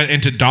coaster that went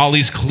into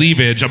Dolly's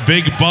cleavage, a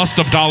big bust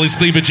of Dolly's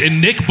cleavage, and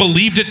Nick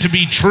believed it to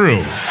be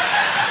true.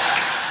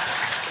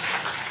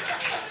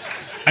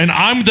 And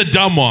I'm the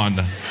dumb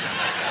one.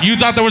 You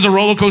thought there was a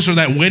roller coaster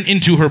that went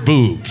into her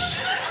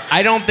boobs.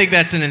 I don't think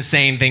that's an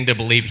insane thing to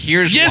believe.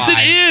 Here's why. Yes,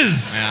 it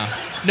is. Yeah.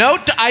 No,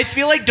 I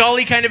feel like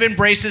Dolly kind of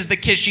embraces the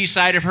kishy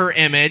side of her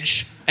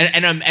image.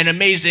 An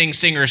amazing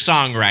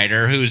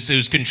singer-songwriter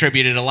who's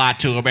contributed a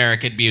lot to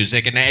American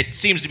music, and it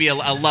seems to be a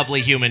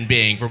lovely human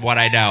being, from what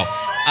I know.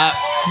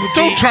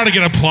 Don't try to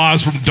get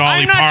applause from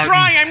Dolly I'm not Parton.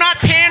 trying. I'm not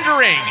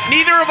pandering.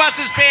 Neither of us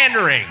is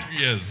pandering.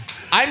 Yes.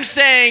 I'm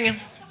saying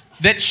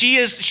that she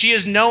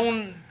is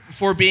known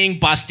for being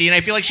busty, and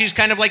I feel like she's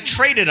kind of like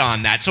traded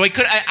on that. So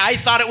I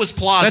thought it was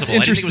plausible. That's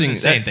interesting. I didn't think it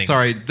was an insane thing.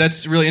 Sorry,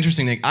 that's really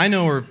interesting, Nick. I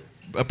know her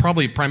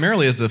probably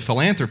primarily as a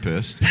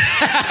philanthropist.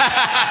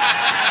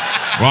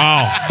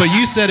 Wow. But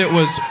you said it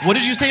was, what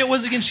did you say it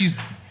was again? She's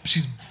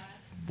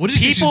what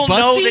did you say? People She's busty?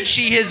 know that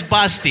she is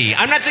busty.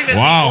 I'm not saying that's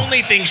the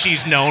only thing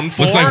she's known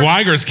for. Looks like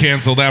Weiger's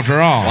canceled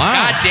after all. Wow.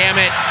 God damn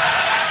it.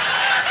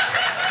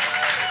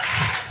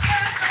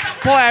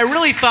 Boy, I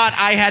really thought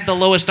I had the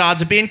lowest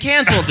odds of being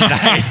canceled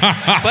tonight.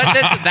 But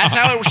that's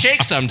how it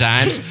shakes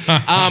sometimes.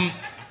 But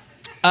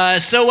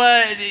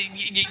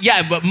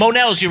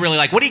Monell's you really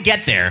like. What do you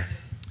get there?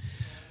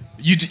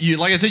 You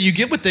like I said, you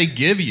get what they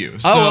give you.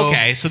 So,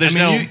 okay. So there's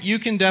you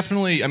can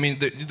definitely,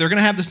 they're going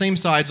to have the same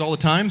sides all the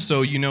time.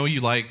 So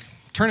you like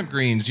turnip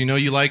greens,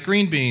 you like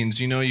green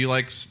beans, you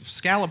like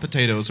scallop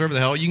potatoes, whatever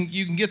the hell.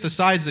 You can get the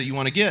sides that you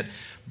want to get.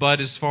 But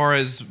as far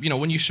as,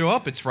 when you show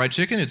up, it's fried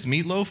chicken, it's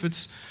meatloaf,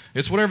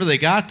 it's whatever they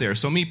got there.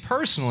 So me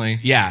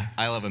personally,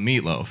 I love a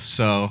meatloaf.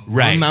 So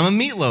I'm a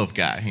meatloaf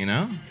guy,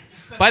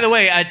 By the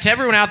way, to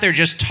everyone out there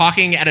just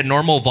talking at a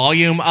normal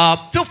volume,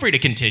 feel free to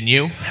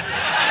continue.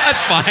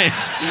 That's fine.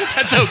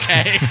 That's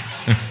okay.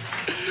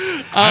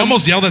 I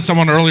almost yelled at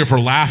someone earlier for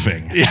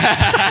laughing. Yeah.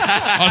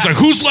 I was like,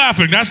 who's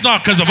laughing? That's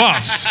not because of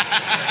us.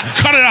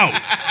 Cut it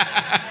out.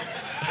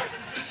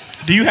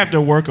 Do you have to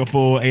work a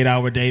full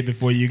 8-hour day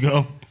before you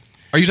go?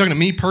 Are you talking to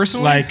me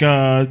personally? Like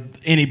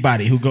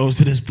anybody who goes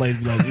to this place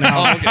be like, no,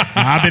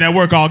 I've been at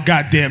work all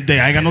goddamn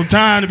day. I ain't got no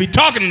time to be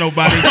talking to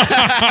nobody.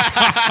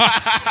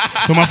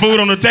 Put my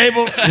food on the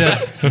table.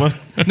 Yeah.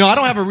 No, I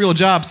don't have a real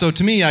job, so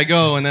to me, I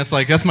go, and that's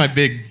like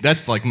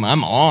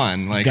I'm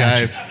on. Like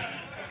gotcha.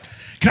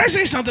 Can I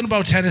say something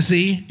about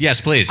Tennessee? Yes,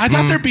 please. I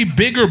thought there'd be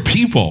bigger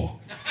people.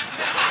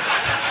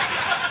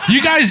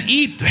 You guys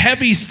eat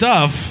heavy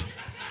stuff.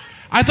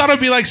 I thought it would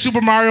be like Super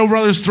Mario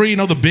Brothers 3,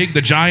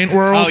 the giant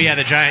world. Oh, yeah,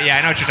 the giant. Yeah,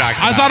 I know what you're talking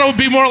about. I thought it would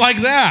be more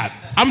like that.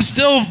 I'm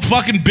still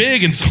fucking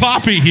big and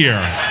sloppy here.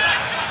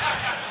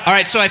 All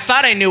right, so I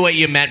thought I knew what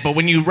you meant, but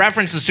when you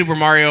reference the Super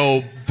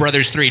Mario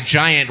Brothers 3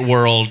 Giant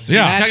World,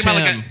 Yeah. you're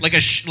talking about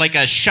like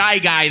a shy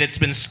guy that's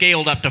been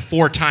scaled up to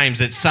 4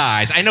 times its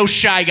size. I know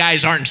shy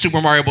guys aren't in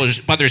Super Mario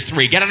Brothers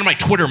 3. Get out of my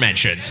Twitter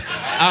mentions.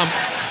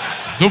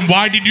 Then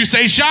why did you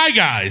say Shy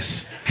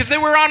Guys? Because they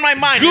were on my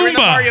mind. They were in the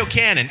Goomba. Mario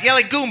canon. Yeah,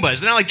 like Goombas.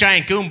 They're not like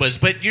giant Goombas,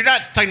 but you're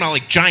not talking about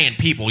like giant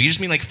people. You just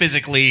mean like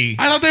physically.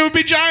 I thought they would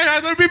be giant. I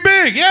thought they'd be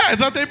big. Yeah, I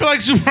thought they'd be like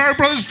Super Mario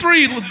Brothers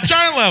 3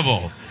 giant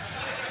level.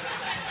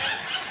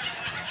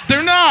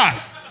 They're not.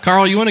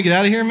 Carl, you want to get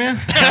out of here, man?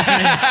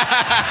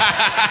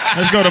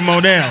 Let's go to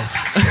Modell's.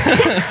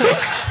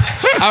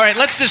 All right,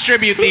 let's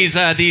distribute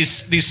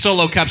these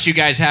solo cups you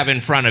guys have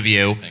in front of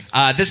you.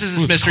 This is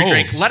this mystery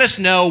drink. Let us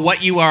know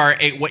what you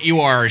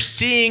are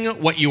seeing,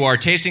 what you are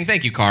tasting.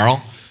 Thank you,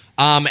 Carl.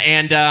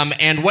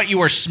 And what you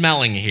are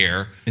smelling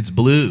here. It's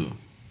blue.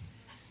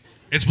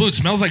 It's blue. It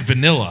smells like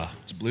vanilla.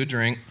 It's a blue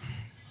drink.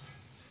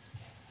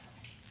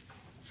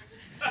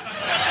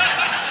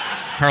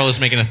 Carl is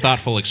making a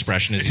thoughtful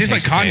expression as It he tastes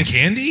like takes a cotton taste.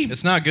 candy?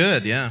 It's not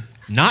good, yeah.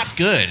 Not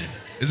good.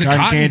 Is it Cotton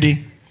cotton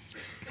candy.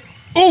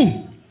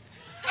 Ooh!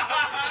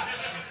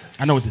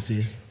 I know what this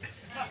is.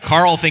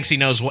 Carl thinks he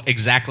knows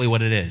exactly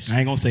what it is. I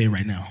ain't gonna say it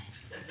right now.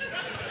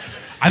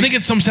 I think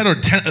it's some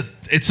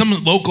it's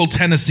some local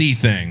Tennessee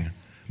thing.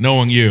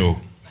 Knowing you,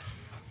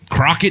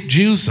 Crockett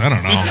juice. I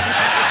don't know.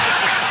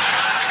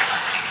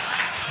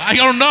 I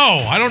don't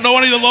know. I don't know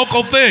any of the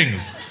local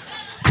things.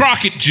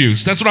 Crockett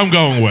juice. That's what I'm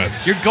going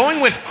with. You're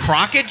going with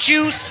Crockett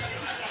juice?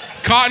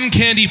 Cotton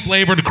candy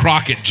flavored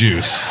Crockett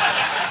juice.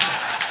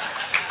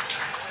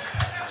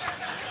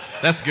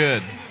 That's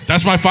good.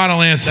 That's my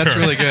final answer. That's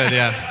really good,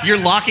 yeah. You're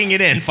locking it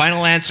in.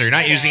 Final answer. You're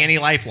not using any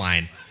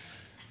lifeline.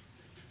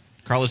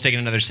 Carl is taking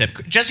another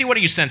sip. Jesse, what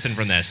are you sensing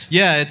from this?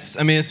 Yeah, it's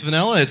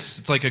vanilla.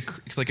 It's like a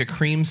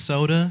cream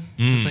soda.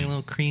 It's like a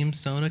little cream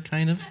soda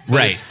kind of.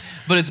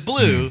 But it's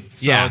blue,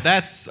 so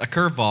that's a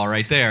curveball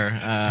right there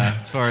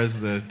as far as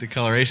the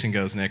coloration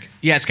goes, Nick.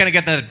 Yeah, it's kind of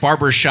got that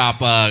barbershop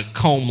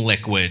comb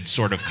liquid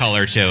sort of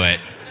color to it.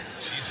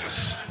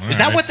 Jesus. Is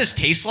that what this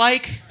tastes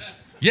like?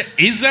 Yeah,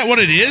 is that what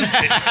it is?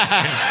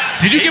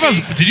 Did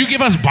you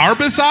give us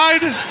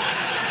Barbicide?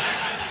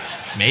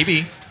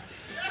 Maybe.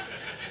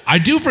 I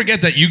do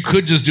forget that you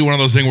could just do one of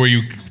those things where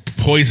you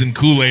poison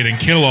Kool-Aid and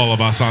kill all of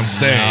us on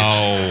stage.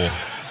 No.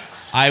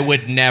 I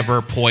would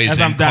never poison As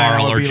I'm dying,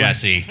 Carl I'll or be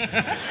Jesse.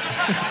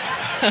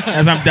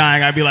 As I'm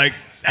dying, I'd be like,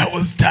 that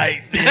was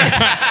tight.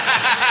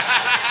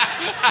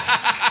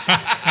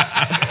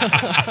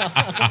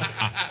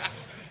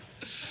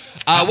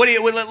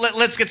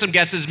 Let's get some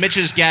guesses. Mitch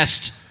has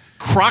guessed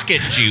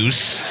Crockett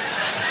juice.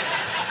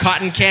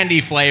 Cotton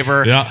candy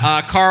flavor.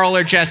 Yeah. Carl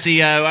or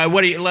Jesse,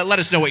 let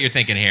us know what you're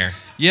thinking here.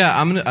 Yeah,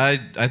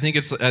 I think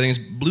it's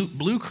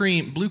blue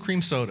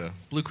cream soda.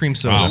 Blue cream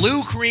soda.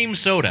 Blue cream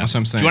soda. That's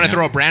what I'm saying. Do you want to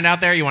throw a brand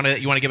out there? You want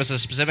to give us a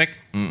specific?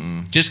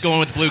 Just going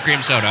with blue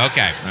cream soda.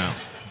 Okay. No.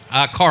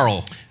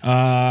 Carl.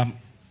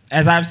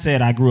 As I've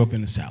said, I grew up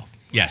in the South.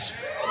 Yes.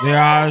 There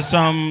are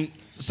some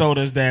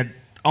sodas that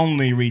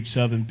only reach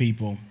Southern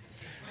people,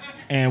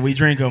 and we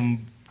drink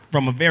them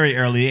from a very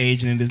early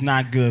age, and it is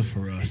not good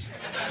for us.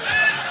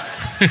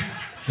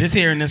 This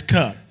here in this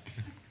cup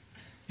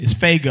is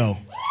Faygo.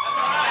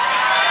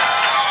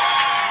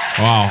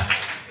 Wow.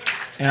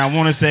 And I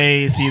want to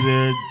say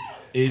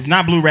it's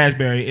not blue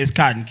raspberry, it's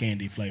cotton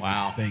candy flavor.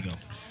 Wow. Faygo.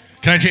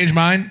 Can I change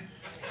mine?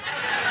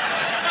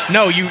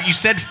 No, you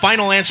said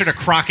final answer to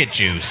Crockett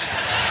juice.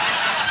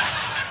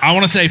 I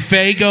want to say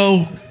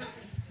Faygo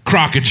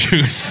Crockett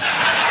juice.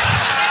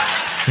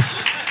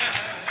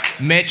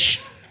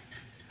 Mitch,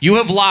 you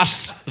have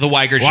lost the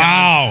Weiger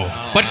Challenge.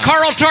 Wow. But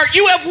Carl Tart,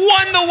 you have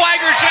won the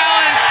Weiger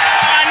Challenge.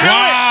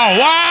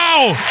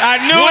 Wow. I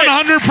knew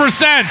 100%.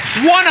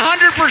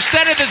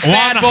 100% of this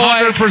bad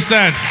boy.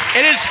 100%.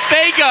 It is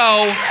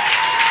Faygo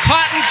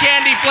cotton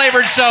candy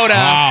flavored soda.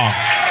 Wow.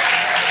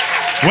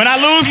 When I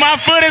lose my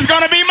foot, it's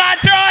going to be my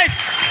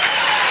choice.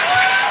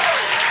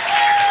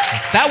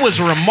 That was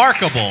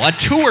remarkable. A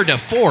tour de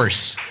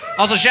force.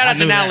 Also, shout out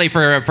to Natalie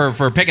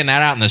for picking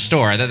that out in the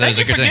store. I thought that was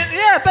a good thing.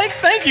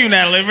 Thank you,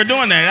 Natalie, for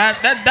doing that.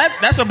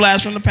 That's a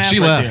blast from the past. She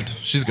right left. There.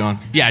 She's gone.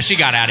 Yeah, she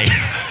got out of here.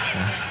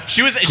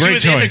 She was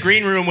in the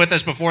green room with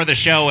us before the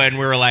show, and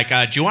we were like,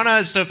 do you want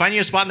us to find you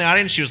a spot in the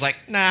audience? She was like,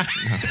 nah.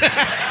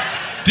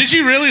 Did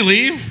she really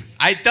leave?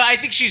 I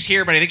think she's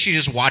here, but I think she's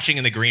just watching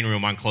in the green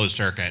room on closed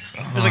circuit.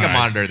 There's like a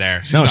monitor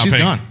there. She's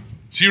gone.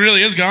 She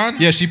really is gone?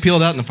 Yeah, she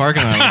peeled out in the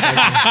parking lot.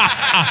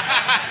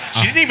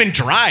 She didn't even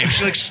drive.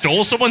 She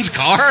stole someone's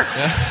car?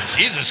 Yeah.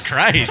 Jesus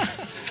Christ.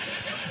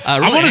 I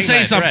want to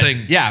say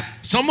something. Yeah.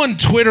 Someone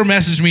Twitter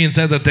messaged me and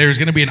said that there's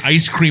going to be an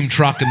ice cream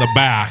truck in the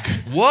back.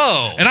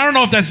 Whoa. And I don't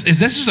know if is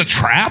this just a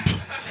trap?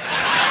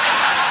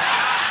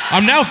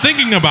 I'm now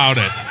thinking about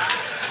it.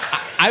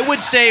 I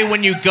would say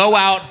when you go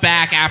out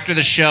back after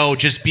the show,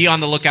 just be on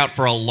the lookout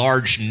for a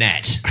large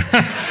net.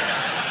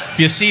 If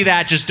you see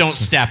that, just don't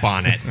step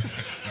on it.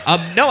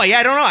 No, yeah,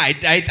 I don't know.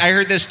 I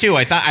heard this too.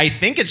 I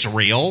think it's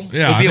real.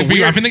 Yeah,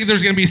 I think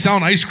there's going to be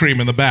selling ice cream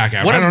in the back.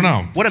 I don't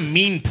know. What a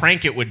mean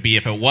prank it would be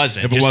if it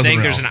wasn't. If it just wasn't saying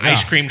real. there's an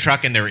ice cream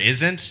truck and there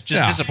isn't.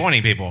 Just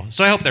disappointing people.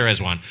 So I hope there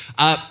is one.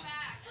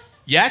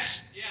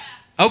 Yes?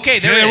 Yeah. Okay,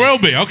 there will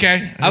be.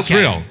 Okay, that's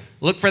real.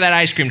 Look for that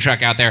ice cream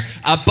truck out there.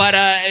 Fuck.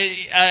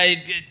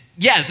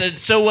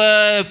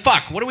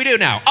 What do we do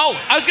now?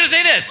 Oh, I was going to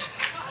say this.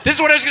 This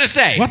is what I was going to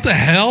say. What the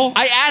hell?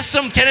 I asked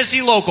some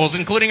Tennessee locals,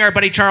 including our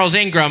buddy Charles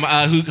Ingram,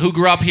 who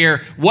grew up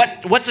here,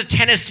 what's a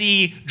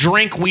Tennessee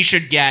drink we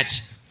should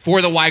get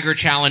for the Weiger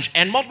Challenge?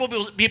 And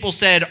multiple people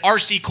said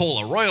RC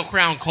Cola, Royal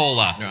Crown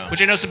Cola,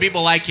 which I know some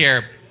people like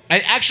here.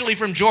 Actually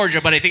from Georgia,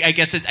 but I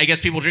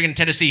guess people drinking in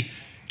Tennessee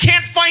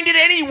can't find it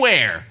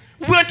anywhere.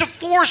 We went to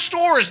 4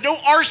 stores, no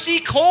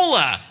RC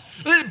Cola.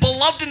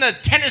 Beloved in the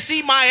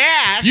Tennessee my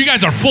ass. You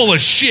guys are full of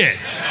shit.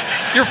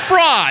 You're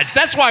frauds.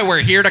 That's why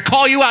we're here, to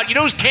call you out. You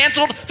know who's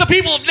canceled? The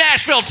people of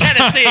Nashville,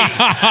 Tennessee. They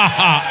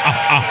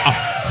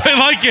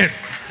like it.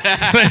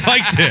 They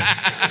liked it.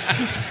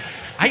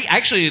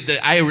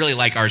 I really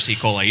like RC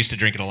Cola. I used to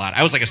drink it a lot.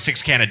 I was like a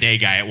 6-can-a-day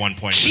guy at one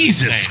point.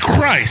 Jesus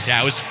Christ.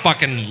 Yeah, it was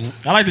fucking...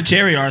 I like the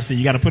cherry RC.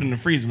 You got to put it in the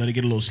freezer, let it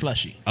get a little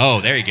slushy.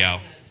 Oh, there you go.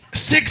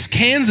 6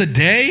 cans a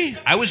day?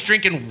 I was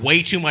drinking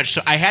way too much.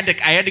 So I had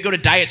to go to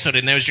diet soda,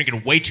 and I was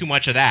drinking way too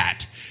much of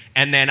that.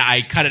 And then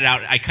I cut it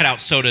out. I cut out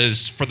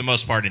sodas for the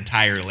most part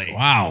entirely.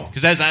 Wow.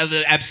 Because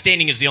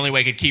abstaining is the only way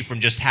I could keep from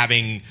just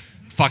having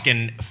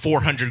fucking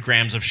 400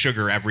 grams of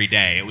sugar every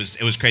day. It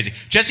was crazy.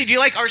 Jesse, do you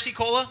like RC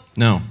Cola?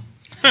 No.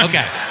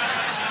 Okay.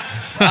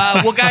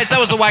 Well, guys, that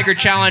was the Weiger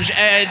Challenge.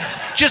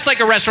 Just like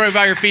a restaurant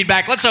about your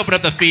feedback, let's open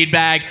up the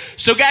feedback.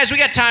 So, guys, we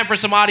got time for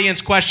some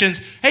audience questions.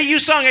 Hey,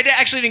 Yusong, I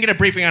actually didn't get a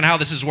briefing on how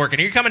this is working.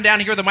 Are you coming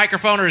down here with a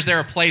microphone, or is there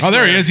a place? Oh,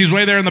 there he is. He's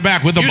way there in the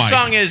back with the mic.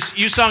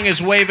 Yusong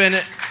is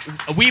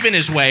weaving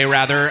his way,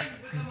 rather.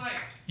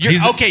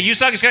 Okay,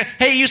 Yusong is going.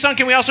 Hey, Yusong,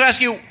 can we also ask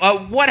you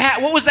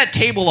what was that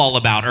table all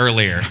about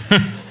earlier?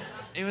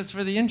 It was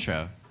for the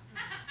intro.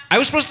 I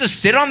was supposed to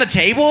sit on the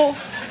table?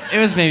 It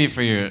was maybe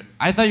for your...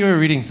 I thought you were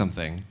reading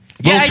something.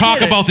 We'll talk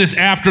about this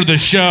after the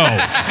show.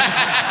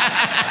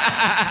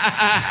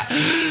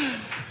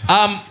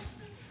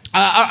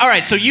 All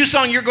right, so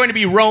Yusong, you're going to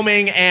be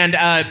roaming, and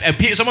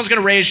someone's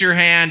going to raise your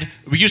hand.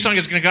 Yusong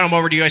is going to come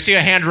over to you. I see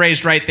a hand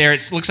raised right there.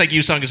 It looks like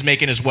Yusong is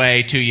making his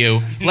way to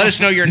you. Let us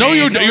know your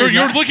name. No,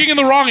 you're looking in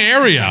the wrong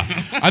area.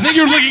 I think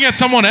you're looking at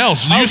someone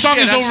else. Yusong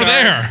is over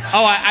there.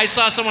 Oh, I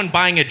saw someone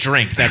buying a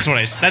drink. That's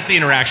the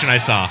interaction I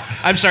saw.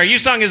 I'm sorry.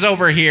 Yusong is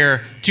over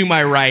here to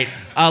my right.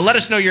 Let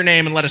us know your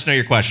name and let us know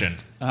your question.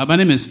 My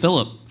name is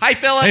Philip. Hi,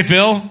 Philip. Hey,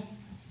 Phil.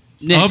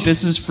 Nick,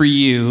 this is for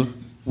you.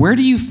 Where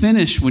do you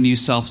finish when you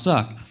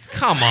self-suck?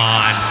 Come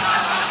on.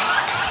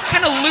 What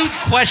kind of lewd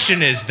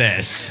question is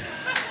this?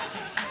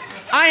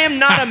 I am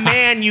not a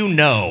man you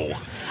know.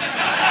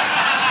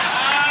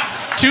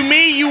 To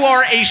me, you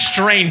are a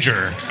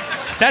stranger.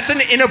 That's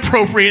an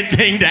inappropriate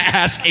thing to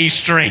ask a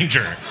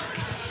stranger.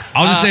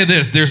 I'll just say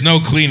this: there's no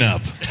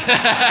cleanup.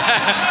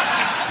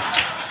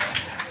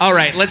 All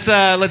right, let's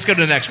go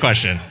to the next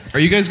question. Are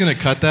you guys gonna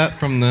cut that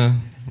from the?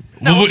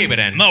 No, we'll keep it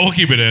in. No, we'll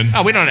keep it in.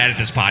 Oh, we don't edit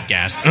this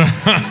podcast.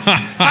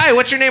 Hi,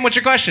 what's your name? What's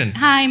your question?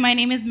 Hi, my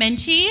name is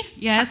Menchie.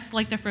 Yes,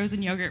 like the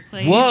frozen yogurt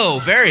place. Whoa,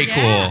 very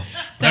cool.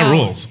 So, that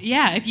rules.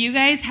 Yeah, if you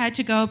guys had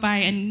to go by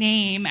a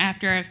name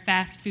after a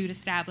fast food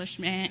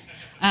establishment,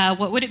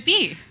 what would it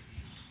be?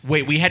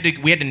 Wait, we had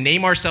to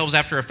name ourselves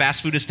after a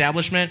fast food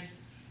establishment?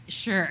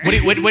 Sure. Are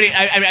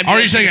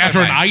you saying after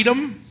an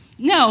item?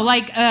 No,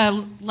 like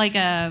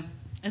a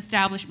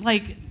establishment,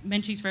 like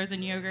Menchie's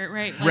frozen yogurt,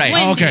 right? Like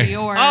right. Wendy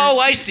or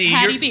I see.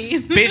 Hattie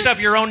B's. Based off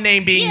your own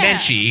name being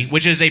Menchie,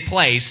 which is a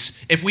place.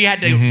 If we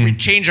had to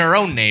change our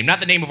own name, not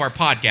the name of our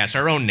podcast,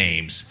 our own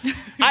names.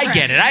 I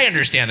get it. I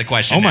understand the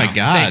question. Oh my now.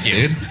 God, Thank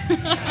you. dude!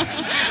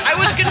 I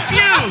was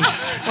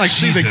confused.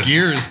 See the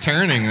gears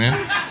turning,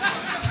 man.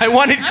 I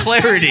wanted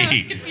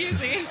clarity.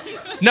 Confusing.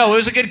 No, it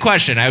was a good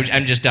question.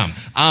 I'm just dumb.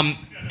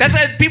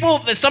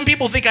 Some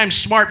people think I'm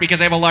smart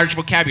because I have a large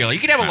vocabulary.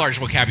 You can have a large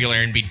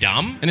vocabulary and be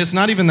dumb. And it's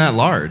not even that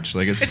large.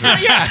 Like it's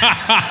not.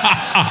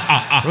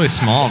 Yeah. Really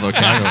small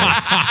vocabulary.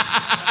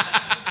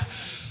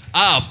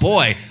 Oh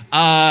boy.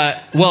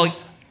 Well,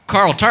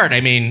 Carl Tart.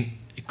 I mean,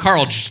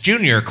 Carl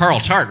Jr. Carl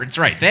Tart. It's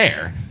right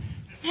there.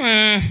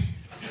 Boy,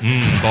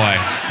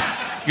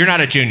 you're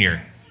not a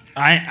junior.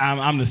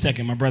 I'm the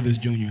second. My brother's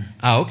junior.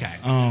 Oh, okay.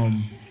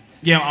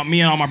 Yeah,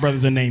 me and all my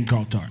brothers are named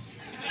Carl Tart.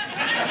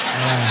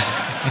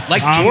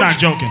 Like George, I'm not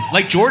joking.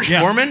 Like George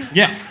Foreman?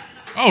 Yeah.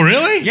 Oh,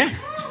 really? Yeah.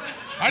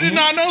 I did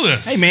not know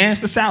this. Hey, man,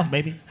 it's the South,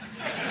 baby.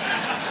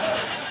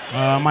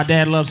 My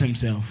dad loves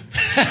himself.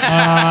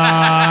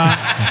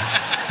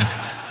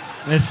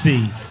 Let's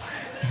see.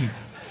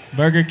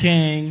 Burger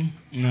King.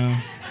 No.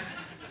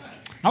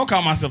 I would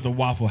call myself the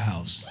Waffle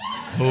House.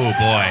 Oh,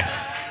 boy.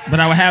 But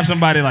I would have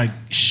somebody like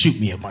shoot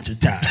me a bunch of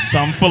times. So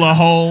I'm full of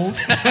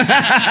holes. Grim.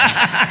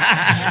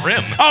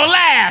 Oh,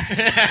 laugh!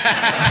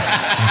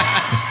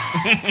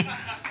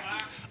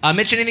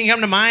 Mitch, anything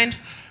come to mind?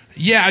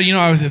 Yeah,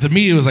 the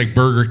media was like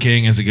Burger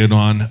King is a good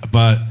one,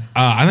 but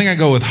I think I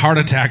go with Heart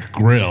Attack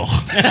Grill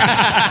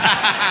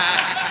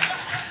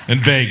in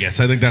Vegas.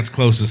 I think that's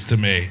closest to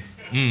me.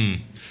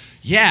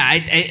 Yeah,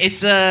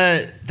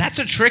 that's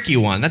a tricky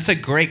one. That's a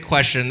great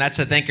question. That's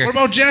a thinker. What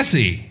about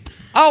Jesse?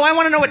 Oh, I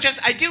want to know what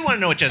Jesse. I do want to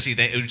know what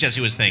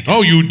Jesse was thinking.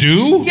 Oh, you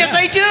do? Yes,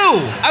 I do.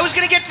 I was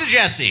gonna get to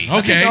Jesse.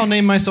 I think I'll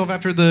name myself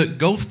after the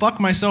Go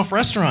Fuck Myself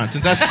restaurant,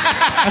 since that's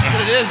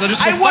what it is. I'll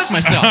just go fuck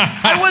myself.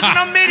 I wasn't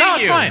omitting you. No,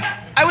 it's fine.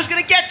 I was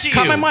gonna get to you.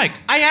 Cut my mic.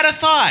 I had a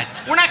thought.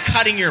 We're not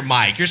cutting your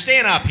mic. You're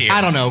staying up here.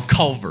 I don't know.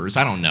 Culver's.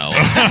 I don't know.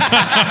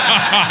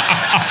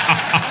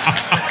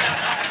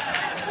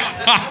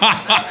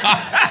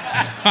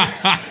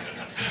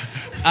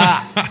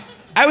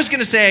 I was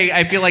gonna say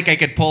I feel like I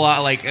could pull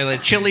out like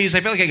Chili's. I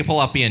feel like I could pull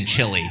off being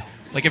chilly.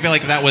 Like I feel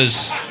like that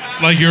was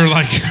like your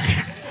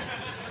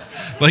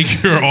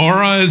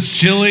aura is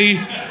chilly.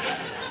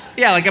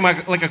 Yeah, like I'm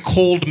like a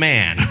cold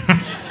man.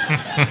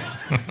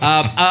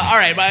 All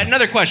right,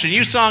 another question.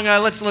 You song.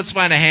 Let's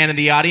find a hand in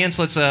the audience.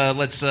 Let's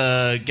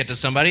get to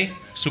somebody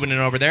swooping in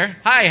over there.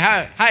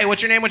 Hi.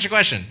 What's your name? What's your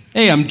question?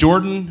 Hey, I'm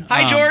Jordan.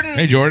 Hi, Jordan.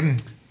 Hey, Jordan.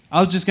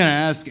 I was just gonna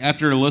ask,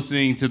 after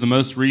listening to the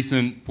most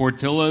recent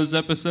Portillo's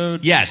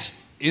episode. Yes.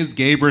 Is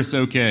Gabrus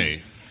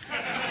okay?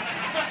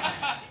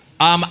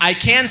 I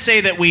can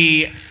say that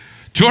we.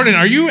 Jordan,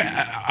 are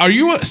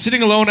you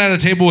sitting alone at a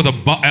table with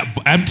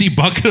a empty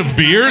bucket of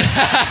beers?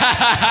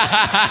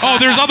 Oh,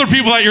 there's other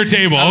people at your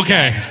table.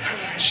 Okay.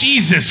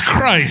 Jesus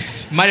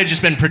Christ. Might have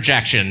just been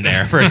projection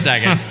there for a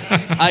second.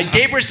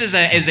 Gabrus is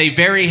a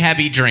very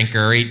heavy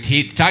drinker.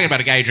 He's talking about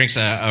a guy who drinks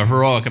a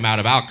heroic amount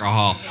of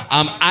alcohol.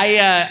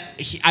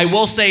 I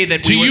will say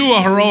that to you,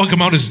 a heroic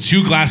amount is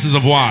 2 glasses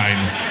of wine.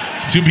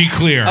 To be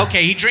clear.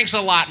 Okay, he drinks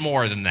a lot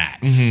more than that.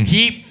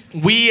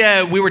 Mm-hmm. We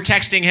were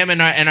texting him and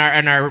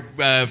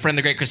our friend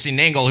the great Christine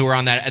Nangle, who were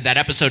on that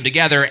episode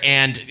together,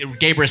 and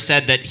Gabrus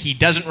said that he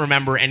doesn't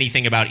remember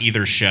anything about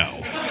either show,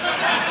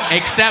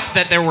 except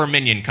that there were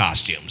Minion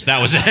costumes.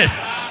 That was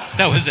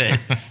it.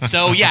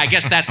 So yeah, I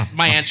guess that's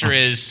my answer.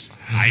 Is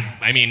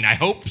I mean I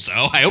hope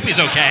so. I hope he's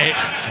okay,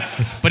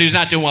 but he was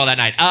not doing well that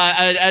night.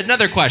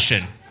 Another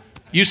question.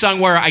 You sung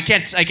where I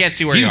can't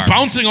see where you are. He's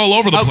bouncing all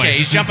over the place. Okay,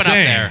 he's it's jumping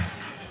insane. up there.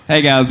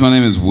 Hey guys, my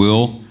name is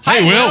Will.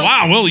 Hey, Will.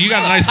 Wow, Will, you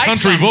got a nice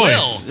country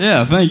voice.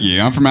 Yeah, thank you.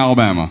 I'm from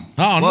Alabama.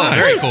 Oh, nice.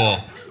 Very cool.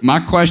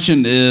 My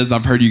question is,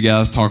 I've heard you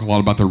guys talk a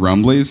lot about the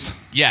Rumblies.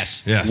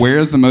 Yes. Where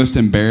is the most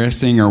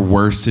embarrassing or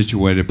worst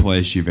situated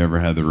place you've ever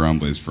had the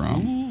Rumblies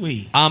from?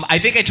 I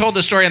think I told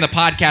the story on the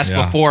podcast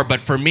before, but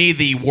for me,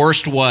 the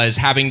worst was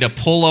having to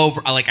pull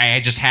over. Like I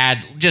just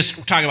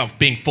talking about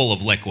being full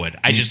of liquid.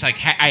 I just I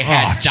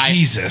had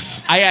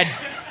Jesus. I had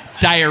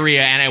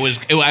diarrhea and I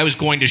was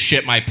going to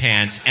shit my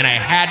pants and I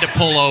had to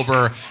pull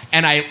over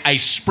and I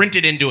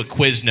sprinted into a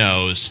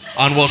Quiznos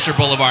on Wilshire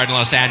Boulevard in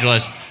Los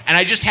Angeles and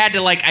I just had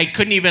to I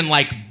couldn't even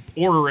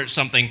order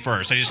something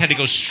first. I just had to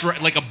go straight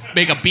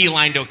make a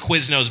beeline to a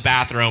Quiznos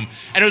bathroom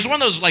and it was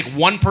one of those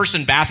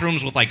one-person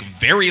bathrooms with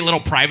very little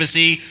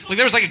privacy.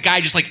 There was a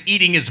guy just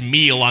eating his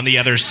meal on the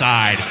other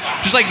side,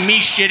 just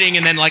me shitting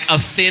and then a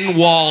thin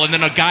wall and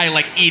then a guy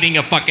eating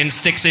a fucking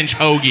 6-inch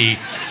hoagie.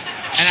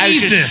 And I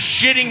was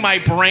just shitting my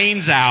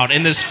brains out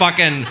in this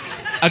fucking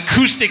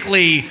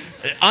acoustically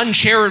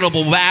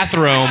uncharitable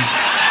bathroom.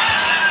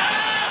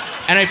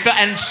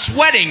 And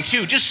sweating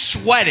too,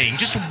 just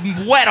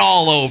wet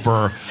all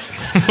over.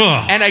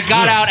 And I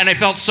got out and I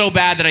felt so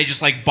bad that I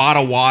just bought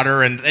a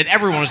water and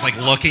everyone was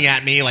looking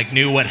at me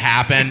knew what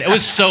happened. It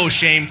was so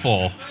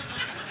shameful.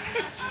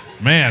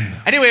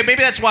 Man. Anyway,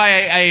 maybe that's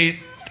why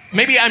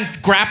maybe I'm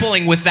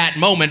grappling with that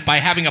moment by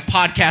having a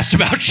podcast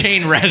about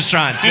chain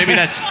restaurants. Maybe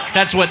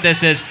that's what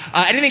this is.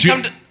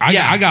 Anything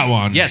I got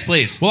one. Yes,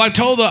 please. Well, I've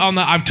told on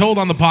the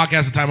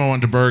podcast the time I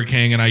went to Burger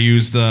King and I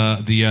used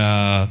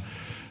I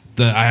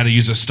had to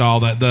use a stall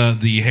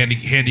the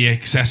handy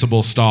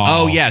accessible stall.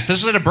 Oh yes,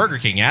 this was at a Burger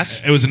King. Yes,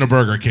 it was in a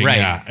Burger King. Right.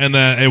 Yeah, and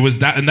it was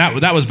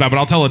that was bad. But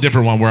I'll tell a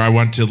different one where I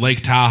went to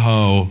Lake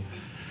Tahoe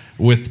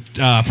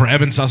for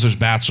Evan Susser's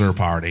bachelor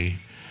party.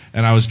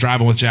 And I was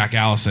driving with Jack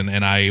Allison,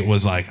 and I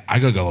was like, I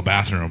gotta go to the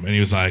bathroom. And he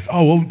was like,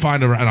 oh, we'll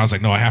find a... And I was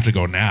like, no, I have to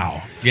go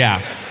now. Yeah.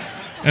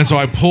 And so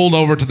I pulled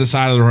over to the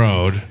side of the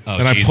road,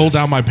 and Jesus. I pulled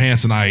down my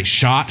pants, and I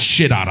shot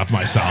shit out of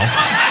myself.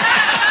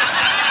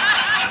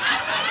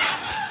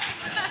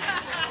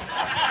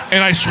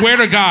 And I swear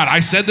to God, I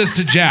said this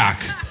to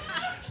Jack.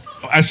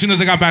 As soon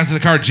as I got back to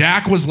the car,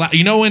 Jack was...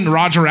 you know in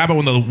Roger Rabbit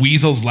when the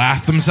weasels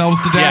laugh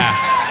themselves to death?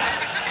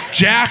 Yeah.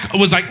 Jack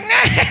was like...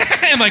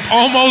 and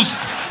almost...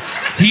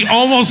 He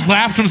almost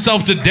laughed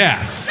himself to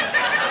death.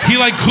 He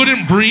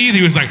couldn't breathe.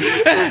 He was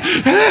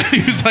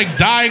he was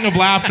dying of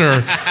laughter.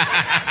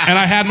 And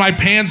I had my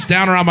pants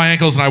down around my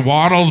ankles and I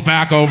waddled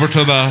back over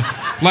to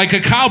like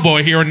a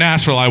cowboy here in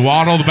Nashville. I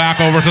waddled back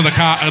over to the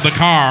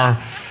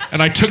car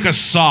and I took a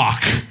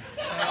sock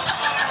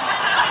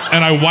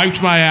and I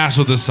wiped my ass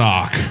with a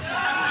sock.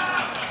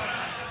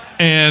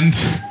 And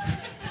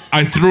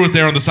I threw it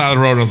there on the side of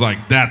the road. I was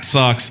like, that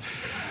sucks.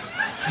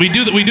 We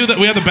do that.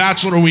 We have the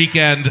bachelor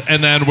weekend,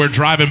 and then we're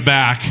driving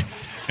back,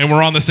 and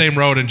we're on the same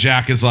road. And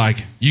Jack is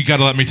like, "You got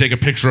to let me take a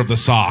picture of the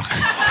sock."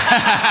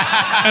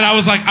 And I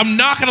was like, I'm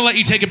not going to let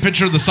you take a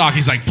picture of the sock.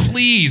 He's like,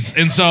 please.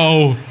 And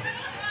so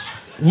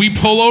we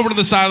pull over to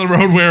the side of the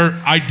road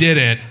where I did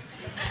it.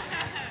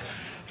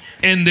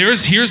 And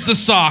here's the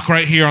sock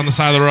right here on the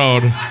side of the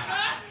road.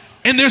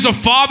 And there's a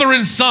father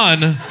and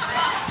son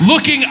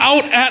looking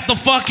out at the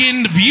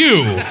fucking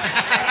view,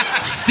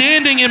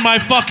 standing in my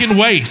fucking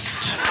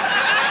waist.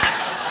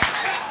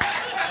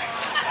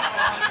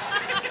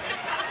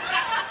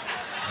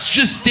 It's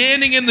just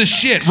standing in the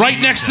shit, right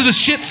next to the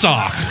shit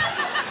sock.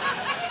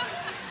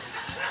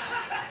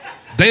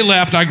 They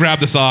left, I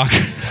grabbed the sock.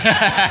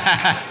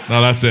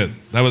 No, that's it.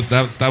 That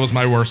was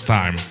my worst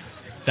time.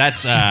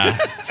 That's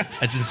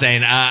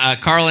insane.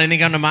 Carl,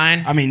 anything come to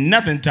mind? I mean,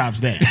 nothing tops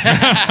that.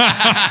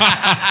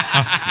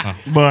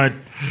 But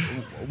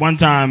one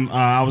time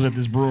I was at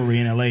this brewery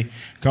in LA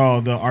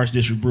called the Arts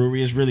District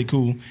Brewery. It's really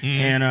cool.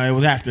 And it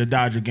was after the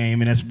Dodger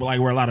game, and that's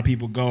like where a lot of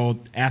people go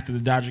after the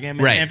Dodger game.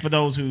 Right. And for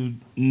those who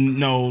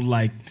know,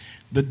 like,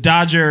 the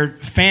Dodger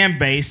fan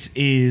base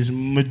is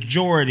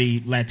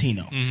majority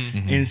Latino.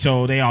 And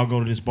so they all go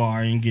to this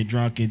bar and get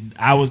drunk. And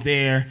I was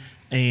there,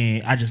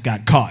 and I just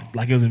got caught.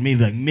 Like, it was me,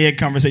 like,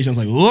 mid-conversation. I was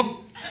like, whoop.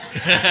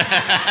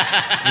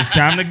 It's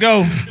time to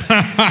go.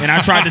 And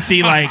I tried to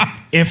see, like,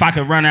 if I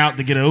could run out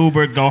to get an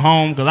Uber, go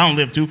home, because I don't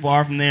live too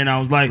far from there. And I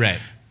was like,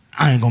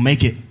 I ain't gonna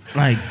make it.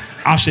 Like,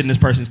 I'll shit in this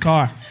person's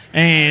car.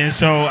 And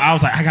so I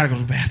was like, I gotta go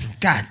to the bathroom.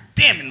 God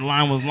damn it, the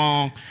line was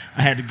long.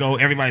 I had to go.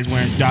 Everybody's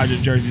wearing Dodger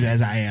jerseys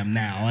as I am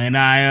now. And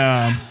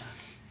I,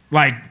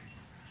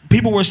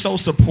 people were so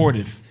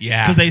supportive.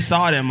 Yeah. Because they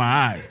saw it in my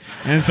eyes.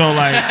 And so,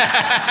 like,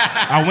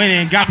 I went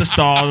in, got the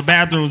stall. The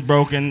bathroom was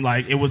broken.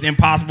 Like, it was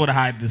impossible to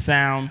hide the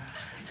sound.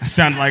 I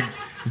sounded like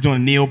I was doing a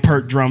Neil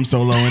Peart drum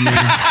solo in there.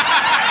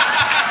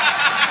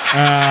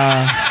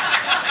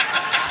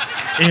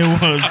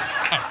 It was...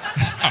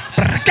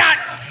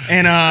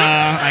 and,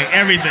 like,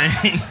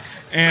 everything.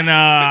 And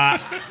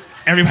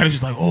everybody was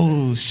just like,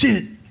 oh,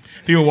 shit.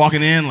 People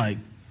walking in like,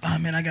 oh,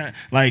 man, I got...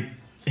 Like,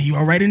 hey, you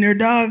all right in there,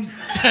 dog?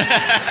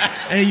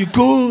 Hey, you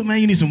cool?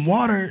 Man, you need some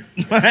water?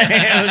 It was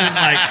just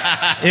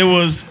like, it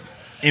was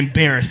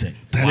embarrassing.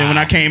 And then when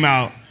I came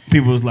out,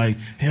 people was like,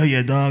 hell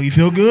yeah, dog, you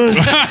feel good?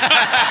 I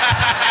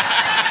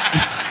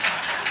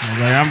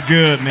was like, I'm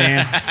good,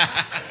 man.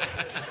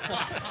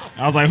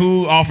 I was like,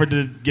 who offered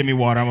to give me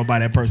water? I'm going to buy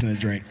that person a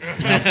drink.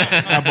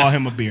 I bought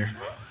him a beer.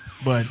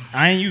 But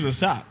I ain't use a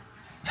sock.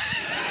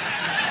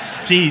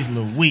 Jeez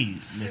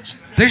Louise, Mitch.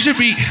 There should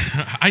be...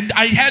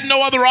 I had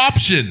no other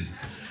option.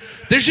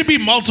 There should be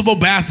multiple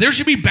There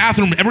should be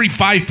bathroom every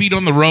 5 feet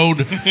on the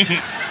road.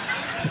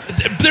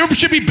 There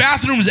should be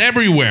bathrooms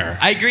everywhere.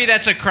 I agree.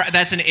 That's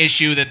an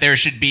issue that there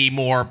should be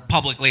more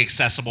publicly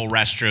accessible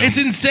restrooms.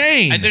 It's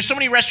insane. There's so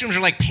many restrooms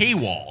are like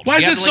paywalled. Why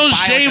is it so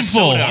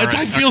shameful?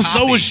 I feel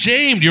so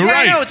ashamed. You're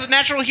right. No, it's a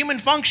natural human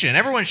function.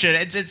 Everyone should.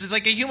 It's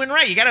like a human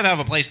right. You got to have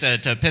a place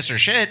to piss or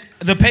shit.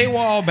 The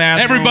paywall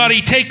bathroom.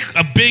 Everybody take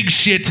a big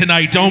shit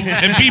tonight,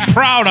 and be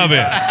proud of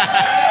it.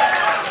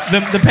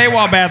 The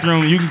paywall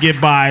bathroom, you can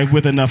get by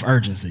with enough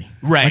urgency.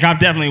 Right. Like, I've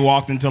definitely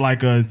walked into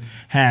like a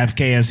half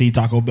KFC,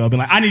 Taco Bell, been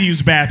like, I need to use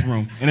the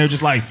bathroom. And they're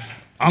just like,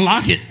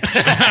 unlock it. They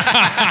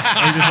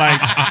just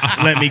like,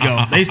 let me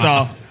go. They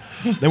saw.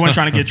 They weren't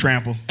trying to get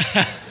trampled.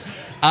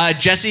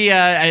 Jesse,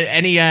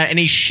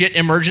 any shit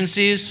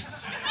emergencies?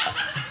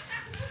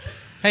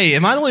 Hey,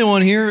 am I the only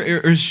one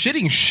here? Or is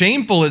shitting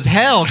shameful as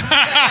hell?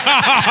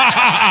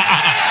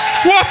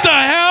 What the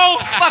hell?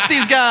 Fuck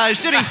these guys.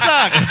 Shitting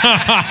sucks.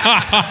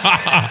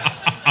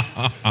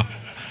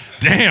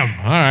 Damn.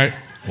 All right.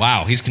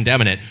 Wow, he's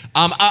condemning it.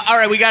 All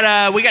right, we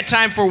got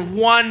time for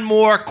one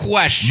more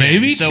question.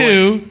 Maybe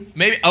two.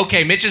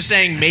 Okay, Mitch is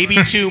saying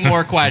maybe two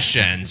more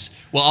questions.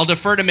 Well, I'll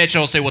defer to Mitch.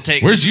 I'll say we'll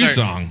take. Where's you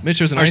song? Mitch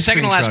was an our ice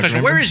second cream to last truck, question.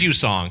 remember? Where is you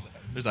song?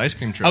 There's an ice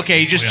cream truck.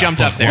 Okay, you just jumped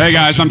up there. Hey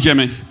guys, I'm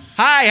Jimmy.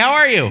 Hi, how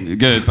are you?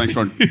 Good, thanks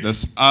for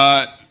this.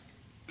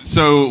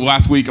 So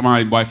last week,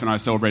 my wife and I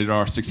celebrated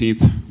our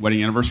 16th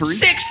wedding anniversary.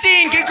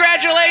 16!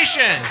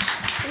 Congratulations!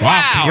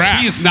 Wow.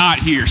 Congrats. She's not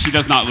here. She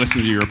does not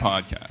listen to your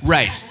podcast.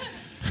 Right.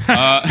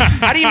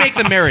 How do you make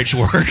the marriage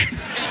work?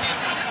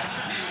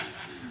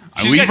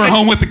 I leave her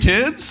home with the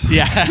kids?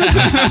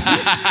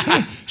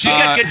 Yeah. She's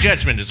got good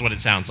judgment is what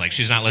it sounds like.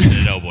 She's not listening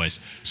to Doughboys.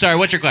 Sorry,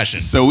 what's your question?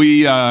 So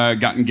we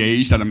got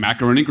engaged at a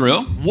macaroni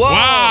grill. Whoa!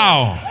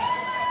 Wow!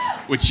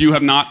 Which you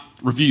have not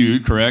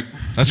reviewed, correct?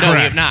 That's correct.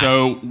 We have not.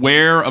 So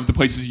where of the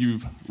places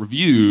you've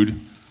reviewed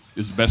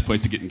is the best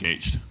place to get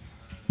engaged?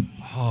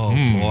 Oh,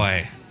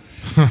 boy.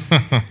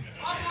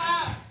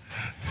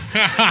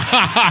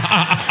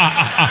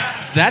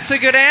 That's a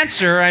good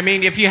answer. I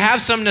mean, if you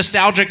have some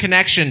nostalgia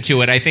connection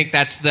to it, I think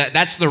that's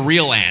the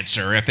real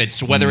answer. If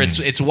it's whether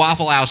it's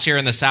Waffle House here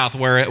in the South,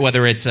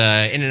 whether it's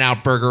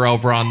In-N-Out Burger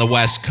over on the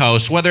West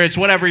Coast, whether it's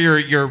whatever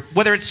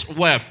whether it's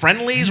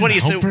Friendlies, what do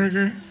you say?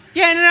 Burger?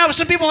 Yeah, In-N-Out.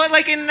 Some people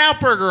like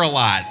In-N-Out Burger a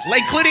lot,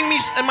 like including me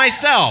and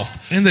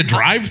myself. In the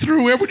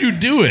drive-thru, where would you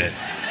do it?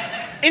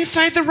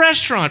 Inside the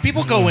restaurant.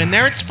 People go in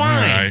there. It's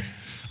fine. All right.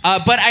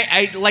 But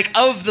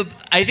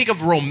I think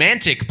of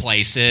romantic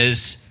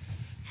places.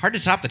 Hard to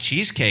top the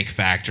Cheesecake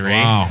Factory.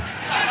 Wow.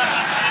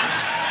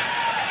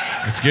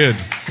 It's good.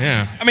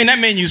 Yeah. I mean, that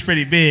menu's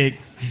pretty big.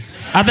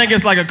 I think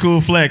it's like a cool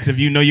flex if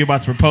you know you're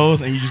about to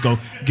propose and you just go,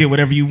 get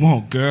whatever you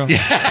want, girl.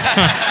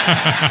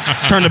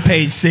 Turn to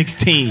page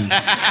 16.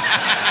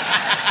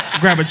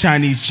 Grab a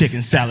Chinese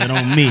chicken salad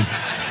on me.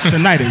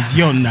 Tonight is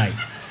your night.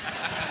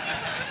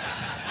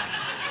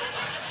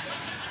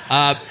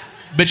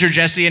 Mitch or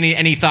Jesse,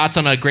 any thoughts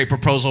on a great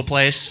proposal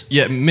place?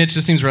 Yeah, Mitch,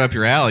 this seems right up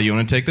your alley. You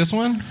want to take this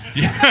one?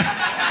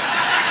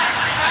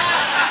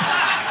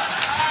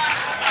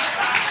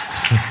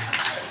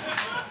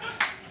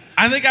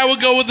 I think I would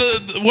go with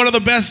one of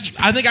the best.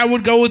 I think I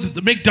would go with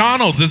the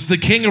McDonald's. It's the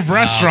king of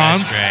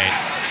restaurants. Oh, that's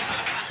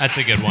great. That's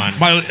a good one.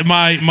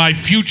 My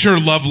future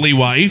lovely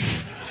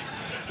wife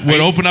would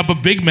open up a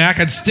Big Mac.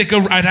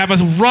 I'd have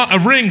a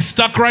ring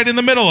stuck right in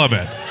the middle of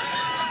it,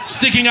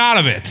 sticking out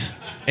of it.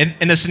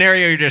 In the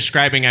scenario you're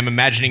describing, I'm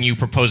imagining you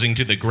proposing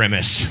to the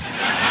Grimace.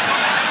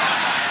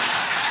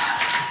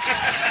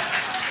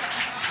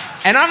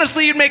 And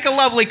honestly, you'd make a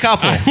lovely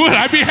couple. I would.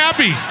 I'd be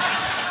happy.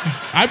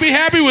 I'd be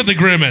happy with the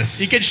Grimace.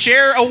 You could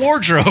share a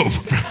wardrobe.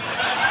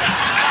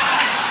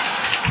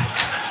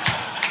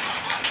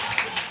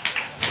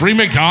 Free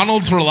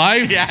McDonald's for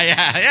life?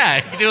 Yeah.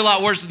 You can do a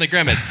lot worse than the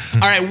Grimace.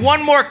 All right,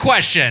 one more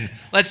question.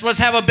 Let's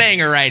have a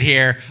banger right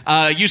here.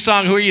 You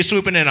song, who are you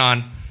swooping in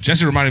on?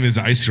 Jesse reminded me of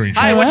the ice cream.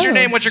 Hi, what's your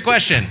name? What's your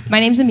question? My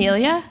name's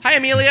Amelia. Hi,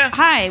 Amelia.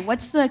 Hi,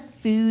 what's the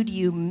food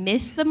you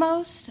miss the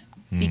most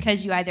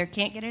because you either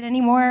can't get it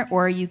anymore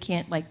or you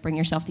can't bring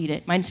yourself to eat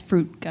it? Mine's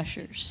fruit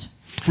gushers.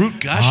 Fruit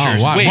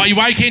gushers? Oh, why?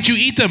 Why can't you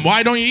eat them?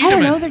 Why don't you eat them? I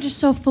don't know. They're just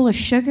so full of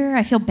sugar.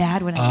 I feel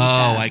bad when I eat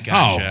them. I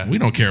gotcha. Oh, we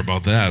don't care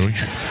about that.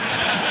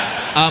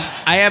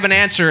 I have an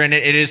answer, and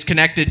it is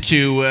connected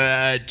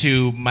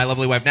to my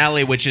lovely wife,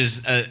 Natalie, which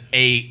is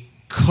a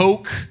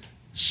Coke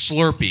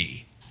Slurpee,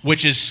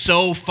 which is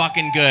so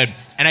fucking good,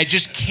 and I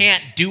just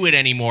can't do it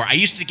anymore. I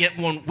used to get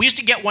one. We used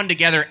to get one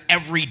together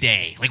every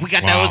day.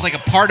 That was like a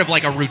part of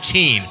a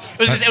routine.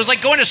 It was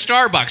like going to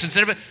Starbucks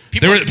instead of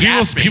people went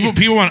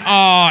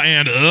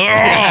and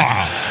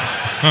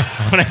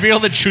when I feel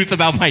the truth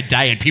about my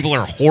diet, people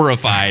are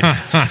horrified.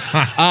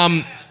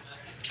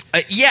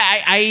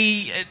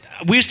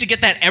 We used to get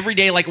that every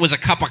day like it was a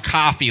cup of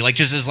coffee,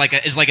 just as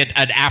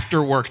an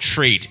after work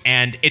treat,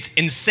 and it's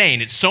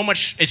insane. It's so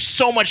much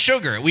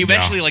sugar. We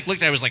eventually looked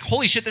at it, I was like,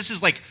 holy shit, this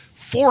is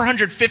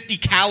 450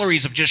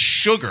 calories of just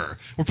sugar.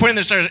 We're putting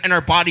this in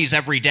our bodies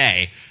every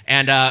day,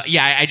 and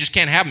I just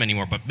can't have them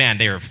anymore. But man,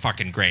 they are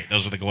fucking great.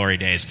 Those are the glory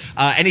days.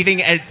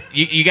 Anything?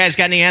 You guys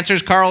got any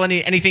answers, Carl?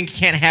 Anything you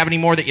can't have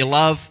anymore that you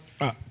love?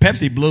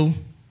 Pepsi Blue.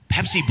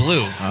 Pepsi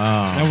Blue. Oh,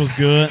 that was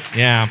good.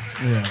 Yeah.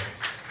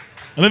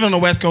 Living on the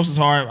West Coast is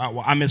hard.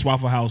 I miss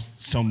Waffle House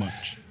so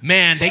much.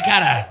 Man, they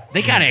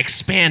gotta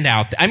expand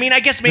out. I mean,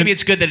 I guess maybe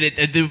it's good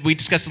that we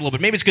discussed it a little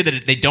bit. Maybe it's good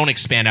that they don't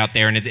expand out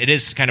there, and it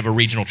is kind of a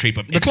regional treat.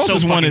 But the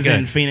closest one is good.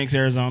 in Phoenix,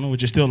 Arizona,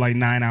 which is still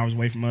 9 hours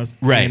away from us.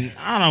 Right. And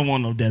I don't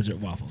want no desert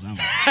waffles.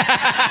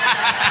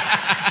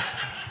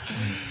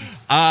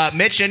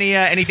 Mitch,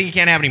 anything you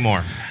can't have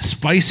anymore?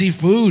 Spicy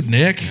food,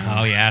 Nick.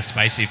 Oh yeah,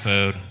 spicy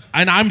food.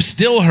 And I'm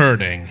still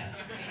hurting.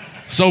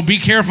 So be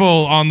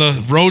careful on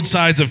the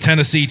roadsides of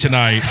Tennessee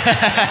tonight.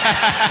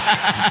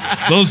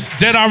 Those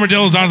dead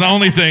armadillos aren't the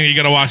only thing you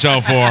got to watch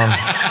out for.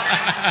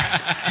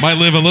 Might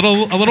live a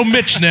little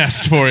Mitch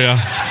nest for you.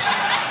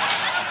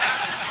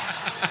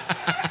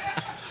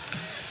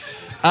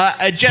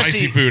 Jesse,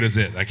 spicy food is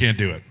it. I can't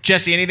do it.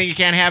 Jesse, anything you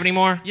can't have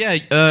anymore? Yeah,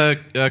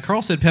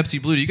 Carl said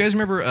Pepsi Blue. Do you guys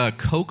remember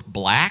Coke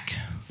Black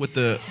with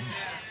the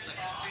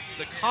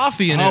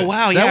coffee in it? Oh,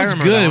 wow. Yeah, that was I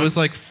remember good. that It one.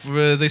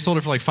 was they sold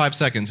it for 5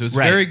 seconds. It was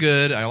Right. very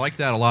good. I liked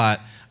that a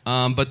lot.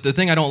 But the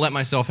thing I don't let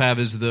myself have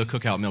is the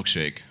cookout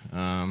milkshake.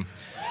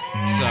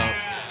 So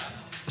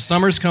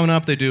summer's coming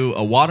up. They do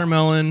a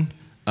watermelon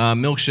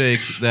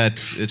milkshake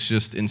it's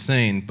just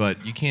insane.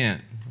 But you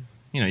can't.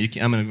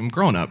 I'm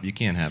grown up. You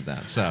can't have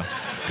that. So,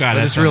 God,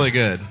 but it's really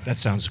good. That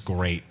sounds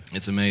great.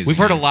 It's amazing. We've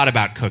heard a lot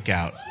about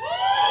cookout.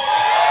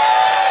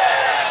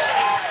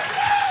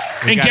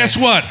 Guess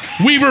what?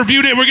 We've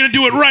reviewed it. We're going to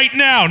do it right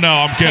now.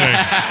 No, I'm kidding.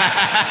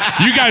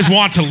 You guys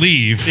want to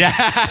leave. Yeah.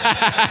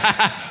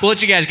 We'll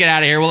let you guys get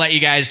out of here. We'll let you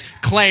guys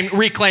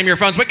reclaim your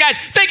phones. But guys,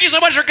 thank you so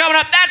much for coming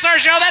up. That's our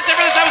show. That's it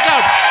for this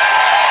episode.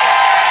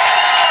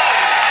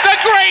 The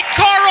great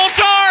Carl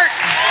Tart.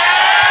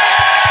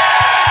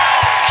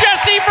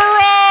 Jesse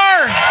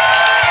Farrar.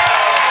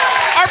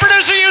 Our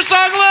producer,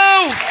 Yusong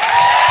Lu.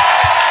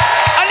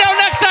 Until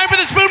next time, for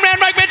the Spoon Man,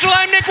 Mike Mitchell,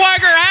 I'm Nick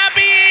Weiger.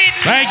 Happy eating.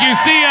 Thank you.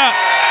 See ya.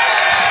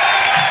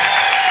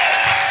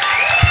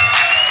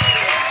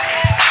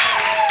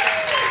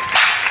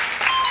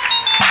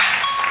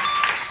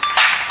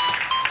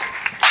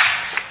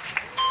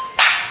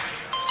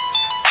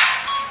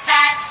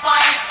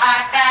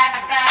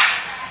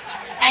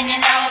 And you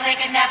know they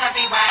can never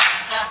be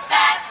whacked. The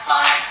fat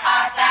boys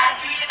are back.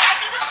 Do you like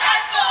the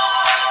fat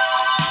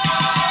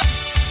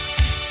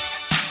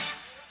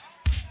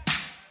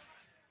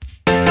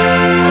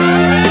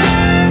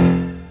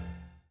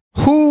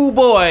boys? Hoo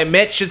boy,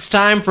 Mitch, it's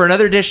time for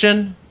another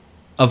edition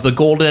of the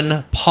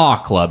Golden Paw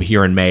Club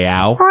here in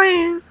Mayao.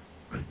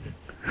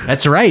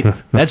 That's right.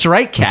 That's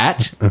right,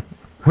 Cat.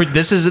 We're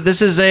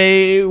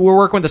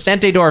working with the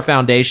Sante Door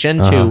Foundation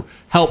to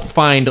help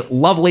find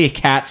lovely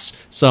cats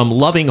some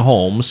loving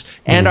homes.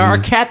 And our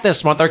cat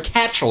this month, our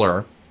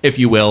catchler, if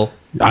you will.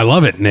 I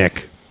love it,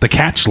 Nick. The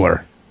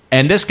catchler.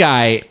 And this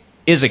guy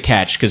is a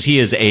catch because he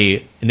is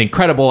an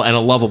incredible and a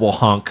lovable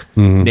hunk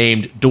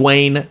named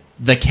Dwayne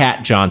the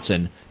Cat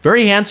Johnson.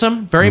 Very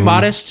handsome, very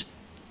modest.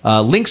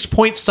 Lynx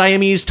Point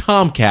Siamese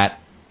Tomcat.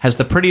 Has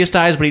the prettiest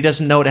eyes, but he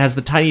doesn't know it. Has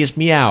the tiniest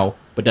meow,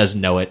 but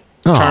doesn't know it.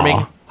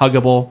 Charming,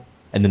 huggable,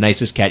 and the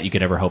nicest cat you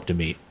could ever hope to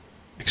meet.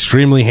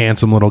 Extremely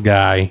handsome little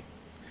guy.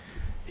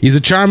 He's a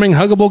charming,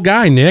 huggable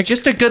guy, Nick.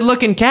 Just a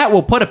good-looking cat.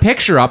 We'll put a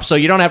picture up so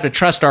you don't have to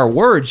trust our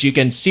words. You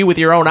can see with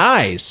your own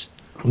eyes.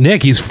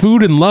 Nick, he's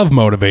food and love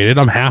motivated.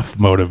 I'm half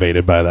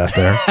motivated by that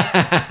there.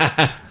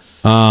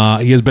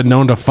 He has been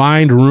known to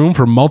find room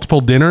for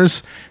multiple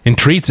dinners and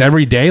treats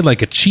every day,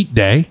 like a cheat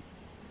day.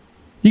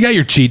 You got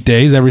your cheat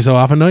days every so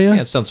often, don't you?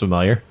 Yeah, it sounds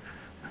familiar.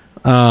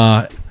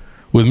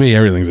 With me,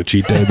 everything's a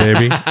cheat day,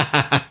 baby.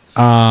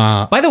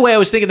 By the way, I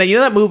was thinking that,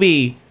 that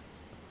movie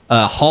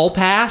Hall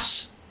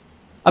Pass?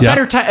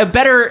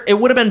 It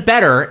would have been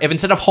better if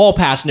instead of Hall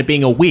Pass and it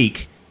being a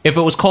week, if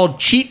it was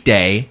called Cheat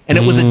Day and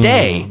it was a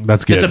day.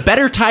 That's good. It's a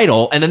better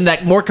title, and then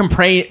that more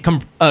compressed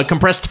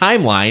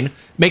timeline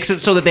makes it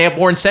so that they have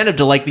more incentive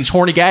to, like, these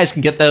horny guys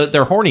can get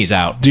their hornies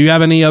out. Do you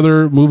have any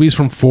other movies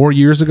from 4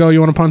 years ago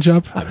you want to punch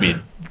up? I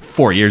mean,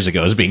 4 years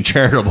ago is being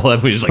charitable. That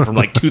movie is like from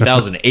like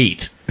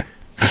 2008.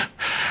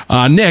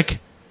 Nick,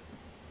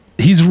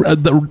 he's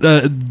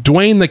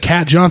Dwayne the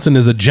Cat Johnson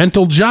is a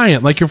gentle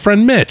giant like your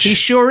friend Mitch. He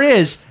sure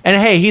is. And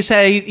hey, he's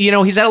had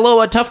a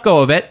little tough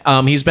go of it.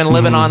 He's been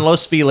living on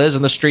Los Feliz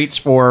in the streets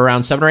for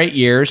around 7 or 8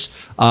 years.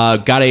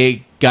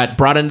 Got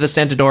brought into the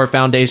Santa Dora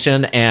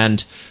Foundation,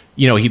 and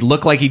he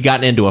looked like he'd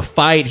gotten into a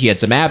fight. He had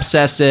some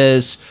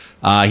abscesses.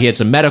 He had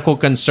some medical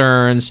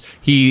concerns.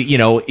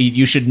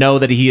 You should know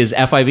that he is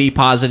FIV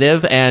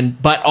positive,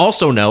 but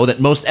also know that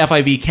most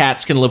FIV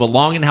cats can live a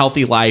long and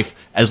healthy life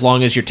as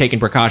long as you're taking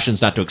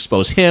precautions not to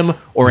expose him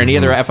or any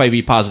other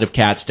FIV positive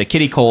cats to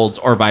kitty colds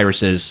or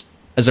viruses,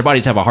 as their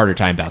bodies have a harder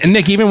time bouncing. And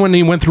Nick, even when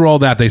he went through all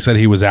that, they said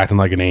he was acting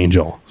like an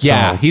angel. So.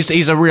 Yeah,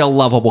 he's a real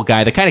lovable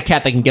guy, the kind of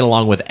cat that can get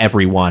along with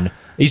everyone.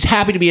 He's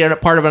happy to be a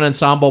part of an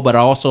ensemble, but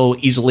also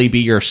easily be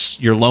your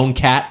lone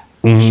cat.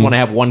 You just want to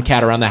have one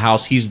cat around the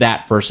house. He's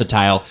that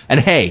versatile.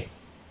 And hey,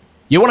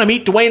 you want to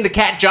meet Dwayne the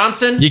Cat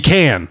Johnson? You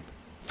can.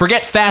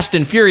 Forget Fast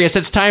and Furious.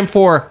 It's time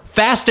for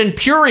Fast and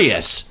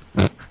Furious.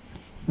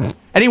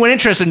 Anyone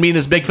interested in meeting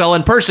this big fella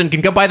in person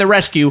can come by the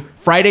rescue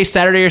Friday,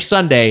 Saturday, or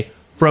Sunday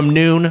from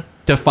noon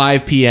to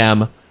 5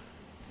 p.m.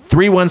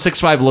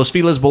 3165 Los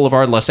Feliz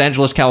Boulevard, Los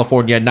Angeles,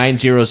 California,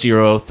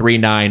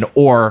 90039.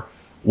 Or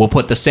we'll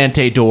put the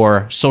Sante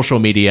Door social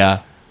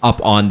media up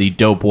on the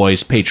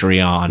Doughboys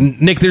Patreon,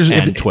 Nick,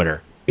 and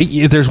Twitter.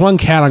 If there's one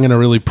cat I'm going to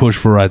really push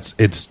for, it's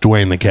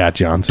Dwayne the Cat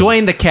Johnson.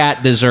 Dwayne the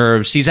Cat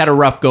deserves. He's had a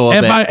rough go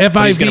of it,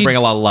 but he's going to bring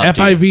a lot of love.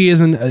 FIV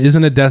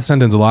isn't a death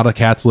sentence. A lot of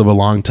cats live a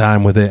long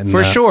time with it, and,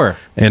 for sure.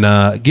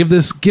 And give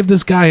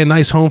this guy a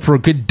nice home for a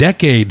good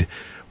decade,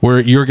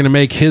 where you're going to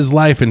make his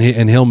life and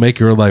he'll make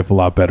your life a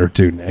lot better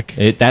too, Nick.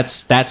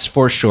 That's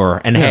for sure.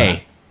 And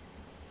hey,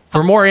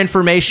 for more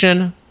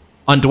information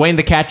on Dwayne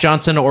the Cat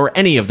Johnson or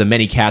any of the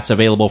many cats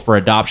available for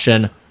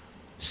adoption,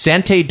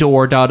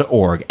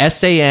 santedor.org,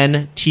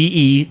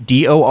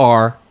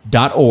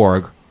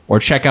 SANTEDOR.org, or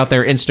check out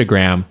their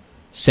Instagram,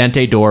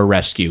 Santedor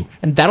Rescue.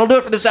 And that'll do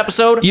it for this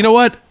episode. You know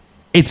what?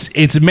 It's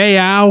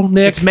Mayao,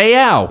 Nick. It's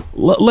Mayao.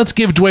 Let's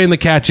give Dwayne the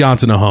Cat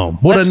Johnson a home.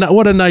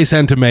 What a nice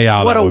end to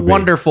Mayao. What a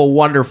wonderful,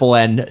 wonderful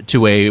end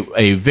to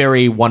a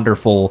very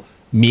wonderful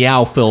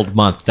meow-filled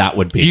month that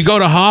would be. You go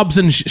to Hobbs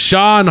and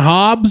Shaw and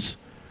Hobbs,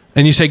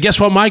 and you say, guess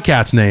what my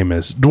cat's name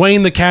is?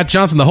 Dwayne the Cat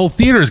Johnson. The whole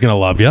theater is going to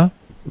love you.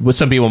 What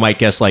some people might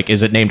guess, like,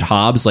 is it named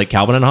Hobbs, like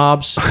Calvin and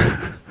Hobbes?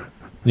 And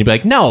you'd be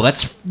like, no,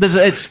 it's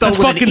spelled with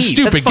fucking an E.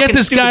 stupid. That's Get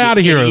this guy out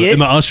of here. Idiot.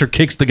 And the usher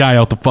kicks the guy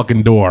out the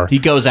fucking door. He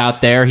goes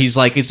out there. He's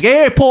like,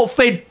 hey,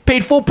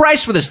 paid full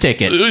price for this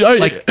ticket.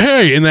 Like,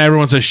 hey, and then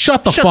everyone says,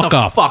 shut the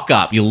fuck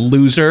up, you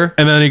loser.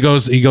 And then he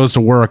goes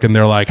to work, and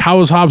they're like, how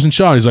was Hobbs and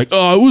Shaw? He's like,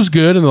 oh, it was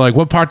good. And they're like,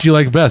 what part do you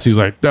like best? He's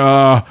like,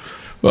 I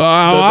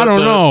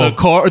don't know.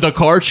 The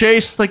car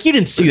chase? Like, you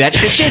didn't see that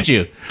shit, did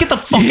you? Get the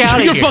fuck out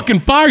of here. You're fucking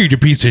fired, you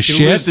piece of shit.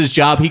 He loses his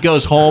job. He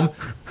goes home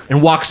and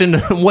walks into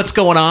what's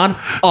going on.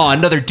 Oh,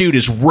 another dude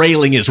is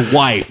railing his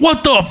wife.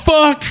 What the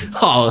fuck?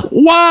 Oh.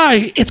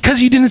 Why? It's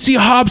because you didn't see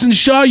Hobbs and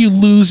Shaw, you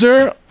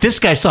loser. This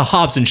guy saw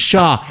Hobbs and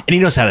Shaw, and he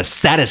knows how to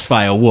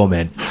satisfy a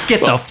woman.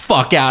 Get the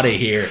fuck out of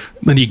here.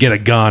 Then you get a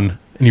gun.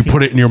 And you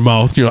put it in your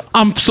mouth. You're like,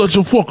 I'm such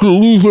a fucking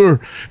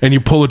loser. And you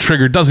pull the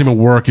trigger. It doesn't even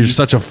work. You're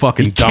such a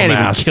fucking dumbass. You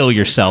can't even kill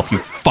yourself, you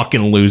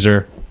fucking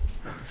loser.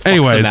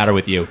 Anyways, what's the matter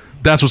with you?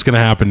 That's what's going to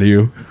happen to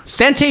you.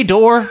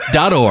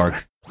 Santedor.org.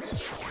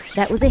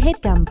 That was a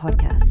HeadGum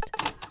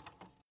podcast.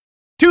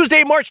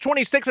 Tuesday, March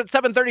 26th at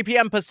 7:30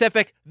 p.m.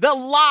 Pacific, the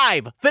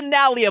live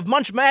finale of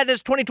Munch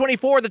Madness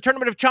 2024, the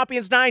Tournament of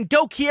Champions 9,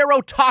 Do Quiero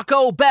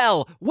Taco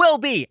Bell, will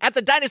be at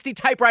the Dynasty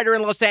Typewriter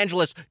in Los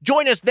Angeles.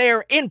 Join us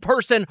there in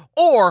person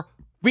or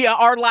via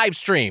our live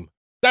stream.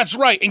 That's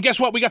right. And guess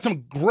what? We got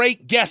some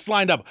great guests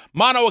lined up.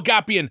 Mano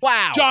Agapian.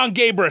 Wow. John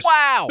Gabris.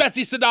 Wow.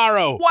 Betsy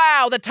Sidaro.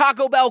 Wow. The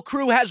Taco Bell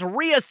crew has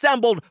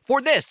reassembled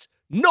for this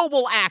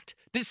noble act,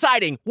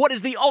 deciding what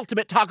is the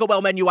ultimate Taco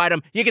Bell menu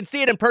item. You can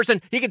see it in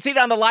person. You can see it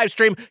on the live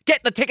stream.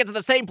 Get the tickets at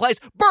the same place.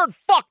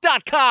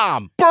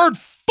 Birdfuck.com.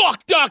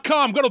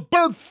 Birdfuck.com. Go to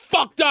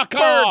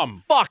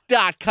birdfuck.com.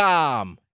 Birdfuck.com.